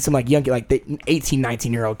kids, I mean some like young, like the 18,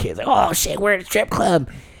 19-year-old kids. Like, oh shit, we're at a strip club,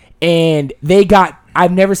 and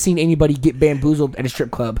I've never seen anybody get bamboozled at a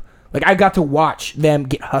strip club. Like I got to watch them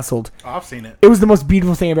get hustled. Oh, I've seen it. It was the most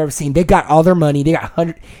beautiful thing I've ever seen. They got all their money. They got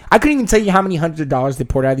I couldn't even tell you how many hundreds of dollars they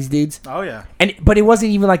poured out of these dudes. Oh yeah. But it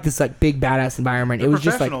wasn't even like this like big badass environment. They're It was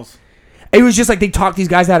just like professionals. it was just like they talked these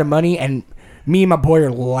guys out of money, and me and my boy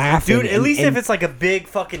are laughing. Dude, at and- least and- if it's like a big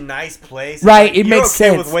fucking nice place, Right, like, it you're makes okay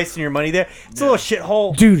sense. with wasting your money there. It's a little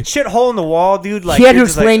shithole, Dude. Shithole in the wall, dude. Like he had to you're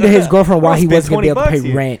just explain like, to his girlfriend why I'll he spend wasn't gonna be able to pay $20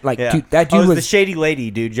 here. rent. Like, Yeah. dude, that Oh, dude it was the shady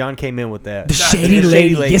lady, dude. John came in with that. the shady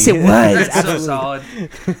lady. Yes, it was. That's so Absolutely. solid.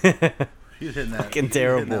 He was hitting that. Fucking he was hitting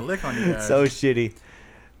terrible. that lick on you guys. So shitty,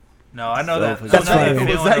 No, I know So that. that's I know funny. that Was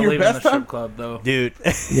feeling that of your leaving best the strip time? club though. dude.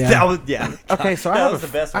 Yeah. That was Okay, so I That have was the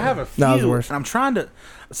best I one. have a few, No, it was worse. and I'm trying to.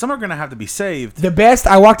 Some are gonna have to be saved. The best.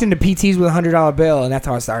 I walked into PT's with a $100 bill, and that's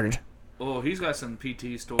how I started. Oh, he's got some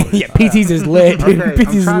PT stories. Yeah, PT's is lit, dude. Okay,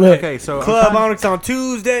 PT's is I'm trying, lit. okay, so I'm Club trying- Onyx on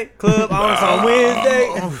Tuesday. Club Onyx on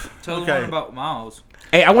Wednesday. Tell the Okay. one about Miles.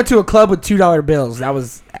 Hey, I went to a club with $2 bills.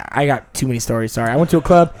 I got too many stories. Sorry. I went to a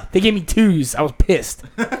club. They gave me 2s. I was pissed.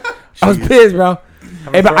 I was pissed, bro.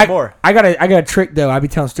 Hey, but I got a trick though. I'd be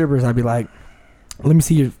telling strippers, I'd be like, let me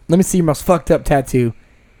see your most fucked up tattoo.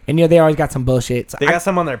 And they always got some bullshit. So they got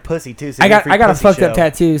some on their pussy too. So I got a fucked up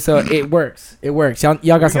tattoo, so it works. It works. Y'all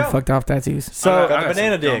got some fucked off tattoos. So got the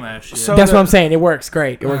banana dick. So that's what I'm saying. It works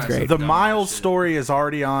great. It works great. The Miles story is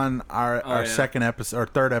already on our second episode or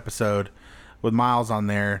third episode with Miles on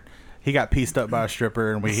there. He got pieced up by a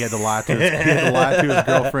stripper, and he had to lie to his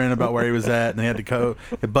girlfriend about where he was at, and they had to go.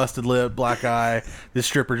 It busted lip, black eye. This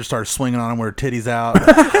stripper just started swinging on him with her titties out.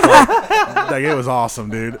 Like it was awesome,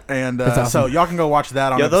 dude. And awesome. So y'all can go watch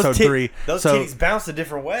that on episode 3. Those titties bounced a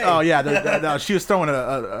different way. Oh yeah, she was throwing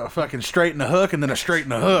a fucking straight and a hook, and then a straight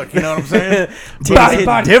and a hook. You know what I'm saying?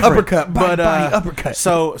 body different. Uppercut, body uppercut.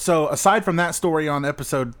 So aside from that story on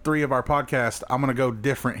episode 3 of our podcast, I'm gonna go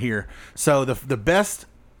different here. So the best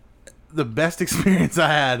experience I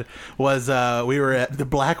had was we were at the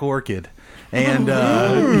Black Orchid. And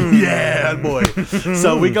yeah, boy.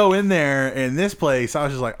 So we go in there, and this place, I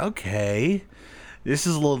was just like, okay, this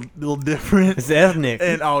is a little different. It's ethnic.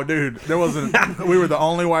 And oh, dude, there wasn't. We were the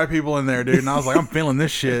only white people in there, dude. And I was like, I'm feeling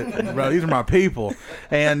this shit, bro. These are my people.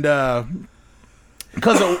 And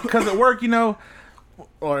because at work,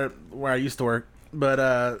 or where I used to work,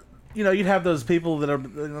 but you'd have those people that are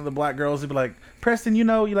the black girls who'd be like, Preston, you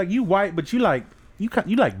white, but you like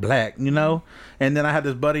black, And then I had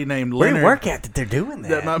this buddy named Leonard. Where do you work at that they're doing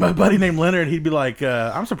that? My buddy named Leonard, he'd be like,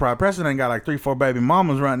 I'm surprised Preston ain't got like 3-4 baby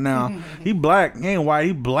mamas right now. He black, he ain't white,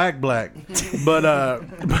 he black. But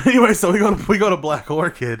anyway, so we go to Black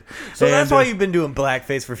Orchid. So that's why you've been doing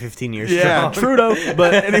blackface for 15 years. Yeah, strong. true though.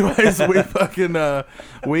 But anyways, we fucking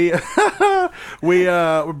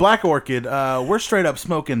we're Black Orchid. We're straight up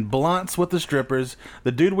smoking blunts with the strippers.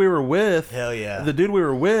 The dude we were with, hell yeah. The dude we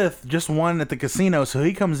were with just won at the casino, so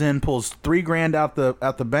he comes in, pulls $3,000 out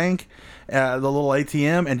the bank, the little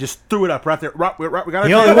ATM, and just threw it up right there. We got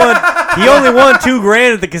he only won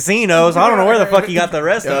 $2,000 at the casino, so I don't know where the fuck he got the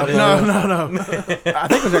rest of it. No. I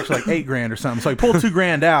think it was actually like $8,000 or something. So he pulled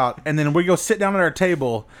 $2,000 out, and then we go sit down at our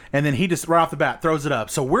table, and then he just right off the bat throws it up.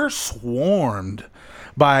 So we're swarmed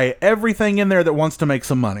by everything in there that wants to make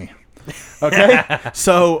some money. Okay,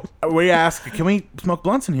 so we ask, can we smoke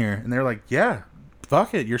blunts in here? And they're like, yeah,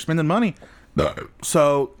 fuck it, you're spending money.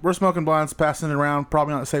 So we're smoking blunts, passing it around,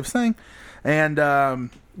 probably not the safest thing. And I'm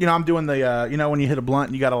doing the when you hit a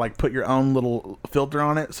blunt, you gotta like put your own little filter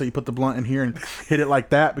on it. So you put the blunt in here and hit it like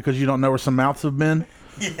that because you don't know where some mouths have been.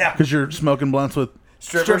 Yeah, because you're smoking blunts with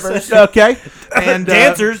strippers. Okay, and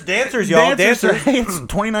dancers, y'all, dancers. Hey, it's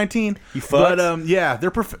 2019. You fucks. But yeah,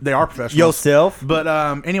 they are professionals. Yourself. But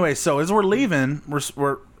anyway, so as we're leaving,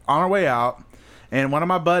 we're on our way out, and one of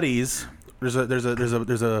my buddies, there's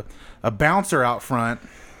a bouncer out front,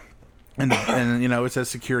 and it says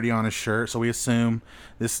security on his shirt, so we assume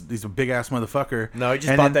he's a big ass motherfucker. No, he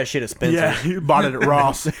just bought that shit at Spencer. Yeah, he bought it at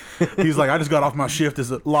Ross. He's like, I just got off my shift as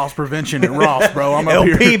a loss prevention at Ross, bro. I'm up LP,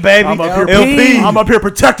 here, baby. I'm up here, LP. I'm up here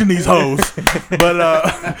protecting these hoes. But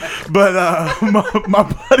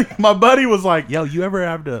my buddy was like, yo, you ever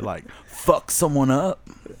have to like fuck someone up?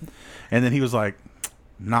 And then he was like,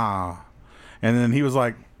 nah. And then he was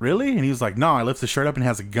like, really? And he was like, no, he lifts his shirt up and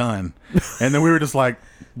has a gun. And then we were just like,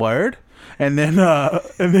 word? And then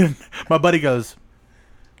my buddy goes,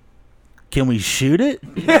 can we shoot it?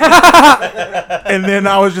 And then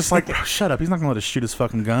I was just like, bro, shut up. He's not going to let us shoot his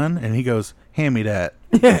fucking gun. And he goes, hand me that.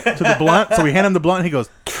 To the blunt. So we hand him the blunt and he goes,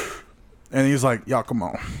 and he's like, y'all, come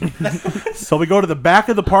on. So we go to the back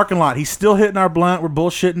of the parking lot. He's still hitting our blunt. We're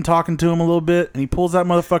bullshitting, talking to him a little bit. And he pulls that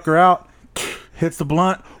motherfucker out, hits the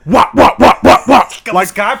blunt. Wop. Like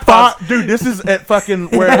Sky Pops. Dude, this is at fucking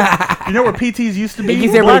where where PTs used to be. He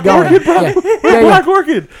gets everybody going. Orchid, bro. Yeah. Black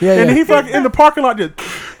Orchid. Yeah, and yeah. he fucking in the parking lot just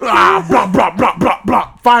blah,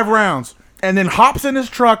 5 rounds, and then hops in his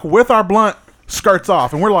truck with our blunt, skirts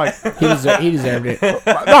off, and we're like, He deserved it.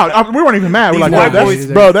 no, we weren't even mad. We're like, white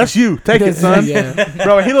bro, that's you. Take it, son. Yeah.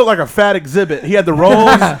 Bro, he looked like a fat exhibit. He had the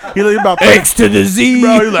rolls. He looked about X to the Z.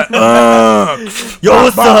 Bro, he's like, Yo,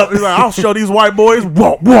 what's up? He's like, I'll show these white boys.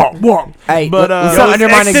 Walk. Hey, But, let's yo, not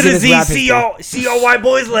undermine X to the Exhibit's Z. rap See history. y'all white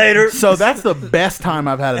boys later. So that's the best time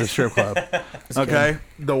I've had at a strip club. Okay?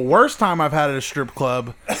 The worst time I've had at a strip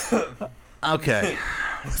club. Okay.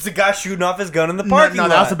 It's the guy shooting off his gun in the parking lot. No,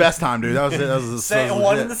 that was the best time, dude. That was it. That was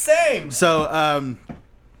One and the same. So,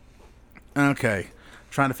 okay.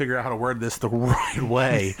 Trying to figure out how to word this the right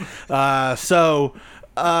way.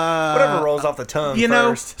 Whatever rolls off the tongue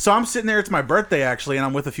first. So I'm sitting there. It's my birthday, actually, and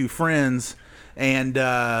I'm with a few friends, and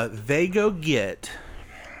they go get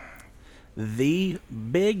the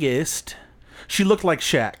biggest. She looked like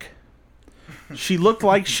Shaq. She looked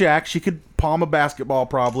like Shaq. She could palm a basketball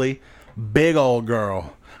probably. Big old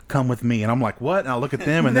girl. Come with me. And I'm like, what? And I look at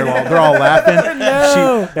them and they're all laughing.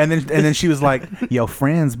 No. And then she was like, yo,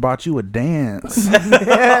 friends bought you a dance.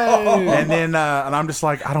 And then and I'm just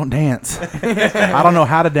like, I don't dance. I don't know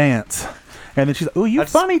how to dance. And then she's like, "Ooh, you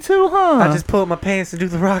funny too, huh?" I just pulled my pants to do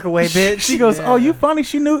the Rockaway, bitch. She goes, "Oh, you funny."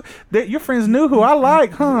 She knew that your friends knew who I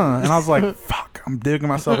like, huh? And I was like, "Fuck, I'm digging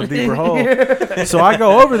myself a deeper hole." So I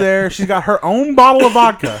go over there. She's got her own bottle of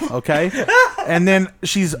vodka, okay, and then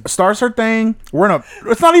she starts her thing. We're in a.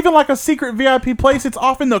 It's not even like a secret VIP place. It's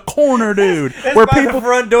off in the corner, dude, where by people the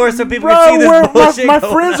front door so people Bro, can see this where bullshit. my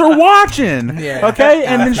going friends on. are watching. Yeah. Okay,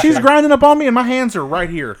 and then she's grinding up on me, and my hands are right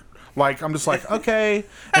here. Like, I'm just like, okay.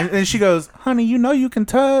 And she goes, honey, you know you can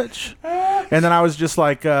touch. And then I was just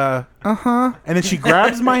like, uh-huh. And then she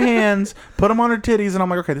grabs my hands, put them on her titties, and I'm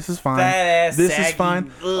like, okay, this is fine. Fat-ass, This saggy, is fine.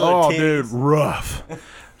 ugh, Oh, titties. dude, rough.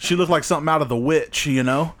 She looked like something out of The Witch, you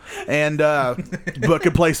know? And, but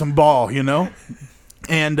could play some ball, you know?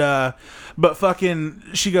 And, but fucking,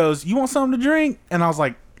 she goes, you want something to drink? And I was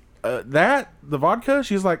like, the vodka?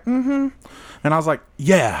 She's like, mm-hmm. And I was like,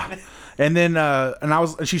 yeah. And then,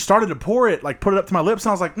 and she started to pour it, like put it up to my lips,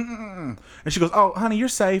 and I was like, mm-mm. And she goes, oh, honey, you're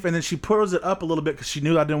safe. And then she pours it up a little bit because she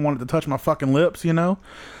knew I didn't want it to touch my fucking lips, you know?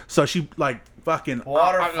 So she, like, fucking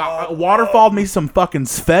waterfalled me some fucking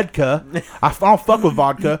Svedka. I don't fuck with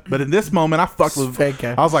vodka, but in this moment, I fucked with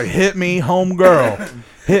Svedka. I was like, hit me, home girl.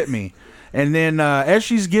 Hit me. And then, as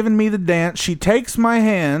she's giving me the dance, she takes my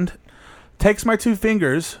hand, takes my two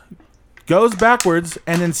fingers, goes backwards,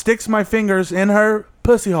 and then sticks my fingers in her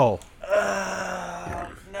pussy hole.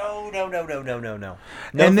 No.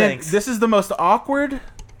 And then thanks. this is the most awkward.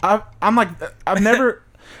 I'm like, I've never,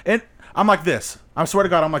 and I'm like this. I swear to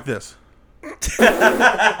God, I'm like this.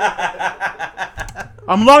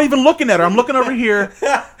 I'm not even looking at her. I'm looking over here,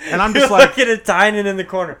 and I'm just like, looking at Tynan in the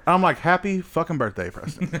corner. I'm like, happy fucking birthday,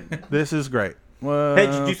 Preston. This is great. Well, Hey,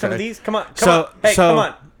 did you do some of okay. these? Come on. So- on. Hey, so- come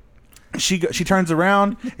on. She turns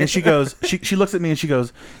around and she goes. She looks at me and she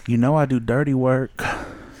goes, you know I do dirty work.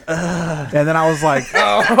 And then I was like,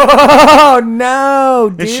 Oh no,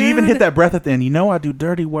 dude. and she even hit that breath at the end. You know I do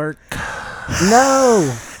dirty work.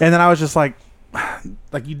 No. And then I was just like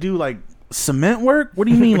you do like cement work? What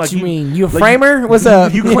do you mean? What Like you mean? You a like framer? What's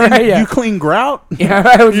up? You clean Yeah. you clean grout? Yeah,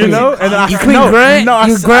 right. What You know? And then you I clean no, grunt? No,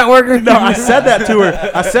 You grunt worker? No, I said that to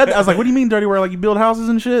her. I was like, "What do you mean dirty work? Like you build houses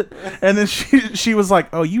and shit?" And then she was like,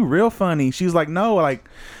 "Oh, you real funny." She's like, "No, like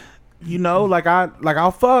you know, like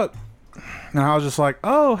I'll fuck." And I was just like,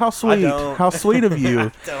 "Oh, how sweet. don't. How sweet of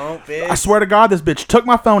you." Don't, bitch. I swear to God, this bitch took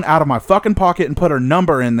my phone out of my fucking pocket and put her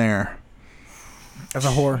number in there. That's a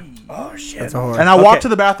whore. Oh shit. That's a whore. And I walked Okay. to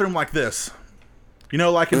the bathroom like this. You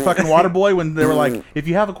know, like in fucking Waterboy when they were like, if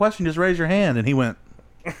you have a question, just raise your hand. And he went,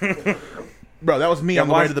 bro, that was me on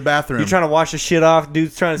the way to the bathroom. You trying to wash the shit off?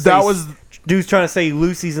 Dude's trying to say That was- dude's trying to say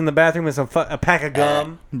Lucy's in the bathroom with a pack of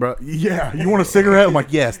gum. Bro, yeah, you want a cigarette? I'm like,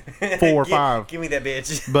 yes, 4 or 5. Give me that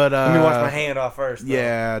bitch. But Let me wash my hand off first. though.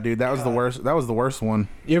 Yeah, dude, that was the worst. That was the worst one.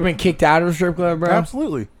 You ever been kicked out of a strip club, bro?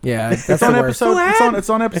 Absolutely. Yeah, that's It's the on worst. episode. It's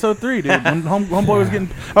on episode 3, dude. When homeboy was getting.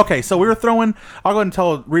 Okay, so we were throwing. I'll go ahead and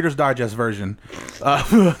tell a Reader's Digest version.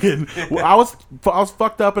 I was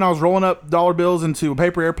fucked up and I was rolling up dollar bills into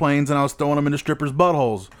paper airplanes and I was throwing them into strippers'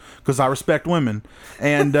 buttholes because I respect women.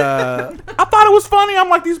 And I thought it was funny. I'm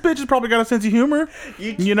like, these bitches probably got a sense of humor.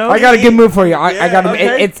 You know. I got a good move for you. I got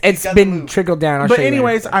okay. it's got been the move. trickled down. I'll But show you later.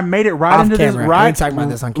 anyways, I made it right Off into camera. this I right. ain't talking about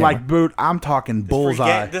this on camera. Like, dude, I'm talking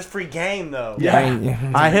bullseye. This free game though.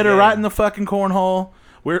 Yeah. I hit her right in the fucking cornhole.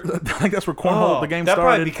 I think that's where cornhole the game that'd started.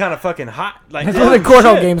 probably be kind of fucking hot. Like That's where the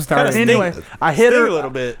cornhole game Kinda started. stink- Anyway, I hit her sting a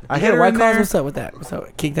little bit. I Hey, hit her White in Claws, there. what's up with that? So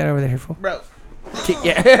kick that over there, fool. Bro. Kick,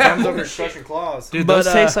 yeah. Comes over crushing claws. Dude, But,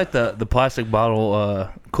 those taste like the plastic bottle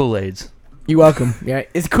Kool-Aids. You welcome. Yeah,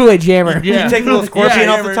 it's Kool-Aid Jammer. Yeah. You take the little scorpion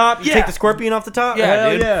Yeah. off the top. You Yeah. take the scorpion off the top. Yeah.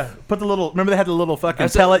 Hell dude. yeah. Put the little. Remember they had the little fucking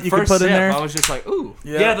That's pellet the you could first put in sip, there. I was just like, ooh.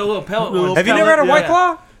 Yeah. Yeah, the little pellet The little one. Have you never had a pellet, White yeah.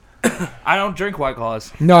 Claw? I don't drink White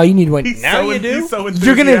Claws. No, you need one. Now you do?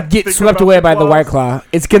 You're gonna get swept away by the White Claw.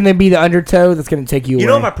 It's gonna be the undertow that's gonna take you away. You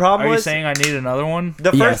know what my problem Are you was? saying I need another one?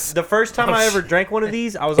 Yes. The first time I ever drank one of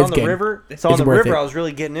these, I was It's on the good. river. So on It's the worth river, it. I was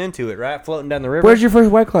really getting into it, right? Floating down the river. Where's your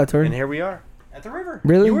first White Claw, Tori? And here we are at the river.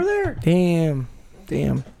 Really? You were there. Damn.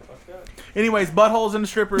 Anyways, buttholes in the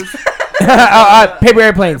strippers. Paper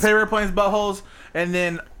airplanes. Paper airplanes, buttholes, and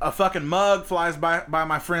then a fucking mug flies by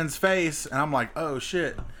my friend's face, and I'm like, oh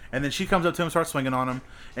shit. And then she comes up to him, starts swinging on him,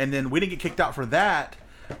 and then we didn't get kicked out for that.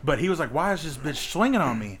 But he was like, why is this bitch swinging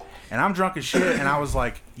on me? And I'm drunk as shit, and I was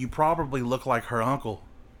like, you probably look like her uncle.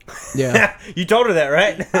 Yeah. You told her that,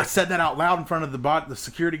 right? I said that out loud in front of the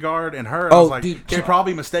security guard and her. And I Oh, was like, dude. she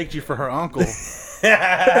probably mistaked you for her uncle.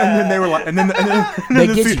 And then they were like, and then They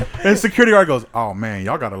the, get se- you. and the security guard goes, "Oh man,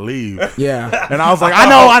 y'all gotta leave." Yeah. And I was like,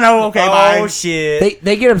 I know, okay, bye. Oh shit!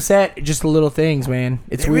 They get upset at just little things, man.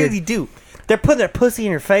 It's They weird. really do. They're putting their pussy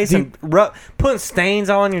in your face and putting stains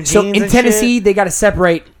all on your jeans. So in and Tennessee, shit. they got to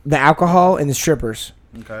separate the alcohol and the strippers.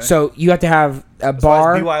 Okay. So you have to have a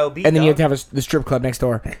bar, and BYOB, then you have dog. to have the strip club next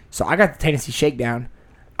door. So I got the Tennessee Shakedown.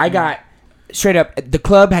 I got straight up. The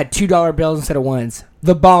club had $2 bills instead of ones.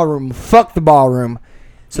 The ballroom, fuck the ballroom.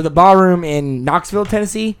 So the ballroom in Knoxville,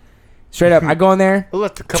 Tennessee, straight up. I go in there, We'll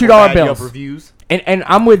let the couple $2 bad bills. Yelp reviews. And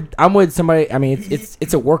I'm with somebody. I mean,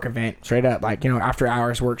 it's a work event, straight up, like, you know, after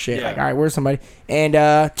hours work shit. Yeah. Like, all right, where's somebody? And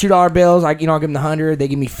 $2 bills. Like, you know, I'll give them the 100. They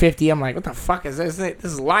give me 50. I'm like, what the fuck is this? This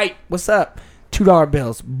is light. What's up? $2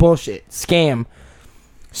 bills. Bullshit. Scam.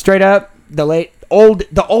 Straight up.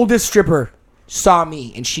 The oldest stripper saw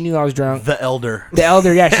me and she knew I was drunk. The elder. The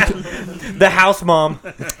elder, yeah. The house mom.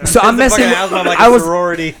 So I'm messing. Fucking house mom like I a was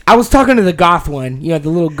sorority. I was talking to the goth one. You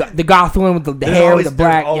know, the goth one with the There's hair always- with the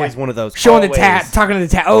black. there's always yeah. one of those. Showing the Always. tat. Talking to the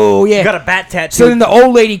tat. Oh yeah. You got a bat tattoo. So then the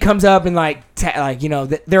old lady comes up and like you know,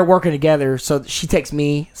 they're working together. So she takes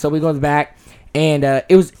me. So we go in the back, and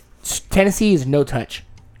it was Tennessee is no touch.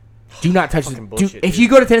 Do not touch Fucking the. bullshit, If dude. you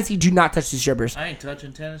go to Tennessee, do not touch the strippers. I ain't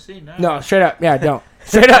touching Tennessee. No. No, straight up, yeah, don't.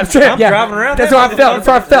 Straight up, straight up. I'm Yeah. driving around That's there. how I felt. That's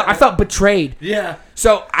how I felt. I felt betrayed. Yeah.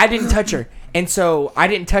 So I didn't touch her, and so I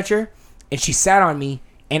didn't touch her, and she sat on me,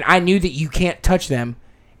 and I knew that you can't touch them,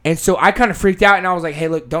 and so I kind of freaked out, and I was like, "Hey,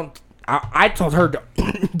 look, don't." I told her,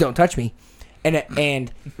 "Don't touch me," and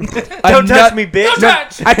Don't touch me, bitch. No,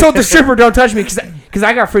 I told the stripper, "Don't touch me," because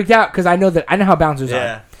I got freaked out because I know how bouncers Yeah.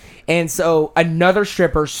 are, and so another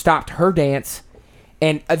stripper stopped her dance,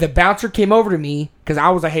 and the bouncer came over to me because I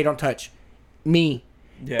was like, "Hey, don't touch me."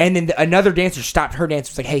 Yeah. And then another dancer stopped her dance.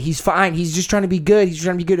 Was like, "Hey, he's fine. He's just trying to be good. He's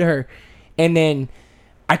trying to be good to her." And then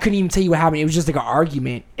I couldn't even tell you what happened. It was just like an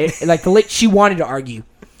argument. Like she wanted to argue.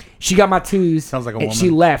 She got my twos. Sounds like a and woman.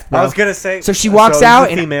 She left. Bro. I was gonna say. So she walks it's out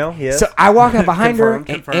a and female. Yes. So I walk up behind her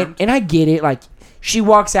Confirmed. and I get it. Like she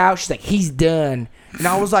walks out. She's like, "He's done." And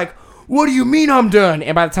I was like, "What do you mean I'm done?"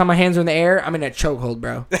 And by the time my hands are in the air, I'm in a chokehold,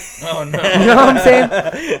 bro. Oh no. You know what I'm saying?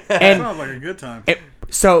 And Sounds like a good time. and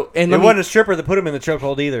it let me- wasn't a stripper that put him in the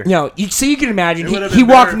chokehold either. No, so you can imagine It would've he been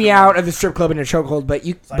walked better me if- out of the strip club in a chokehold,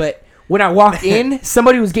 but when I walked in,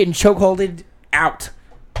 somebody was getting chokeholded out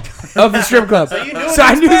of the strip club. So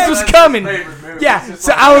I knew this was coming. Yeah.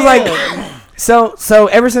 So I was like, so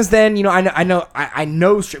ever since then, you know, I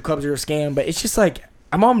know strip clubs are a scam, but it's just like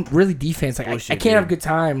I'm on really defense. Like Bullshit, I can't have a dude. good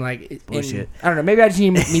time. Like and Bullshit. I don't know. Maybe I just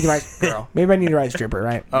need to meet the right girl. Maybe I need the right stripper.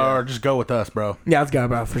 Right. Or just go with us, bro. Yeah, let's go,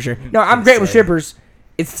 bro, for sure. No, I'm great with strippers.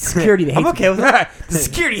 It's the security that hates I'm okay me. with that. The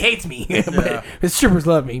security hates me. But the strippers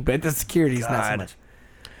love me, but the security is not so God. much.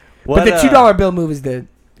 What, But the $2 bill move is the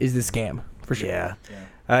scam for sure.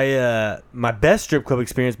 Yeah. My best strip club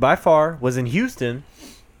experience by far was in Houston.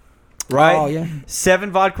 Right? Oh yeah.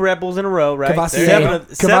 7 vodka Red Bulls in a row, right? Cavassier. Seven of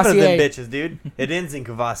them Cavassier. bitches, dude. It ends in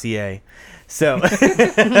Cavassier. So,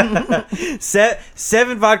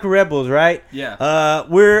 7 vodka Red Bulls, right? Yeah.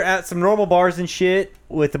 We're at some normal bars and shit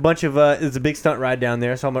with a bunch of, it's a big stunt ride down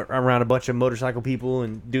there. So I'm around a bunch of motorcycle people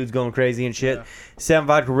and dudes going crazy and shit. 7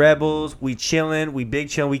 vodka Red Bulls. We chilling. We big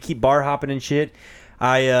chilling. We keep bar hopping and shit.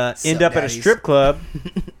 I end up at a daddies. strip club.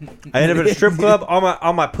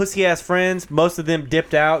 All my pussy ass friends. Most of them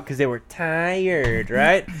dipped out because they were tired.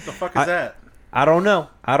 Right? What the fuck is that? I don't know.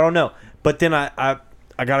 But then I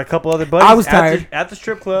got a couple other buddies. I was tired. at the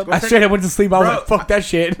strip club. I straight up went to sleep. I was like, "Fuck that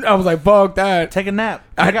shit." I was like, "Fuck that." Take a nap.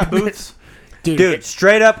 I got boots. Dude,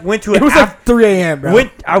 straight up went to It was like 3 a.m. bro.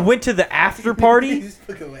 I went to the after party,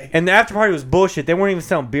 and the after party was bullshit. They weren't even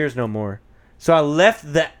selling beers no more. So I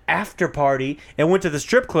left the after party and went to the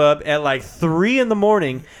strip club at like 3 in the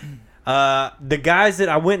morning. The guys that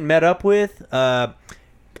I went and met up with, a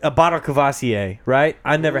bottle of Cavassier, right?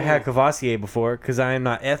 I never had Cavassier before because I am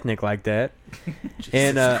not ethnic like that.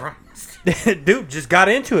 And dude, just got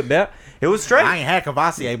into it, man. It was straight. I ain't had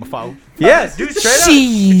Cavassier before. Yeah, dude, straight up.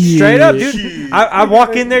 Shit. Straight up, dude. I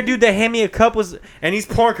walk in there, dude. They hand me a cup, and he's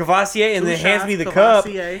pouring Cavassier, and then Two hands me shots the cup,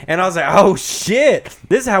 Cavassier. and I was like, "Oh shit,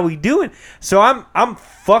 this is how we doing." So I'm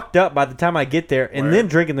fucked up by the time I get there, and then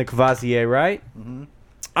drinking the Cavassier, right? Mm-hmm.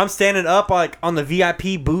 I'm standing up like on the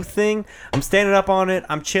VIP booth thing. I'm standing up on it.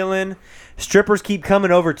 I'm chilling. Strippers keep coming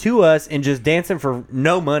over to us and just dancing for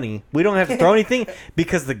no money. We don't have to throw anything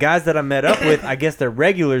because the guys that I met up with, I guess they're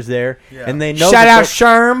regulars there, and they know. Shout that out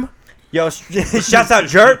Sherm. Yo, shouts out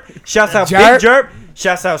Jerp. Shouts out Jerp. Big Jerp.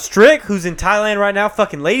 Shouts out Strick, who's in Thailand right now.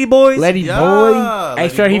 Fucking Lady Boys. Lady Yeah, boy. Hey,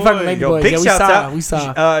 Lady straight, he Boy. fucking Lady Yo, boy. big Yeah, we shouts saw. out. We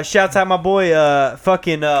saw. Shouts out my boy,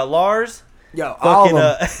 Lars. Yo, all Fucking,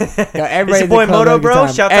 of them. Yo, it's everybody your in the boy club Moto had a good Bro.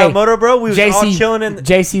 time. Shouts Hey, out Moto Bro. We was all JC chilling in.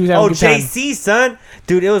 JC was having a good time. JC, son,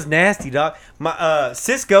 dude, it was nasty, dog. My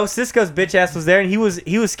Cisco's bitch ass was there, and he was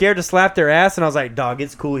scared to slap their ass, and I was like, dog,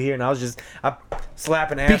 it's cool here, and I was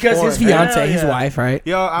slapping ass Because for his him. fiance, Yeah, his yeah. wife, right?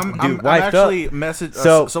 Yo, I'm wifed actually message.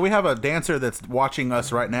 So- So we have a dancer that's watching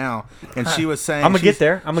us right now, and she was saying, I'm gonna get she's-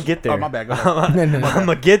 there. I'm gonna get there. Oh, my bad. Go ahead. No, no, no. I'm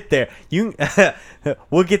gonna get there.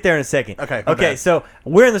 We'll get there in a second. Okay, my Okay. bad. So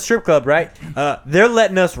we're in the strip club, right? They're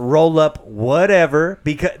letting us roll up whatever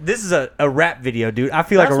because this is a rap video, dude. I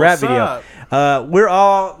feel like That's a rap what's video. We're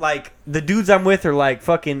all like the dudes I'm with are like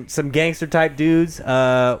fucking some gangster type dudes.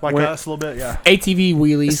 Like we're- us a little bit, yeah. ATV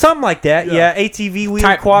wheelies. something like that. Yeah. Yeah. ATV wheel,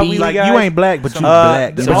 Type quad B. wheelie Like guys. you ain't black, but you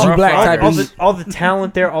black. But you black all, type all, B. all the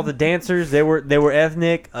talent there, all the dancers, they were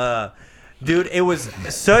ethnic. Dude, it was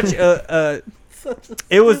such a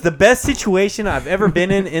it was the best situation I've ever been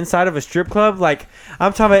in inside of a strip club. Like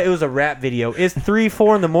I'm talking about, it was a rap video. It's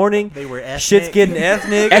 3-4 in the morning. They were ethnic. Shit's getting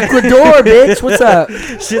ethnic. Ecuador, bitch. What's up?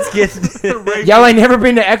 Shit's getting. Y'all ain't never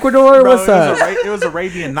been to Ecuador? Bro, What's up? It was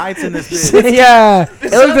Arabian Nights in this bitch. Yeah.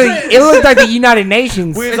 It looked like the United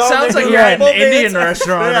Nations. We- It all sounds there like you're at an doing Indian bubble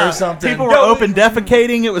restaurant Yeah. or something. People were open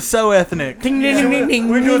defecating. It was so ethnic. Ding, ding, ding, ding,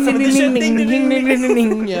 We're doing some of this shit. ding, ding, ding, ding, ding, ding,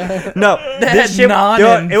 ding. Yeah. No, this shit, naan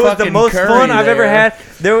yo, and it was the fucking most curry fun I've ever there. had.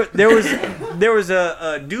 There was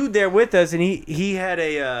a dude there with us, and he had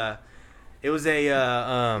a. It was a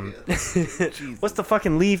what's the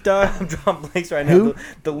fucking leaf, dog? I'm drawing blanks right now. Who?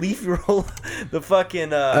 The leaf roll, the fucking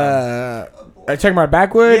Check my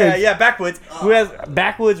backwood. yeah, backwoods. Who has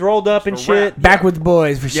backwoods rolled up and shit? Backwoods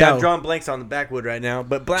boys for Yeah, I'm sure. drawing blanks on the backwood right now.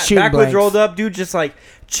 But Shooting backwoods blanks. rolled up, dude. Just like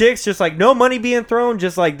chicks, just like no money being thrown.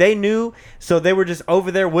 Just like they knew, so they were just over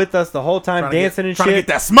there with us the whole time, dancing and trying to shit.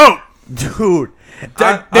 get that smoke. Dude, They I'm were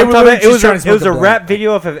talking really about, just trying to it was smoke a the rap blunt.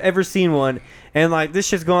 video if I've ever seen one, and like this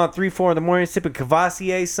shit's going on 3-4 in the morning, sipping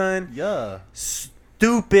Cavassier, son. Yeah.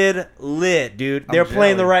 Stupid lit, dude. They're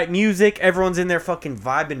playing the jelly. right music. Everyone's in there fucking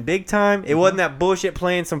vibing big time. It wasn't that bullshit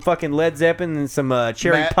playing some fucking Led Zeppelin and some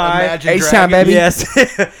cherry pie. Imagine H-Town, Dragons. baby. Yes,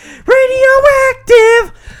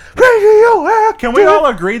 radioactive. Can we all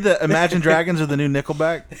agree that Imagine Dragons are the new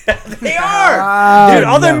Nickelback? They are, Oh, dude.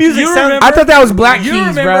 All their no. music You sounds. remember- I thought that was Black You Keys,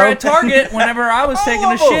 remember bro. at Target whenever I was taking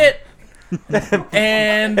a of 'em. shit,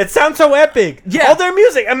 and It sounds so epic. Yeah. All their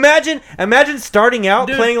music. Imagine starting out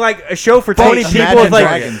Dude. playing like a show for 20 Imagine people with like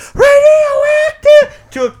Dragons.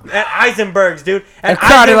 radioactive at Eisenberg's, dude. At A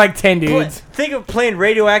crowd of Eisen- like 10 dudes. Think of playing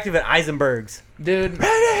radioactive at Eisenberg's. dude,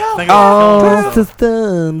 Oh,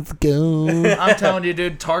 systems go. I'm telling you,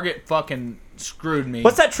 dude, Target fucking screwed me.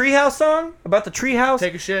 What's that Treehouse song about the Treehouse?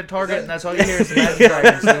 Take a shit at Target, and that's all you hear is Imagine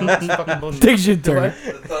Dragons. Dude. That's fucking bullshit. Take shit turn. What?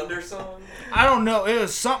 The Thunder song? I don't know. It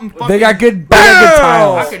was something fucking. They got good I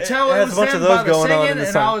tiles. could tell It it has was a bunch them of those by the going on in singing, the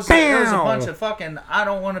and song. I was like, there was a Bam. bunch of fucking. I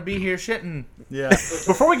don't want to be here shitting. Yeah.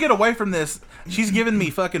 Before we get away from this, she's giving me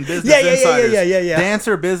fucking business Yeah, yeah, yeah, insiders. yeah.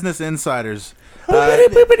 Dancer business insiders. Who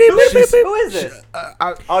is it?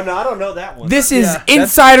 Oh no, I don't know that one. This is Yeah.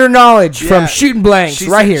 insider knowledge from Yeah. Shooting Blanks She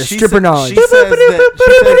right said- here. she Stripper said- knowledge. she says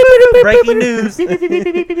that- Breaking news. He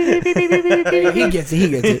gets it. He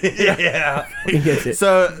gets it. Yeah. He gets she it. said-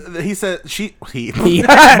 so he said he. He-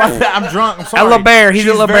 I'm drunk. I'm sorry. little bear. He's a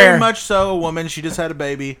She's little very bear. much so a woman. She just had a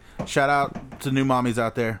baby. Shout out to new mommies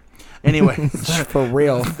out there. Anyway, For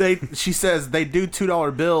real. she says they do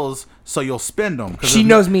 $2 bills, so you'll spend them. She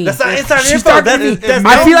knows me. That's not inside She's info. talking to That's, me. that's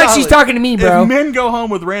I feel like knowledge. she's talking to me, bro. If men go home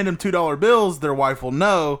with random $2 bills, their wife will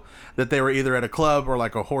know that they were either at a club or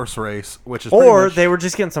like a horse race, which is pretty Or much- they were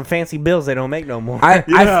just getting some fancy bills they don't make no more. I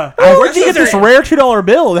Where'd you get this rare $2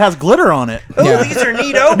 bill that has glitter on it? Ooh, Yeah. these are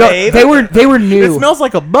neato, no, babe. they were new. It smells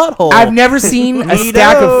like a butthole. I've never seen a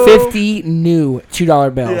stack of Neato. 50 new $2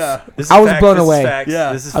 bills. Yeah. This is I was facts, blown this is away. facts,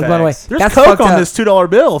 Yeah. This is I was blown away. facts. There's That's Coke fucked on up. this $2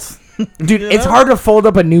 bills. Dude, it's hard to fold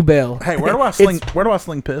up a new bill. Hey, where do I sling? Where do I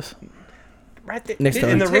sling piss, Right there. Next door.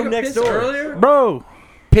 in the Take room a next piss door. earlier. bro?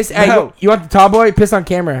 Piss. Hey, No. you want the tall boy? Piss on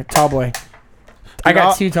camera, tall boy. I got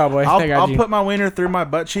I'll- two tall boys. I got I'll you. put my wiener through my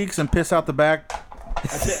butt cheeks and piss out the back.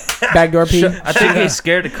 Backdoor pee. I think he's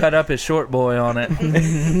scared to cut up his short boy on it.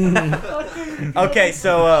 Okay,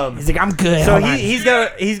 so He's like, I'm good. so Hold on. he's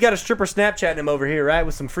got a stripper Snapchatting him over here, right,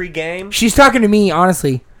 with some free game. She's talking to me,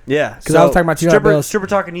 honestly. Yeah, 'Cause I was talking about $2 stripper, bills. stripper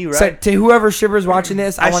talking to you, right? So to whoever strippers watching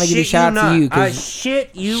this, I want to give a shit shout out to you. not. I 'cause shit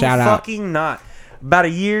you Shout out. fucking not. About a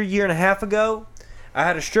year and a half ago, I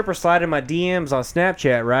had a stripper slide in my DMs on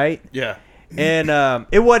Snapchat, right? Yeah. And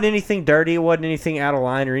it wasn't anything dirty. It wasn't anything out of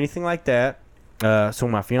line or anything like that. so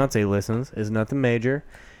my fiance listens. It's nothing major.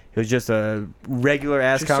 It was just a regular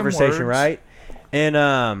ass Just some conversation, words. right? And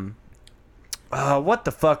what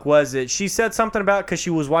the fuck was it? She said something about because she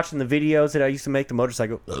was watching the videos that I used to make, the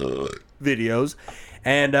motorcycle videos,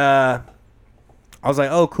 and I was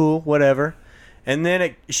like, oh, cool, whatever. And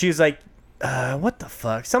then she was like, what the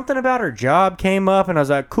fuck? Something about her job came up, and I was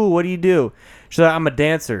like, cool, what do you do? She's like, I'm a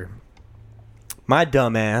dancer. My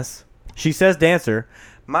dumb ass. She says dancer.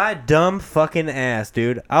 My dumb fucking ass,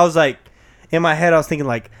 dude. I was like, in my head, I was thinking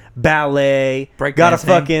like ballet. Break got a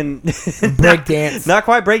dancing. fucking Break dance. Not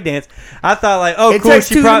quite break dance. I thought like, oh, It cool. takes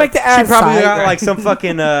two to make the She ass probably side, got right? like some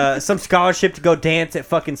fucking some scholarship to go dance at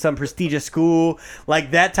fucking some prestigious school,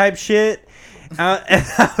 like that type shit. And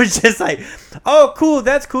I was just like, oh, cool.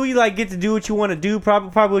 That's cool. You like get to do what you want to do,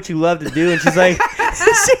 probably what you love to do. And she's like, she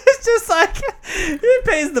was just like, it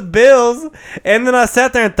pays the bills. And then I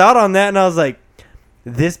sat there and thought on that, and I was like,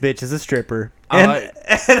 this bitch is a stripper. And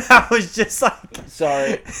I was just like,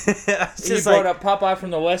 Sorry. I was You just brought like, up Popeye from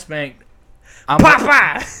the West Bank.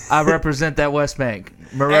 Popeye. I represent that West Bank.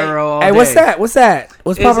 Marrero all Hey, day. what's that? What's that?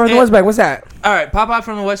 What's Is Popeye from the it- West Bank? What's that? All right, Popeye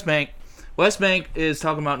from the West Bank. West Bank is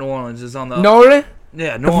talking about New Orleans. Is on the Nolan?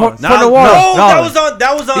 yeah, New For- Orleans. for the water. No, No.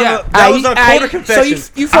 that was on Yeah. Quarter Confession.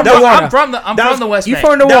 So you from That the was- water? I'm from the That was- West you Bank.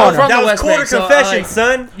 from the That was, water? From that the was West Quarter Bank, so, Confession, like-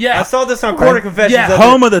 son. Yeah. I saw this on Quarter Confession. Yeah.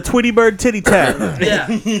 Home of the Tweety Bird Titty Tap. Yeah.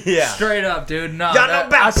 Yeah. Straight up, dude. No, Y'all know that,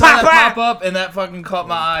 about I saw that Popeye? pop up and that fucking caught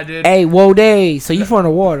my eye, dude. Hey, whoa, day. So you from the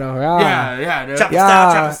water? Yeah, yeah, dude. Chopper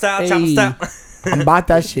Yeah. style, chopper Hey. style. I'm about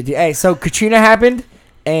that shit. Dude. Hey, so Katrina happened,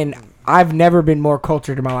 and I've never been more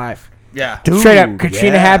cultured in my life. Yeah. Straight up,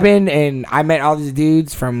 Katrina yeah. happened, and I met all these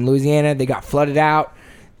dudes from Louisiana. They got flooded out.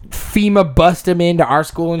 FEMA bust them into our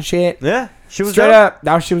school and shit. Yeah, she was Straight dope. up,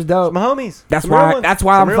 that shit was dope. My homies. That's Some real why. ones. That's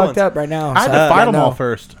why Some I'm real fucked ones. up right now. I had So, to fight them no. all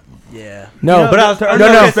first. Yeah. No, You know, but I was- to earn no,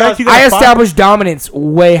 your no. respect, you I gotta fight. established dominance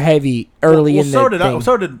way heavy early in the so did thing.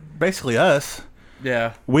 so did basically us.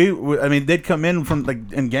 Yeah. I mean, they'd come in from like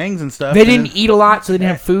in gangs and stuff. They and didn't then- eat a lot, so they didn't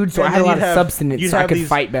have food. So I and had a then lot you'd of have- substance, you'd so I have could these-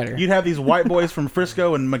 fight better. You'd have these white boys from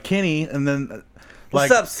Frisco and McKinney, and then like,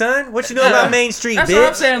 What's up, son? What you know about Main Street, That's what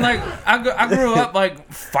I'm bitch? saying. Like, I grew up like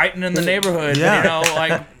fighting in the neighborhood. Yeah. You know,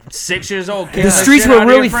 like 6 years old. The kicking streets shit were out of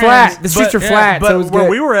your really friends. flat. The streets But- were flat, but so it was where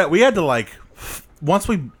good. we were at, we had to like once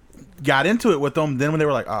we got into it with them. Then when they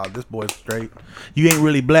were like, "Oh, this boy's straight. You ain't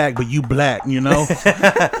really black, but you black," you know.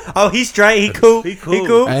 Oh, he's straight. He cool. He cool. He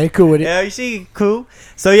cool. I ain't cool with it. Yeah, you see, cool.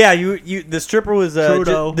 So yeah, you the stripper was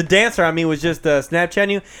Trudeau. the dancer. I mean, was just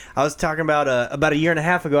Snapchatting you. I was talking about a year and a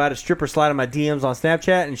half ago. I had a stripper slide in my DMs on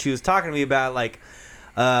Snapchat, and she was talking to me about like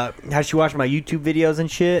how she watched my YouTube videos and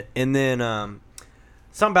shit, and then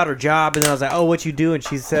something about her job, and then I was like, "Oh, what you do?" And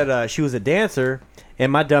she said she was a dancer,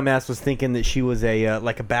 and my dumbass was thinking that she was a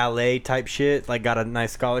like a ballet type shit, like got a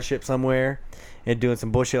nice scholarship somewhere, and doing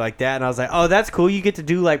some bullshit like that. And I was like, "Oh, that's cool. You get to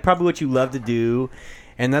do like probably what you love to do,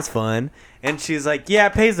 and that's fun." And she's like, "Yeah,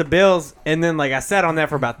 it pays the bills." And then like I sat on that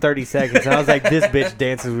for about 30 seconds, and I was like, "This bitch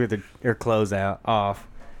dances with her clothes off.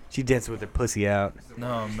 She dances with her pussy out."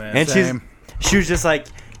 No man. And Same. she was just like,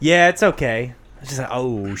 "Yeah, it's okay." She's like,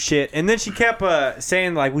 "Oh shit!" And then she kept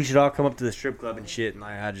saying like we should all come up to the strip club and shit, and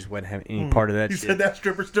like, I just wouldn't have any part of that You shit. said that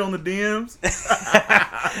stripper still in the DMs.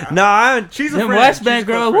 No, She's a Them friend. West She's Bank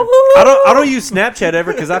a close girl. friend. I don't use Snapchat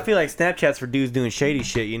ever because I feel like Snapchat's for dudes doing shady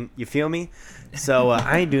shit. You feel me? So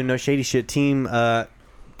I ain't doing no shady shit. Team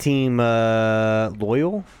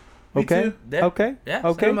loyal. Me Okay. too. Yeah. Okay. Yeah.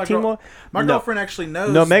 Okay. Same, my Team girl- loyal. My No. girlfriend actually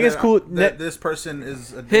knows. No, Megan's that, cool. That this person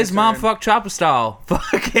is a His dancer mom and- fucked Chopper style.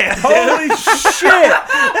 Fuck yeah. Holy shit!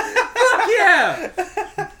 yeah.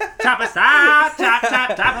 Chopper style.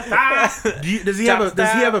 Chopper style. Does he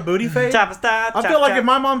have a booty fade? Chopper style. I feel like if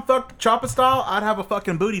my mom fucked Chopper style, I'd have a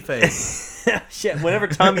fucking booty face. Shit, whenever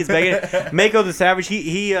Tom gets back in, Mako the Savage,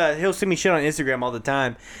 he'll send me shit on Instagram all the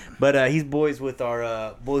time. But he's boys with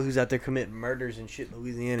our boy who's out there committing murders and shit in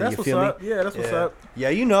Louisiana. That's you what's feel up. me? Yeah, that's what's up. Yeah,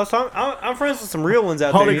 you know. So I'm friends with some real ones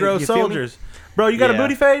out Holy there. Grove you feel me? soldiers, bro. You got a Yeah.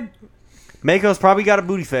 booty fade? Mako's probably got a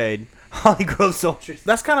booty fade. Holly Grove soldiers.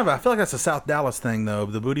 That's kind of. I feel like that's a South Dallas thing, though.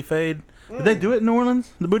 The booty fade. Did they do it in New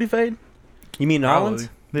Orleans? The booty fade? You mean Nolans?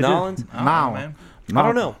 They did. Nolans? I don't know, man. I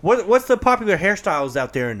don't know. What's the popular hairstyles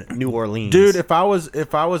out there in New Orleans? Dude, if I was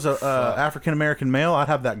a African American male, I'd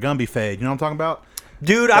have that Gumby fade. You know what I'm talking about?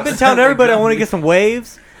 Dude, I've been telling everybody I want to get some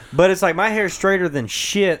waves, but it's like my hair's straighter than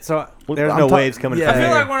shit, so there's I'm no ta- waves coming. yeah. I feel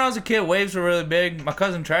from like here. when I was a kid, waves were really big. My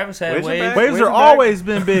cousin Travis had Waves are waves. back. Waves Waves are are back. always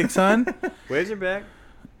been big, son. Waves are back.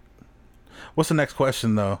 What's the next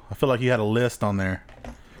question, though? I feel like you had a list on there.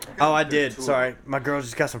 Oh, I did. Sorry, my girl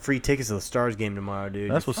just got some free tickets to the Stars game tomorrow,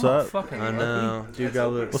 dude. That's what's Oh, up. fucking I know, dude. Got a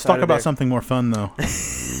little Let's talk excited about there. something more fun though.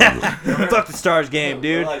 Fuck the Stars game,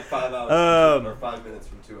 dude. We're like 5 hours or 5 minutes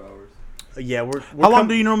from 2 hours. Yeah, we're How long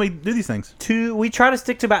do you normally do these things? 2? We try to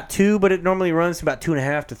stick to about 2, but it normally runs to about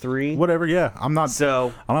 2.5 to 3. Whatever. Yeah, I'm not.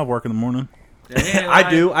 So I don't have work in the morning. I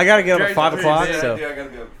do. I gotta get up at 5 o'clock. Yeah, So I gotta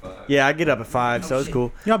go at 5. yeah, I get up at 5, so it's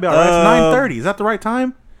cool. Y'all be all right. It's 9:30. Is that the right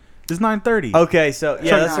time? It's 9:30. Okay, so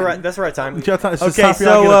yeah, that's the right. That's the right time. It's just Okay, time for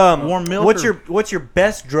y'all to get so a warm milk. what's your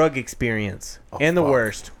best drug experience and the fuck.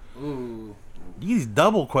 worst? These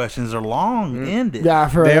double questions are long ended. Yeah,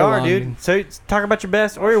 for They real are, long. dude. So talk about your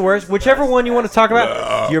best or your worst, whichever one you want to talk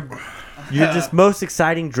about. Your just most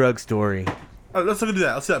exciting drug story. Let's look do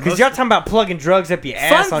that. Let's do that. Because y'all talking about plugging drugs up your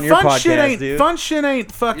ass on your podcast, shit ain't, dude. Fun shit ain't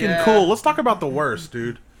fucking Yeah. cool. Let's talk about the worst,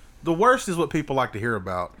 dude. The worst is what people like to hear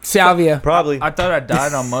about. Salvia. Probably. I thought I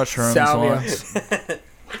died on mushrooms Salvia. once.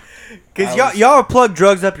 Because y'all have plugged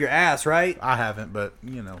drugs up your ass, right? I haven't, but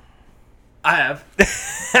you know. I have.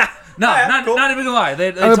 No, not even gonna lie.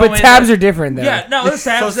 They Oh, told but me tabs that- are different though. Yeah, no, it's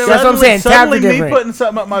tabs. They That's were- what I'm saying. Tabs are Suddenly me different. putting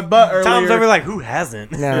something up my butt earlier. Tom's over like, who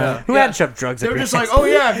hasn't? No. Who Yeah. hadn't shoved drugs They up were your just ass? like, oh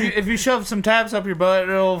yeah, if you shove some tabs up your butt,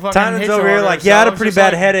 it'll fucking hit Tynan's you over here harder. like, So yeah, I had a was pretty just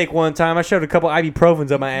bad like- headache one time. I shoved a couple ibuprofens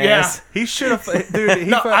up my Yeah. ass. He should have, dude. He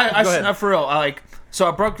No, go ahead. I for real. I like, so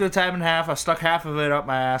I broke the tab in half. I stuck half of it up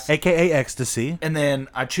my ass, AKA ecstasy. and then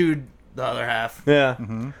I chewed the other half. Yeah.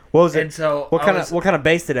 What was it? And so What I kind was- of what kind of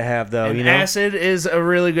base did it have though? And You know. acid is a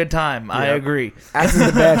really good time. I agree. Acid's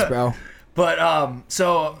the best, bro. But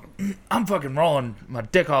so I'm fucking rolling my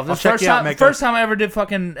dick off. This check first you out, time, Mako. first time I ever did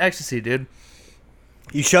fucking ecstasy, dude.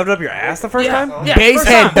 You shoved it up your ass the first time? Yeah, Base first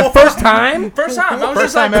head. time. The first time. First time. I was First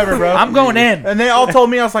just like, time ever, bro. I'm going in. And they all told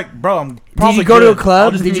me, I was like, bro, I'm Did probably you go to a good. club?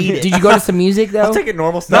 I'll just Did eat you it. did you go to some music though? I'll take it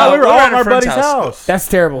normal No, stuff. we were we all were at at our a friend's buddy's house. house. That's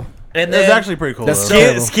terrible. And It was then, actually pretty cool. That's though.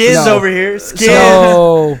 scary. Skins No. over here. Skins.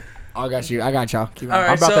 So I got you. I got y'all. Keep all going.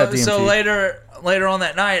 right, about that so DMT? later on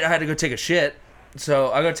that night, I had to go take a shit.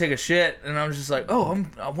 So I go take a shit, and I was just like,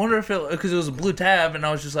 I wonder if because it was a blue tab, and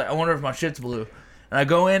I was just like, I wonder if my shit's blue. And I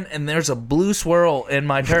go in, and there's a blue swirl in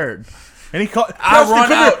my turd. And he called. I run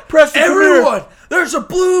out. Preston, come here. Everyone, there's a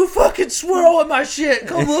blue fucking swirl in my shit.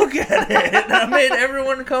 Come look at it. And I made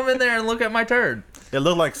everyone come in there and look at my turd. It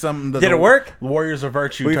looked like something. Did it work? Warriors of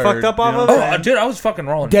Virtue. Were you turd, fucked up off know? of Oh, dude, I was fucking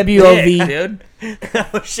rolling. WOV. dick, dude.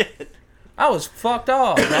 Oh shit. I was fucked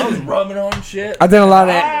off. I was rubbing on shit. I did a lot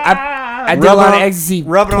of I did a lot of ecstasy.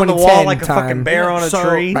 Rubbing on the 2010 wall like a time. fucking bear on a So-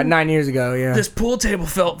 tree. About 9 years ago. Yeah. This pool table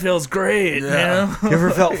feels great. Yeah. You know? You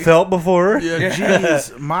ever felt felt before? Yeah,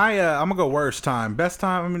 jeez. My, I'm gonna go worst time. Best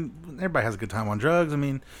time. I mean, everybody has a good time on drugs. I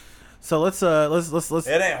mean, so let's. It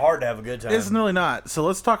ain't hard to have a good time. It's really not. So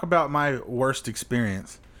let's talk about my worst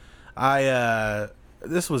experience.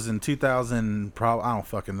 This was in 2000. Probably I don't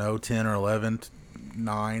fucking know. 10 or 11,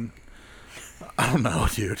 9. I don't know,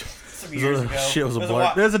 dude. Some years ago. Shit was a It blur.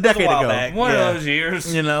 while- It was a decade while ago. back. One Yeah. of those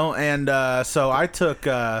years. You know, and so I took.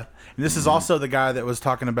 And this is also the guy that was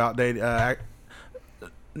talking about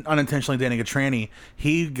unintentionally dating a tranny.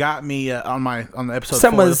 He got me on the episode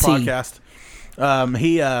Something 4 of with the a C.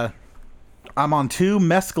 podcast. I'm on 2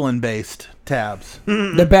 mescaline based tabs.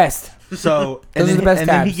 The best. So Those and are the best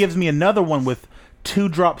then he tabs. gives me another one with 2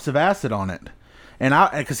 drops of acid on it. And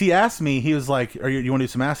because he asked me, he was like, "Are you want to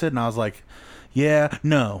do some acid?" And I was like, "Yeah,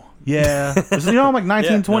 no, yeah." You know, I'm like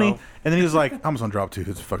 19, Yeah, 20. no. And then he was like, "I'm just gonna drop 2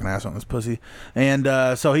 hits of fucking acid on this pussy." And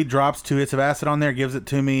so he drops 2 hits of acid on there, gives it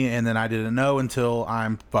to me, and then I didn't know until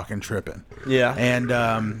I'm fucking tripping. Yeah.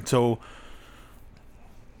 And so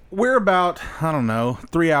we're about, I don't know,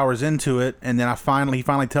 3 hours into it, and then he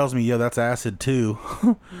finally tells me, "Yo, that's acid too."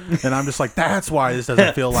 And I'm just like, that's why this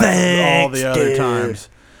doesn't feel like all the other dude. times.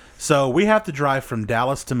 So we have to drive from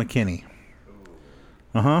Dallas to McKinney.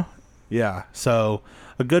 Yeah. So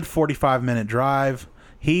a good 45-minute drive.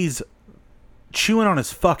 He's chewing on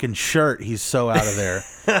his fucking shirt. He's so out of there.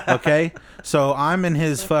 Okay. So I'm in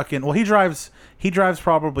his fucking. Well, he drives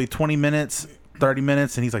probably 20 minutes, 30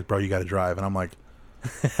 minutes, and he's like, "Bro, you got to drive," and I'm like,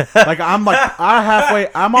 I'm He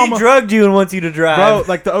almost. drugged you and wants you to drive. Bro,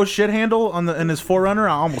 like the oh shit handle in his Forerunner,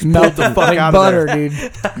 I almost pulled Melt the fuck like out butter, of there.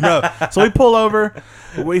 dude. No. So we pull over.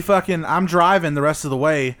 I'm driving the rest of the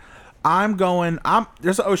way. There's an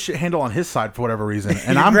oh shit handle on his side for whatever reason.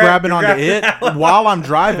 And I'm grabbing onto it while I'm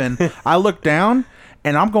driving. I look down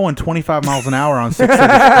and I'm going 25 miles an hour on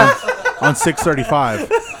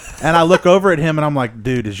 635. And I look over at him and I'm like,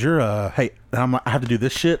 dude, is your, hey, and I'm like, I have to do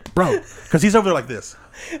this shit, bro. Because he's over there like this.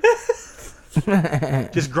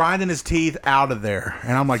 Just grinding his teeth out of there.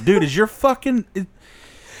 And I'm like, dude, is your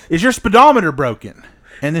speedometer broken?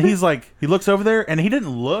 And then he's like, he looks over there and he didn't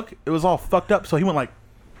look. It was all fucked up. So he went like,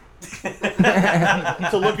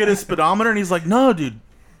 to look at his speedometer, and he's like, "No, dude,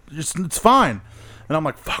 it's fine." And I'm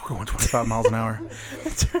like, "Fuck, we're going 25 miles an hour."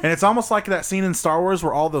 And it's almost like that scene in Star Wars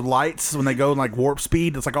where all the lights, when they go in like warp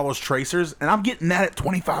speed, it's like all those tracers, and I'm getting that at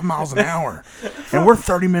 25 miles an hour, and we're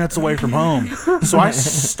 30 minutes away from home. So I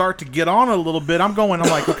start to get on a little bit. I'm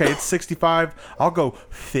like, okay, it's 65. I'll go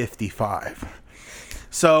 55.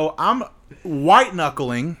 So I'm white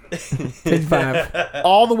knuckling 55.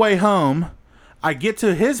 all the way home. I get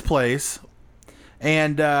to his place,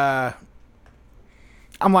 and I'm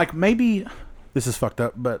like, maybe this is fucked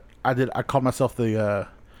up, but I called myself the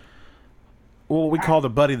we called a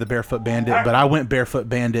buddy the Barefoot Bandit, but I went Barefoot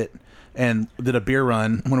Bandit and did a beer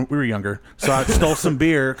run when we were younger. So I stole some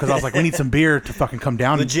beer because I was like, we need some beer to fucking come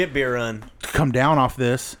down. Legit beer run. To come down off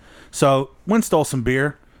this. So went stole some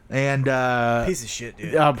beer. And piece of shit,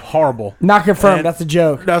 dude. Horrible. Not confirmed. And that's a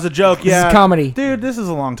joke. That was a joke. Yeah, This is comedy. dude. This is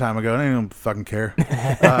a long time ago. I don't even fucking care.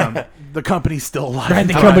 The company's still alive. Right,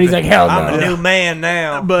 the company's like, hell no. I'm a new man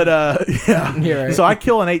now. But yeah. You're right. So I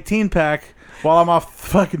kill an 18-pack while I'm off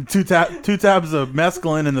fucking two tabs of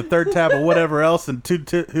mescaline and the third tab of whatever else and two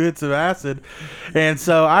hits of acid. And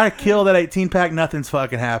so I kill that 18-pack. Nothing's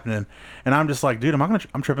fucking happening. And I'm just like, dude,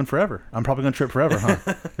 I'm tripping forever. I'm probably gonna trip forever, huh?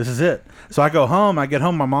 This is it. So I go home. I get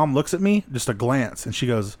home. My mom looks at me, just a glance, and she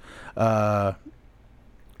goes,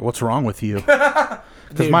 "What's wrong with you?"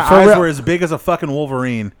 Because my eyes were as big as a fucking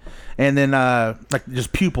Wolverine, and then like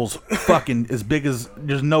just pupils fucking as big as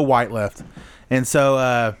there's no white left. And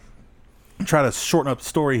so try to shorten up the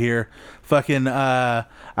story here. Fucking I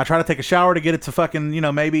try to take a shower to get it to fucking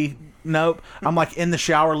maybe. Nope. I'm like in the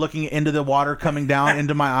shower looking into the water coming down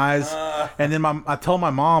into my eyes. And then I tell my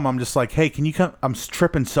mom, I'm just like, hey, can you come? I'm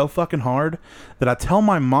tripping so fucking hard that I tell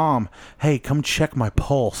my mom, hey, come check my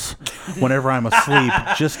pulse whenever I'm asleep,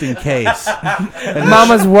 just in case. And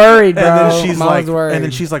Mama's worried, bro. And then she's Mama's like, worried. and then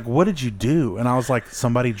she's like, what did you do? And I was like,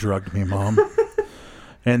 somebody drugged me, Mom.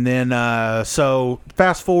 And then, so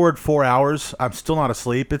fast forward 4 hours. I'm still not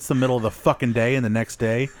asleep. It's the middle of the fucking day and the next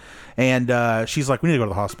day. And she's like, we need to go to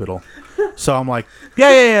the hospital. So I'm like,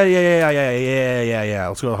 yeah.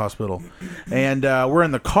 Let's go to the hospital. And we're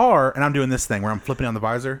in the car, and I'm doing this thing where I'm flipping down the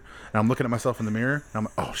visor, and I'm looking at myself in the mirror, and I'm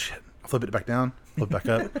like, oh, shit. I flip it back down, flip it back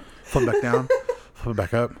up, flip it back down, flip it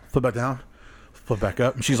back up, flip it back down, flip it back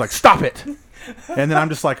up. And she's like, stop it. And then I'm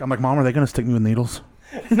like, Mom, are they going to stick me with needles?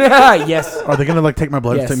 Yes. Are they gonna take my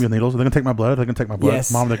blood and Yes. stick me with needles? Are they gonna take my blood? Are they gonna take my blood?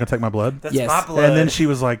 Yes. Mom, they're gonna take my blood? That's Yes. my blood. And then she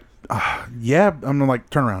was like, yeah. I'm like,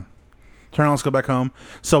 turn around, let's go back home.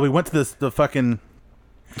 So we went to the fucking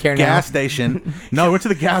Care gas now. station. No, I went to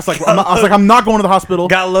the gas. I was like, I'm not going to the hospital.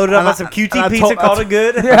 Got loaded up And on some and QT I pizza, called it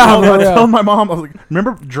good. I told my mom, I was like,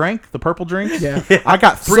 remember the purple drinks? Yeah. I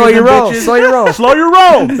got 3 Slow of them your roll. bitches. Slow your roll. Slow your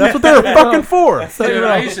roll. That's what they were fucking for. Dude,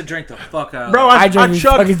 I used to drink the fuck out of Bro, it. I drank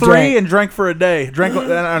chugged fucking 3 drank. and drank for a day.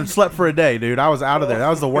 And slept for a day, dude. I was out of there. That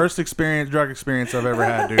was the worst drug experience I've ever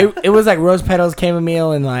had, dude. It was like rose petals,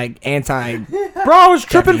 chamomile, and like anti. Bro, I was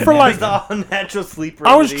tripping for like the all-natural sleep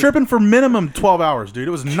I was remedy. tripping for minimum 12 hours, dude.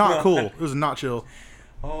 It was not cool. It was not chill.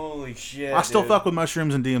 Holy shit. I still dude. fuck with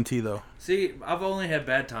mushrooms and DMT though. See, I've only had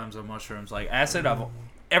bad times on mushrooms. Like acid,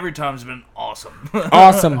 every time's been awesome.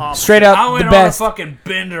 Awesome. Straight up, I went the best. on a fucking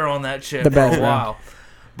bender on that shit The for best, a bro. while.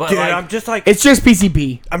 But Dude, like, I'm just like It's just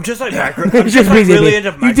PCP. I'm just like micro. I'm It's just just like PCP. really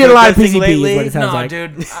into You did a lot of microdosing PCP lately. is what it sounds no, like.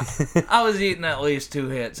 dude, I was eating at least 2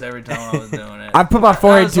 hits every time I was doing it. I put my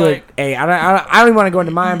forehead was to like- it. Hey, I don't even want to go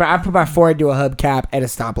into mine, but I put my forehead to a hubcap at a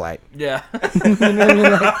stoplight. Yeah. You know what I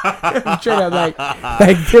mean? Like, straight up, like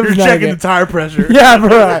it You're was not checking the good. tire pressure. Yeah,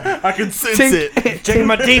 bro. I can sense Tink. it. Checking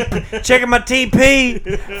my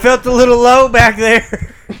TP. Felt a little low back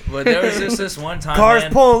there. But there was just this one time, Car's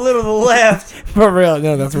man, pulling a little to the left. For real,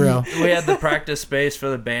 no, that's real. we had the practice space for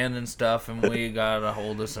the band and stuff, and we got a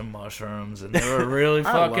hold of some mushrooms, and they were really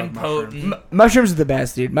I love fucking mushrooms. potent. Mushrooms are the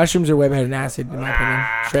best, dude. Mushrooms are way better than acid, in my opinion.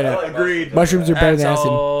 Straight up. Agreed. Mushrooms are better That's than acid.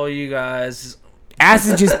 all you guys.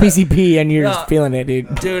 Acid's just PCP, and you're No. just feeling it,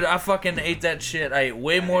 dude. Dude, I fucking ate that shit. I ate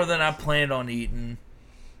way more than I planned on eating.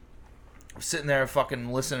 Sitting there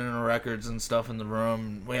fucking listening to records and stuff in the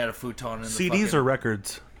room. We had a futon in the CDs fucking, or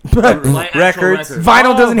records? like, actual records?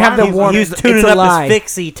 Vinyl doesn't have the vinyl. warmth. He was It's tuning a up lie. his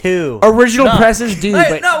fixie too. Original No. presses do, Hey,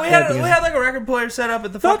 but no, we had like a record player set up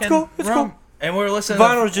at the That's fucking cool, that's room. cool. And we were listening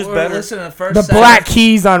Vinyl's to, just we were better. listening to the first the Sabbath, black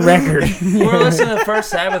keys on record. we were listening to the first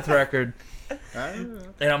Sabbath record.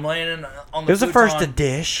 And I'm laying on the It was the first to futon.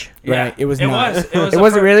 dish. Yeah, Right, it was It not. was. It the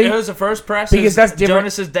wasn't really? It was the first press. Because that's different.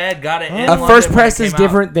 Jonas's dad got it in A London first when press it is came out.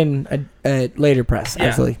 different than a later press, Yeah.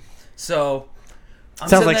 actually. So I'm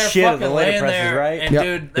Sounds sitting like there shit at fucking the later laying presses, there, right? And Yep.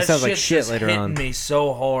 dude, It that sounds like shit's shit just later hitting on. me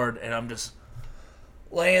so hard, and I'm just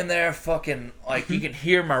laying there, fucking like you can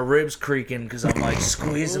hear my ribs creaking because I'm like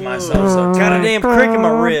squeezing myself. So Got a damn crick in my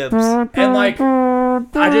ribs. And like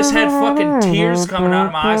I just had fucking tears coming out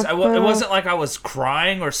of my eyes. It wasn't like I was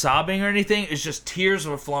crying or sobbing or anything. It's just tears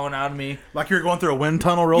were flowing out of me. Like you were going through a wind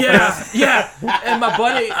tunnel real fast. Yeah. And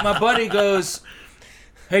my buddy goes,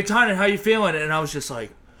 "Hey Tynan, how you feeling?" And I was just like,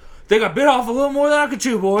 "I think I bit off a little more than I could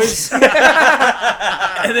chew, boys."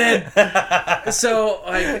 And then, so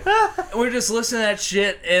like, we're just listening to that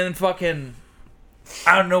shit, and fucking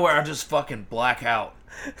out of nowhere, I just fucking black out.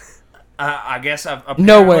 I guess I've apparently,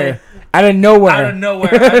 Nowhere. Out of nowhere.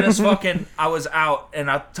 I was out,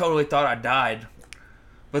 and I totally thought I died.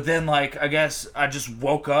 But then, like, I guess I just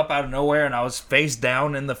woke up out of nowhere, and I was face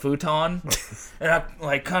down in the futon, and I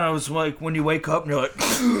like kind of was like when you wake up and you're like,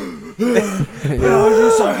 and I was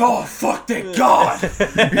just like, oh fuck, thank God.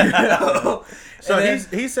 You know? So And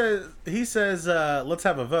then- he says let's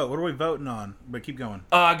have a vote. What are we voting on? But keep going.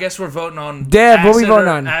 I guess we're voting on Deb, what we acid voting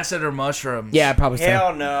or- on? Acid or mushrooms? Yeah, probably so.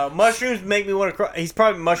 Hell no. Mushrooms make me want to cry. He's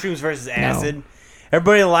probably mushrooms versus acid.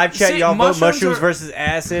 Everybody in the live chat, See, y'all vote mushrooms mushrooms are- versus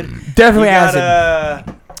acid. Definitely You got,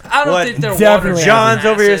 acid. I don't What? think they're Definitely water. John's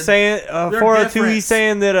over here acid. saying, They're 402, different. he's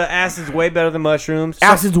saying that acid's way better than mushrooms.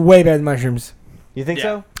 Acid's way better than mushrooms. You think Yeah.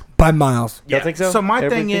 so? By miles. Y'all think so? So my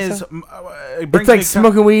Everybody thing think is, so? it brings It's like me to-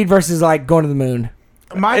 smoking weed versus like going to the moon.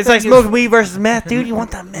 My It's thing like is- smoking weed versus meth, dude. You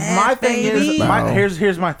want the meth, My thing baby? is, Wow.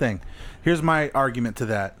 here's my thing. Here's my argument to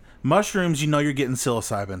that. Mushrooms, you know, you're getting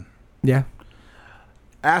psilocybin. Yeah.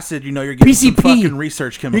 Acid, you know, you're getting some PCP. fucking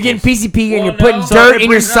research You're chemicals. getting PCP and Well, you're putting no. So dirt it in your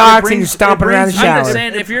brings- socks it and you're brings- stomping it around the brings- I'm shower. just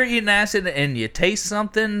saying, if you're eating acid and you taste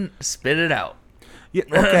something, spit it out. Yeah,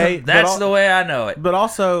 okay, That's the way I know it. But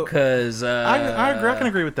also, Because I agree. I can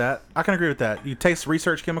agree with that. I can agree with that. You taste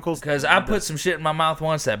research chemicals. Because I put some shit in my mouth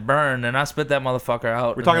once that burned, and I spit that motherfucker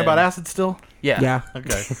out. We're talking about acid still. Yeah. Yeah.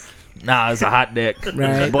 Okay. Nah, it was a hot dick.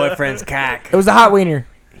 Right. Boyfriend's cock. It was a hot wiener.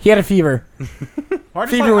 He had a fever. I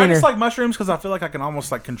just, Fever I wiener. just like mushrooms because I feel like I can almost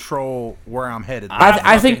like control where I'm headed.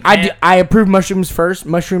 I think fucking can't. I approve mushrooms first.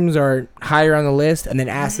 Mushrooms are higher on the list, and then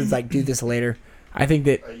acids like do this later. I think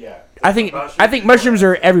that I think mushrooms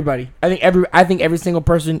are everybody. I think every single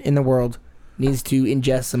person in the world needs to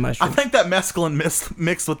ingest some I mushrooms. think that mescaline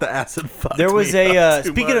mixed with the acid. fucked There was me a up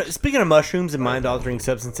too much. speaking of mushrooms and mind-altering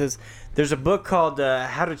substances. There's a book called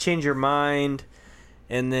 "How to Change Your Mind,"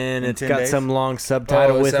 and then it's 10 got days? some long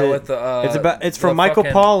subtitle Oh, is with that it. with the, It's from the Michael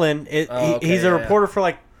fucking- Pollan. Okay, He's a yeah, reporter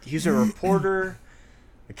for he's a reporter.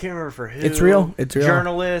 I can't remember for who. It's real. It's real.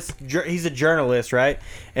 Journalist. He's a journalist, right?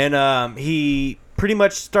 And he pretty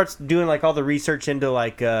much starts doing like all the research into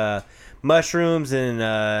like mushrooms and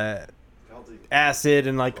acid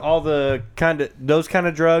and like all the those kind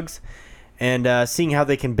of drugs, and seeing how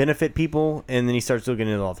they can benefit people. And then he starts looking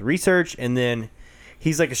into all the research, and then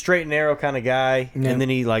he's like a straight and narrow kind of guy. Yeah. And then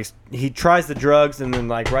he tries the drugs and then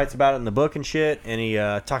like writes about it in the book and shit, and he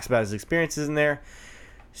talks about his experiences in there.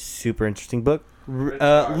 Super interesting book.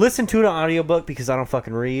 Listen to it on audiobook because I don't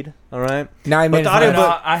fucking read. All right. Now I But made the it audiobook,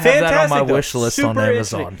 fun. I have that on my fantastic, though. wish list on Super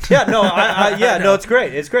Amazon. interesting. Yeah, no, it's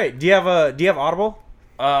great. It's great. Do you have Audible?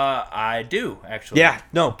 I do, actually. Yeah,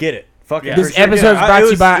 no, get it. Fuck Yeah. it. This For sure, get it. episode's brought It to you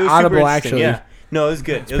was- by it was super Audible, interesting, actually. Yeah. No, it was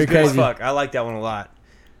good. It was pretty good as crazy. fuck. I like that one a lot.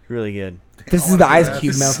 Really good. This is the ice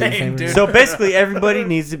cube melting. Same, dude. So basically, everybody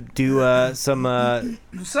needs to do some.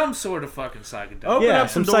 Some sort of fucking psychedelic. Open Yeah, up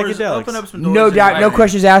some some doors. psychedelics. Open up some doors. No and- doubt, no Right.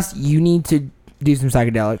 questions asked. You need to do some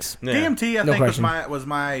psychedelics. Yeah. DMT, I No think question. was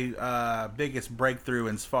my biggest breakthrough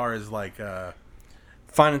as far as like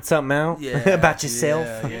Finding something out about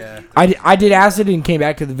yourself. Yeah. I did acid and came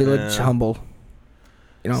back to the village Yeah. humble.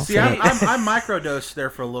 You know. See, so- I microdosed there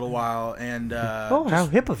for a little while, and Oh, how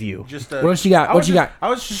hip of you! just What else you got? What you got? I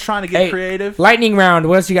was just trying to get Hey, creative. lightning round.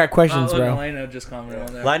 What else you got Oh, questions, look, bro? Elena just commented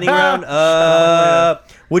on there. Lightning round.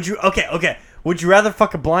 Would you? Okay. Would you rather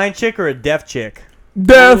fuck a blind chick or a deaf chick?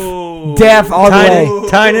 Deaf. Ooh. Deaf all the way.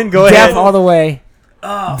 Tynan, go Deaf ahead. all the way.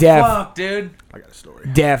 Oh, Deaf. fuck, dude. I got a story.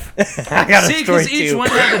 Deaf. I got a See, story because each too. one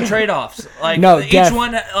had the trade-offs. Like, No, each deaf.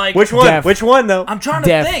 one, like... Which one? Deaf. Which one though? I'm trying to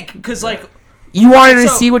Deaf. think, because, like... You wanted to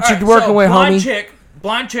so- see what you're alright, working so with, homie.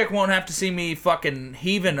 Blind chick won't have to see me fucking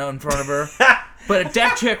heaving in front of her. But a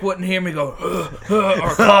deaf chick wouldn't hear me go...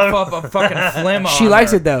 or cough up a fucking phlegm on She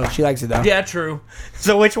likes her. it though. She likes it though. Yeah, true.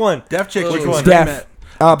 So which one? Deaf chicks, Which you can one? scream Deaf. at.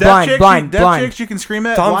 Blind. Deaf Blind. chicks, you can scream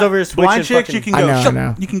at. Tom's blind, over here switching blind chicks, fucking- you can I go. know, I "Shut-"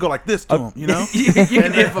 know. You can go like this to them. You know. You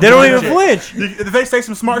can hit They don't even chick. flinch, If they say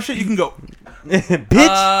some smart shit, you can go,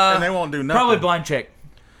 bitch. and they won't do nothing. Probably blind chick.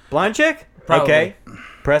 Blind chick? Probably. Okay.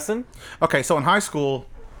 Preston? Okay, so in high school,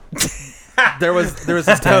 there was this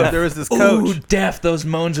coach. There was this coach. Ooh, deaf. Those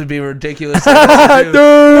moans would be ridiculous. Back.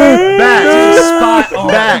 Spot on.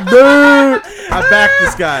 Back. I backed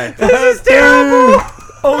this guy. This is terrible.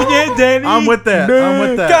 Oh yeah, Danny. I'm with that.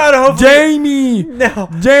 God, hopefully. Jamie. No.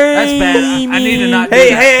 Jamie. That's bad. I need to not do Hey,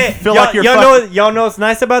 that. hey, Feel y'all, like you're y'all know what's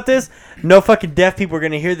nice about this? No fucking deaf people are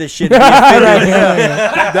gonna hear this shit.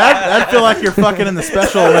 That feel like you're fucking in the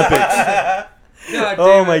Special Olympics.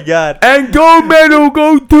 Oh my god. And gold medal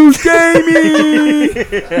go to Jamie.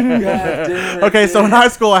 Okay, so in high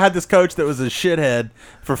school, I had this coach that was a shithead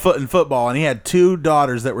for football, and he had 2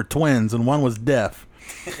 daughters that were twins, and one was deaf.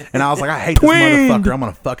 And I was like, I hate this motherfucker. I'm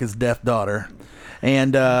gonna fuck his deaf daughter.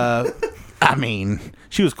 And I mean,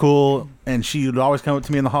 she was cool, and she would always come up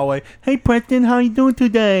to me in the hallway. Hey, Preston, how you doing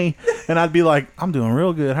today? And I'd be like, I'm doing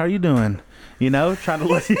real good. How are you doing? You know, trying to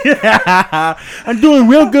listen. I'm doing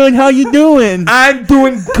real good. How you doing? I'm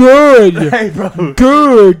doing good. Hey, bro.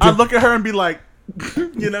 Good. I'd look at her and be like,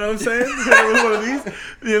 you know what I'm saying? It was one of these,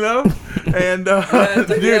 you know? And,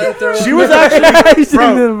 dude, she was actually,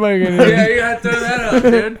 bro, Yeah, you gotta throw that up,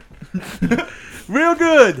 dude. real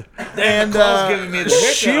good. And Claw's giving me the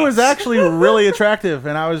hiccups. she was actually really attractive.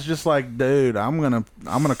 And I was just like, dude, I'm gonna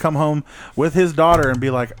come home with his daughter and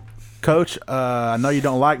be like, Coach, I know you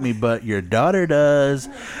don't like me, but your daughter does.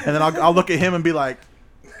 And then I'll look at him and be like,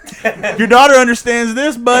 your daughter understands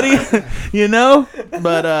this, buddy. You know?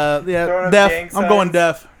 But yeah, Throwing up deaf. gang I'm going signs.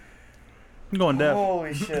 deaf. I'm going deaf.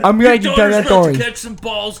 Holy shit. I'm glad you turned that Daughter's about to story. catch some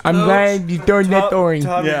balls, I'm Coach. glad you turned that story.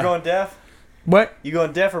 Tom, Yeah. you going deaf? What? You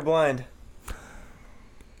going deaf or blind?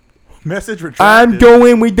 Message retracted. I'm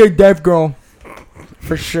doing with the deaf girl.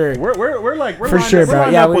 For sure. We're For lined sure, up, bro.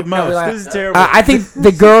 lined Yeah, up we- with no, most. we're like- This is terrible. I think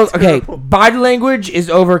the girls. Okay, body language is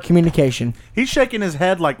over communication. He's shaking his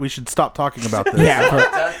head like we should stop talking about this.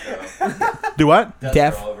 Yeah. Do what?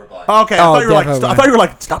 Deaf. Oh, okay, Oh, I thought you were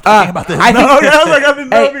like, stop talking about this. I No, think- okay, I was like, I didn't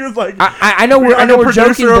know Hey, if he was like. I know we're like a joking,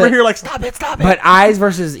 producer over but, here, like, stop it. but eyes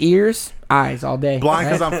versus ears, eyes all day. Blind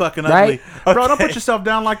because right? I'm fucking Right? ugly. Bro, don't put yourself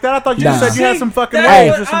down like that. I thought you Nah. said you had some fucking Hey,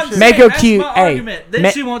 waves or some shit. Make saying, her that's cute. my Hey, argument. Then ma-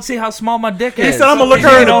 she won't see how small my dick is. He said I'm gonna look She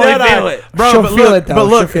her in can the only dead feel eye, it. bro. She'll but feel look, it, though. but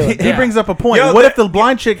look, She'll feel it. he Yeah. brings up a point. Yo, What that- if the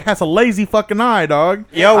blind chick has a lazy fucking eye, dog?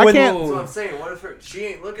 Yo, I when- can't. That's what I'm saying. What if she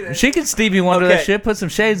ain't looking at She can Stevie Wonder Okay. that shit. Put some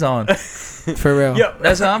shades on. For real. Yo,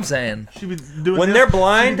 That's what I'm saying. She be doing When this- they're she be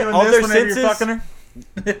blind, doing all this their whenever you're senses- fucking her.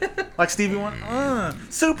 Like Stevie Wonder,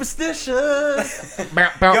 superstitious.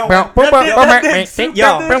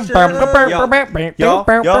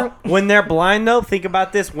 Y'all, when they're blind though, think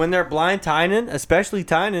about this. When they're blind, Tynan, especially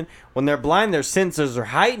Tynan, when they're blind, their senses are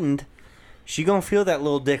heightened. She gonna feel that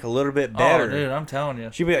little dick a little bit better. Oh, dude, I'm telling you.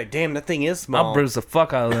 She'll be like, damn, that thing is small. I'll bruise the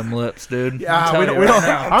fuck out of them lips, dude. Yeah, I'm we telling don't. you We right don't.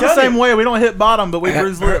 now. I'm the telling same way. We don't hit bottom, but we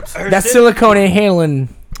bruise lips. That silicone ain't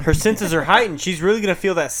handling. Her senses are heightened. She's really gonna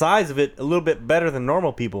feel that size of it a little bit better than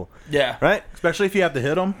normal people, Yeah. right? Especially if you have to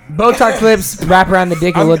hit them. Botox lips wrap around the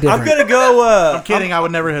dick a little I'm different. gonna go. I'm kidding. I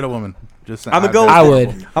would never hit a woman. Just saying. I'm gonna go. I would.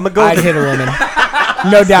 I'm gonna go. I'd hit a woman.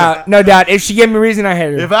 No doubt. No doubt. If she gave me a reason, I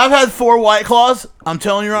hit her. If I've had 4 White Claws, I'm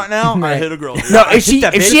telling you right now, I Right. hit a girl. Dude. No, if she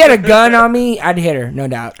that if bitch. she had a gun on me, I'd hit her. No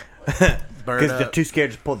doubt. Bird Because they're up. too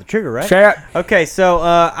scared to pull the trigger, right? Straight up. Okay, so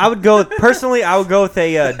I would go personally. I would go with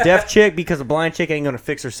a deaf chick because a blind chick ain't gonna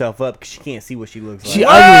fix herself up because she can't see what she looks like. She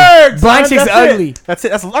ugly. Blind chick's That's it. ugly. That's it.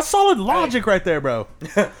 That's solid logic right there, bro.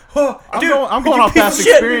 Oh, I'm going off piece past of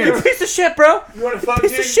shit. experience. You piece of shit, bro. You want to fuck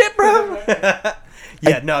Piece of shit, bro.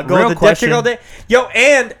 Yeah, no, go real with the deaf chick question. all day. Yo,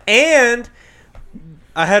 and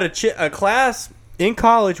I had a class in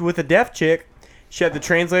college with a deaf chick. She had the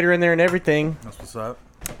translator in there and everything. That's what's up.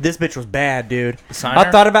 This bitch was bad, dude. Signer?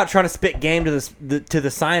 I thought about trying to spit game to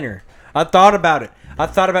the signer. I thought about it. I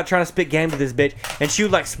thought about trying to spit game to this bitch, and she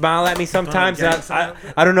would like smile at me sometimes. gang And sign?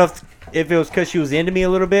 I don't know if it was because she was into me a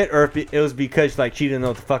little bit, or if it was because like she didn't know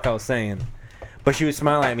what the fuck I was saying. But she would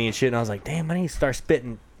smile at me and shit, and I was like, damn, I need to start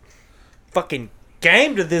spitting fucking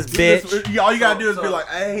game to this bitch. All you gotta do is be like,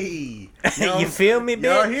 hey. You feel me,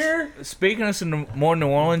 Y'all bitch? here? Speaking of some more New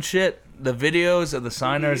Orleans shit, the videos of the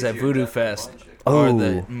signers at Voodoo Fest Oh. are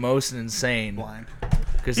the most insane. Blind.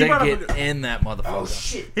 Because He they brought up get a good- in that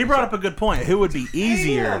motherfucker. He brought up a good point. Who would be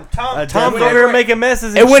easier? A Tom's deaf- over here making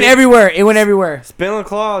messes. And It went shit. everywhere. It went everywhere. Spilling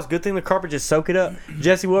claws. Good thing the carpet just soak it up.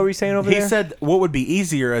 Jesse, what were you saying over He there? said, "What would be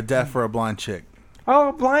easier, a deaf or a blind chick?" "Oh,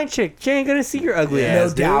 a blind chick. She ain't gonna see your ugly No ass,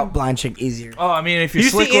 dude." doubt. Blind chick easier. Oh, I mean, if you're You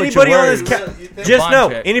slick see with your anybody on this words, couch? You think- Just Blind know,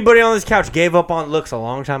 chick. anybody on this couch gave up on looks a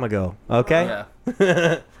long time ago. Okay.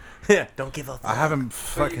 yeah. Yeah. Don't give up. I haven't But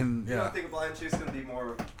fucking. You Yeah. don't think a blind chick's gonna be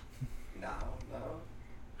more? No.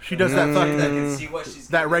 She does that fucking That can see what she's.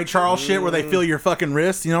 that Ray Charles shit where they feel your fucking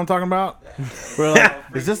wrist. You know what I'm talking about? Where like,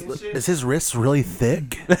 is his wrist really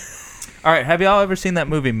thick? All right, have y'all ever seen that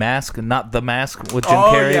movie Mask? Not The Mask with Jim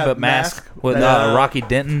Oh, Carrey, yeah, but Mask with Uh, Rocky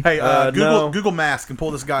Denton. Hey, no. Google Mask and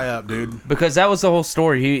pull this guy up, dude. Because that was the whole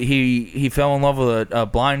story. He fell in love with a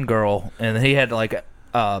blind girl, and he had like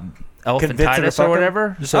Convinced her to elephantitis fuck or him?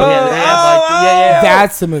 whatever. So Oh, he had like yeah.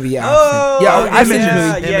 That's the movie. Yeah, I've seen the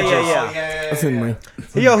movie. I've seen the movie.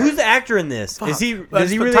 Yo, who's the actor in this? Does he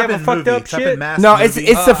really have a fucked up shit? No, it's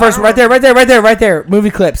the first right there.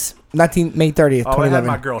 Movie clips. May 30th, Oh, it had 2011.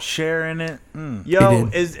 my girl Cher in it. Yo,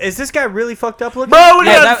 He is this guy really fucked up looking? Bro, we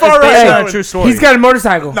Yeah, got that far is based right. on a true story. He's got a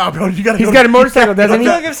motorcycle. No, bro, you gotta. He's go- got a motorcycle, I doesn't feel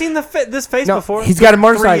he? like I've seen this face No, before. he's got a Three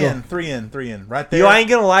motorcycle. in, right there. Yo, I ain't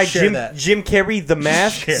gonna lie, Share Jim that. Carrey, The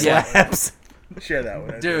Mask Share slaps. Share that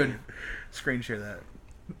one, Dude. Screen share that.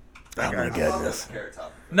 Oh my goodness.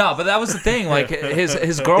 No, but that was the thing. Like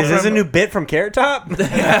his girlfriend. Is this a new bit from Carrot Top?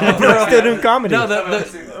 We're still doing comedy. No,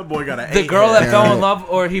 the That boy got the girl that fell in love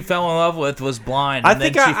or he fell in love with was blind, I and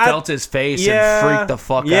then think she I- felt his face yeah, and freaked the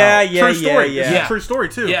fuck yeah, out. yeah, True story. yeah, It's yeah. a true story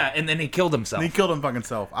too. Yeah, and then he killed himself. And he killed him fucking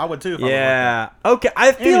self. I would too. If I was Yeah. Okay.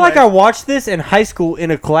 I feel Anyway. like I watched this in high school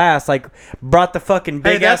in a class. Like, brought the fucking like that.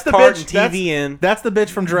 Hey, big ass that's the cart bitch. and TV in. That's the bitch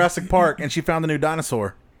from Jurassic Park, and she found the new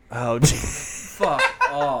dinosaur. Oh, Fuck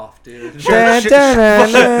off, dude. Dun, dun,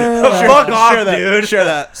 dun, dun. fuck off, Share that, dude. Share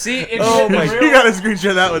that. See, if Oh you hit my! the You real, gotta screen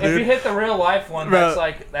share that one, if you dude. hit the real life one, Bro.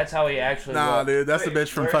 that's how he actually Nah, looked. dude, that's the bitch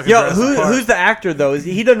from fucking Yo, Jurassic Park. who's the actor though?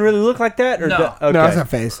 He doesn't really look like that, or No. okay. No, that's not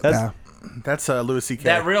face. That's- That's Louis C.K.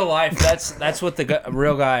 That real life, that's what the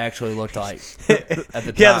real guy actually looked like at the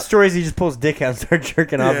top. Yeah, the story is he just pulls dick out and starts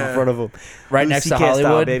jerking off in Yeah. front of him. Right Louis next to CK style,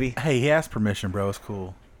 Hollywood. baby. Hey, he asked permission, bro. It's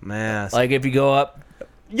cool. Mask. Like if you go up,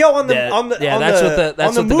 Yo, on the that's on what the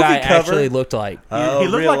the movie guy cover, actually looked like. He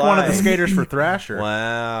looked real like one of the life. skaters for Thrasher.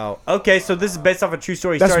 Wow. Okay, so this is based off a true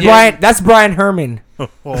story. That's Started- Brian. That's Brian Herman.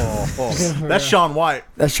 That's Sean White.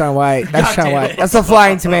 That's Sean White. That's Sean White. That's a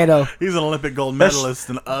flying tomato. He's an Olympic gold That's- medalist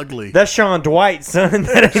and ugly. That's Sean Dwight, son.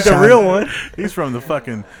 That ain't the Sean- real one. He's from the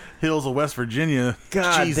fucking hills of West Virginia.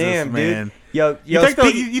 God Jesus, damn, man. dude. Yo, You think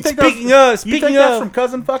those- you think those- speaking You think that's from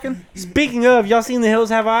cousin fucking? speaking of, y'all seen The Hills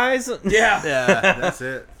Have Eyes? Yeah. Yeah, that's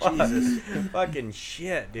it. Jesus, Fucking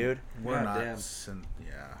shit, dude. we're not. damn.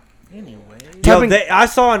 Yeah. Anyway. Yo, I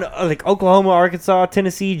saw in like Oklahoma, Arkansas,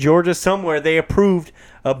 Tennessee, Georgia, somewhere they approved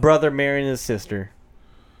a brother marrying his sister.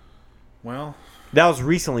 Well, That was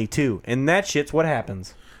recently too, and that shit's what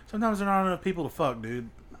happens. sometimes there aren't enough people to fuck, dude.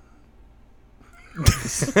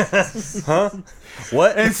 Huh?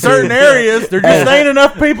 What? In certain areas, there just ain't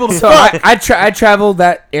enough people to So fuck. I traveled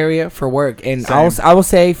that area for work, and Same. I will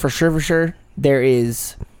say for sure there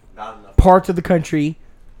is parts of the country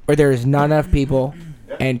where there is not enough people,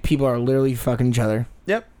 and people are literally fucking each other.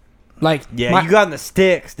 Yep. Like Yeah, you got in the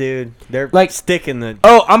sticks, dude. They're Like- sticking the.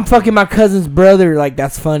 oh, I'm fucking my cousin's brother. Like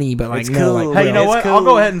that's funny, but like It's no, cool. like Hey, you know It's what? I'll cool.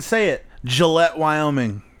 go ahead and say it. Gillette,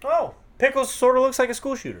 Wyoming. Oh, Pickles sort of looks like a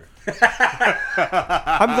school shooter.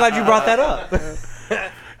 I'm glad you brought that up.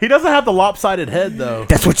 He doesn't have the lopsided head though.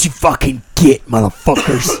 that's what you fucking get,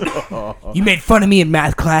 motherfuckers. You made fun of me in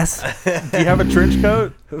math class. Do you have a trench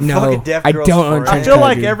coat? No, Fucking deaf I girls don't own forever. trench I feel coat,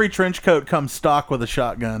 like dude. every trench coat comes stock with a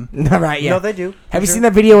shotgun. All right, yeah. No, they do. Have you seen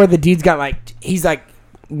that video where the dude's got like he's like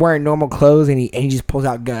wearing normal clothes and he just pulls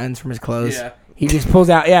out guns from his clothes? Yeah. He just pulls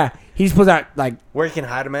out he just pulls out like Where you can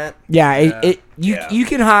hide them at? you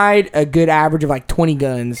can hide a good average of like 20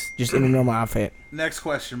 guns just in a normal outfit. Next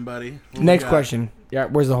question, buddy. What Next we got? question. Yeah,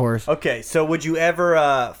 where's the horse? Okay, so would you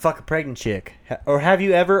ever fuck a pregnant chick, or have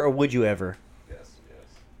you ever, or would you ever?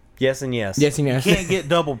 Yes and yes. Yes and yes. Can't get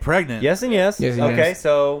double pregnant. Yes and yes. Yes and okay, yes.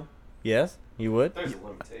 so yes, you would. There's a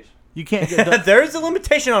limitation. You can't get double. There is a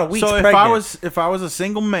limitation on a week's So pregnant. if I was a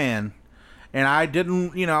single man and I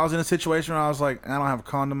didn't, I was in a situation where I was like, I don't have a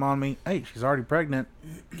condom on me. Hey, she's already pregnant.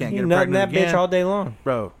 Can't get you her nutting pregnant that again. bitch all day long.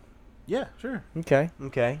 Bro. Yeah, sure. Okay.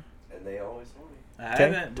 And they always horny. I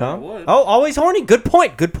Okay. haven't, but I Tom. would. Oh, always horny. Good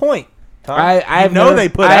point. Good point. Tom, I have know never, they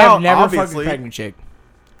put I have out, never obviously. fucked a pregnant chick.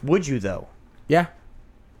 would you though? Yeah.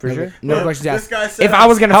 For no, sure. No questions This asked. guy said- If I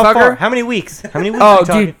was gonna How fuck far? her, How many weeks? How many weeks? oh we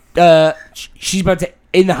talking? dude, she's about to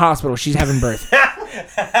in the hospital. She's having birth.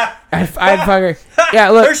 I'd fuck her. Yeah,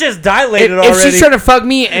 Her look. shit's dilated If already. she's trying to fuck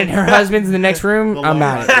me and her husband's in the next room, I'm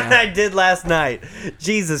out. Yeah. I did last night.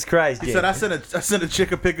 Jesus Christ. He Jake. said I sent a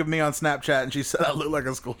chick a pic of me on Snapchat and she said I look like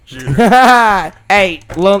a school shooter. hey,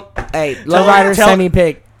 Lowrider, tell- send me a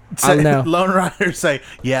pic. I know. Lone Riders say,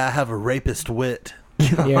 yeah, I have a rapist wit.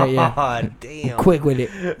 Yeah. God damn. Quick with it.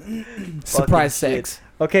 Surprise Fucking shit. sex.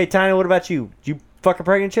 Okay, Tiny, what about you? Did you fuck a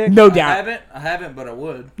pregnant chick? No I doubt. haven't, but I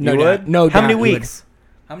would. No You doubt. would? No How doubt many you would. weeks?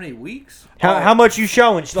 How many weeks? How much you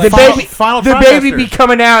showing? She's The like, baby, final the baby trimester. be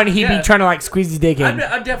coming out and he'd Yeah. be trying to like squeeze his dick in.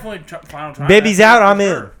 I'd definitely final try. Baby's out, I'm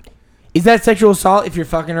in. Is that sexual assault if you're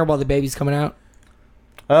fucking her while the baby's coming out?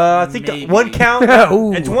 I think Maybe. one count.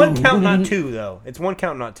 Ooh. It's one count, not two, though. It's one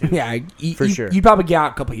count, not two. Yeah, For sure. You probably get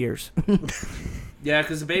out a couple years. Yeah,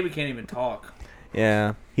 because the baby can't even talk,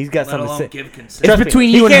 Yeah, he's got let something to alone say. give consent. It's Trust me, between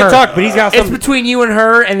he you and can't her. talk, but he's got It's something. between you and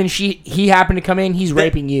her, and then he happened to come in. He's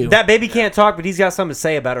raping you. That baby can't talk, but he's got something to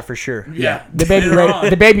say about it for sure. Yeah, the baby later on,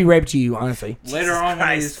 the baby raped you. Honestly, later on when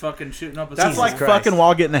Christ. he's fucking shooting up a That's Jesus like Christ. fucking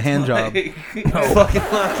while getting a hand job. Fucking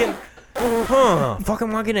walking.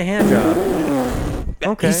 Fucking walking a hand job.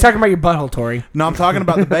 Okay. he's talking about your butthole, Tori. No, I'm talking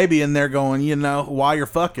about the baby in there going, while you're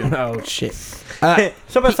fucking. Oh shit. So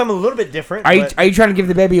about something a little bit different. Are you but- are you trying to give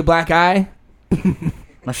the baby a black eye?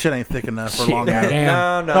 My shit ain't thick enough for Shit, long man. enough.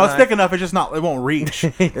 Damn. No, No, it's thick enough. It's just not. It won't reach.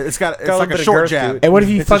 It's Got a like little a bit of short girth to jab. it. And what if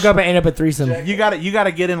you It's a fuck up and end up at threesome? You got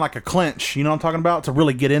to get in like a clinch. You know what I'm talking about? To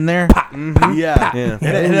really get in there. Yeah. Yeah.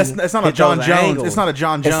 And it's not a Hit John those Jones. angles. It's not a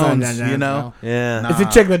John It's not Jones. John Jones, You know. no. Yeah. Nah. It's a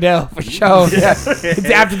Chick Liddell for sure. It's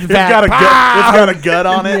after the It's fact. got a gut. It's got a gut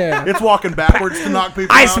on it. Yeah. It's walking backwards to knock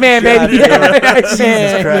people out. Iceman, Shit. baby.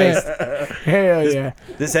 Jesus Christ. Hell yeah.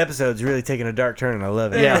 This episode's really taking a dark turn, and I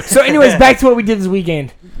love it. Yeah. So, anyways, back to what we did this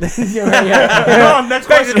weekend. Come on, next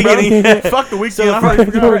Back to question, the bro. beginning. Fuck the weekend. So I the already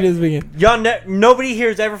first- forgot. What we did this weekend. Y'all, nobody here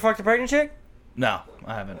has ever fucked a pregnant chick? No,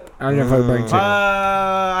 I haven't. I don't know if I bring to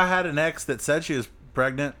I had an ex that said she was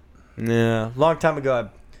pregnant. Yeah. Long time ago.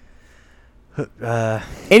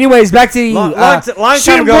 Anyways, back to you. Long time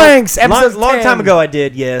Shooting ago. Blanks, episode long 10. time ago, I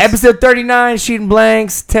did. Yes. Episode 39, Shooting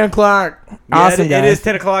Blanks, 10 o'clock. Yeah, Awesome, it guys. is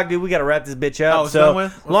 10 o'clock, dude. We got to wrap this bitch up. Oh, it's so, done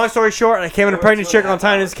with? long story short, I came in a pregnant chick on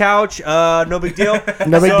Tina's couch. No big deal.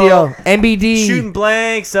 No big So, deal. MBD. Shooting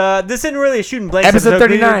blanks. This isn't really a shooting blanks Episode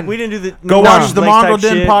 39. We didn't do the Go no watch the blanks type Mongrel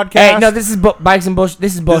Den shit. podcast. Hey, no, this is bikes and bullshit.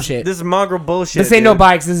 This is bullshit. This is mongrel bullshit. This ain't no dude.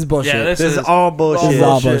 bikes. This is bullshit. Yeah, this This is all bullshit. is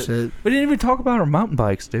all bullshit. bullshit. We didn't even talk about our mountain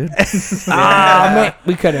bikes, dude. Ah, man,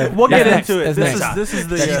 we could have. We'll get That's into next. it. That's This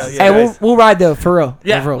next. is the. Hey, we'll ride though, for real.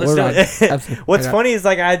 Yeah, for real. let's We'll do ride. it. Absolutely. What's I got- funny is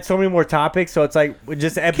like I had so many more topics, so it's like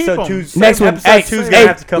just episode 'em. 2's Next one. Episode Hey, 2's gonna hey,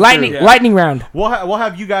 have to come lightning, through. lightning round. We'll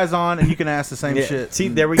have you guys on, and you can ask the same Yeah. shit. See,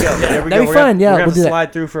 there we go. There we That'd go. be fun. Yeah, we're we'll gonna do that.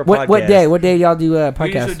 slide through for a What podcast. day? What day y'all do We usually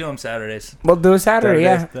podcast? do them Saturdays. We'll do a Saturday.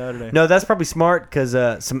 Yeah. Saturday. No, that's probably smart because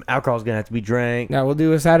some alcohol's gonna have to be drank. No, we'll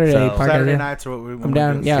do a Saturday So, podcast. Saturday yeah. nights are what we want I'm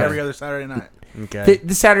down, to do. yeah. Every other Saturday night. Okay.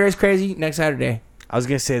 This Saturday's crazy. Next Saturday. I was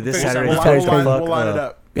gonna say this We'll Saturday. Saturday's crazy. we'll line it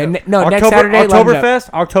up. Yeah, no, next Saturday. line it up.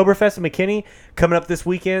 Oktoberfest in McKinney coming up this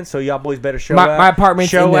weekend. So y'all boys better show My- out. my apartment's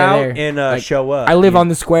show in there, out there. and Like, show up. I live on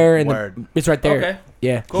the square, and Word. it's right there. Okay.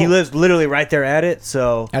 Yeah. He lives literally right there at it.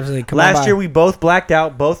 So Absolutely. Come on last by. year we both blacked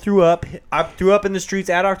out, both threw up. I threw up in the streets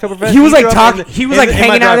at Oktoberfest. He was like threw up talking. in the- He was in like the- in my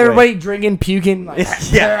hanging out with driveway. everybody, drinking, puking. Like,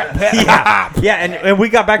 Yeah, and we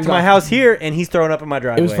got back to my awesome. house here, and he's throwing up in my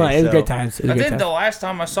driveway. it was fun. It was so. great times. It was I great think times. the last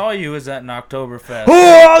time I saw you was at an Oktoberfest.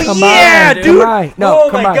 Oh Come yeah, by, dude! come by. No, oh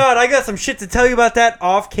come my by. god, I got some shit to tell you about that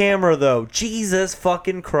off camera though. Jesus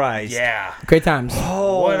fucking Christ! Yeah. Great times.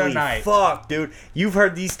 Holy What a night. fuck, dude! You've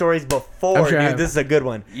heard these stories before, I'm sure I dude. have. This is a good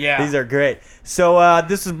one. Yeah. these are great. So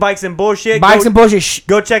this is Bikes and Bullshit. Bikes go, and bullshit. Shh.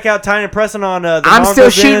 Go check out Tyne and Preston on the. I'm still Mongrel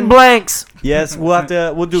shooting Den. blanks. Yes, we'll do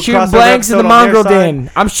a Shooting crossover blanks in episode the on their mongrel side.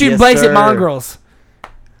 den. I'm shooting Yes, blanks sir. at mongrels.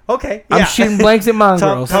 Okay, I'm yeah. shooting blanks at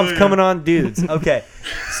mongrels. Tom's coming on dudes. Okay.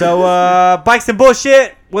 So Bikes and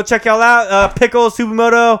Bullshit. We'll check y'all out. Pickles,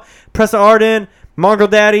 Supermoto, Pressa Arden, Mongrel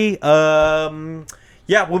Daddy.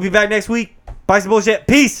 Yeah, we'll be back next week. Bikes and Bullshit.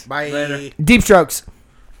 Peace. Bye. Deep strokes.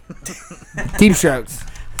 Deep strokes.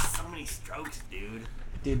 So many strokes, dude.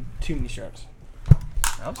 Dude, too many strokes.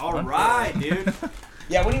 That was fun. right, dude.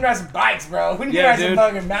 Yeah, we need to ride some bikes, bro. We need Yeah, to ride dude.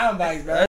 some fucking mountain bikes, bro.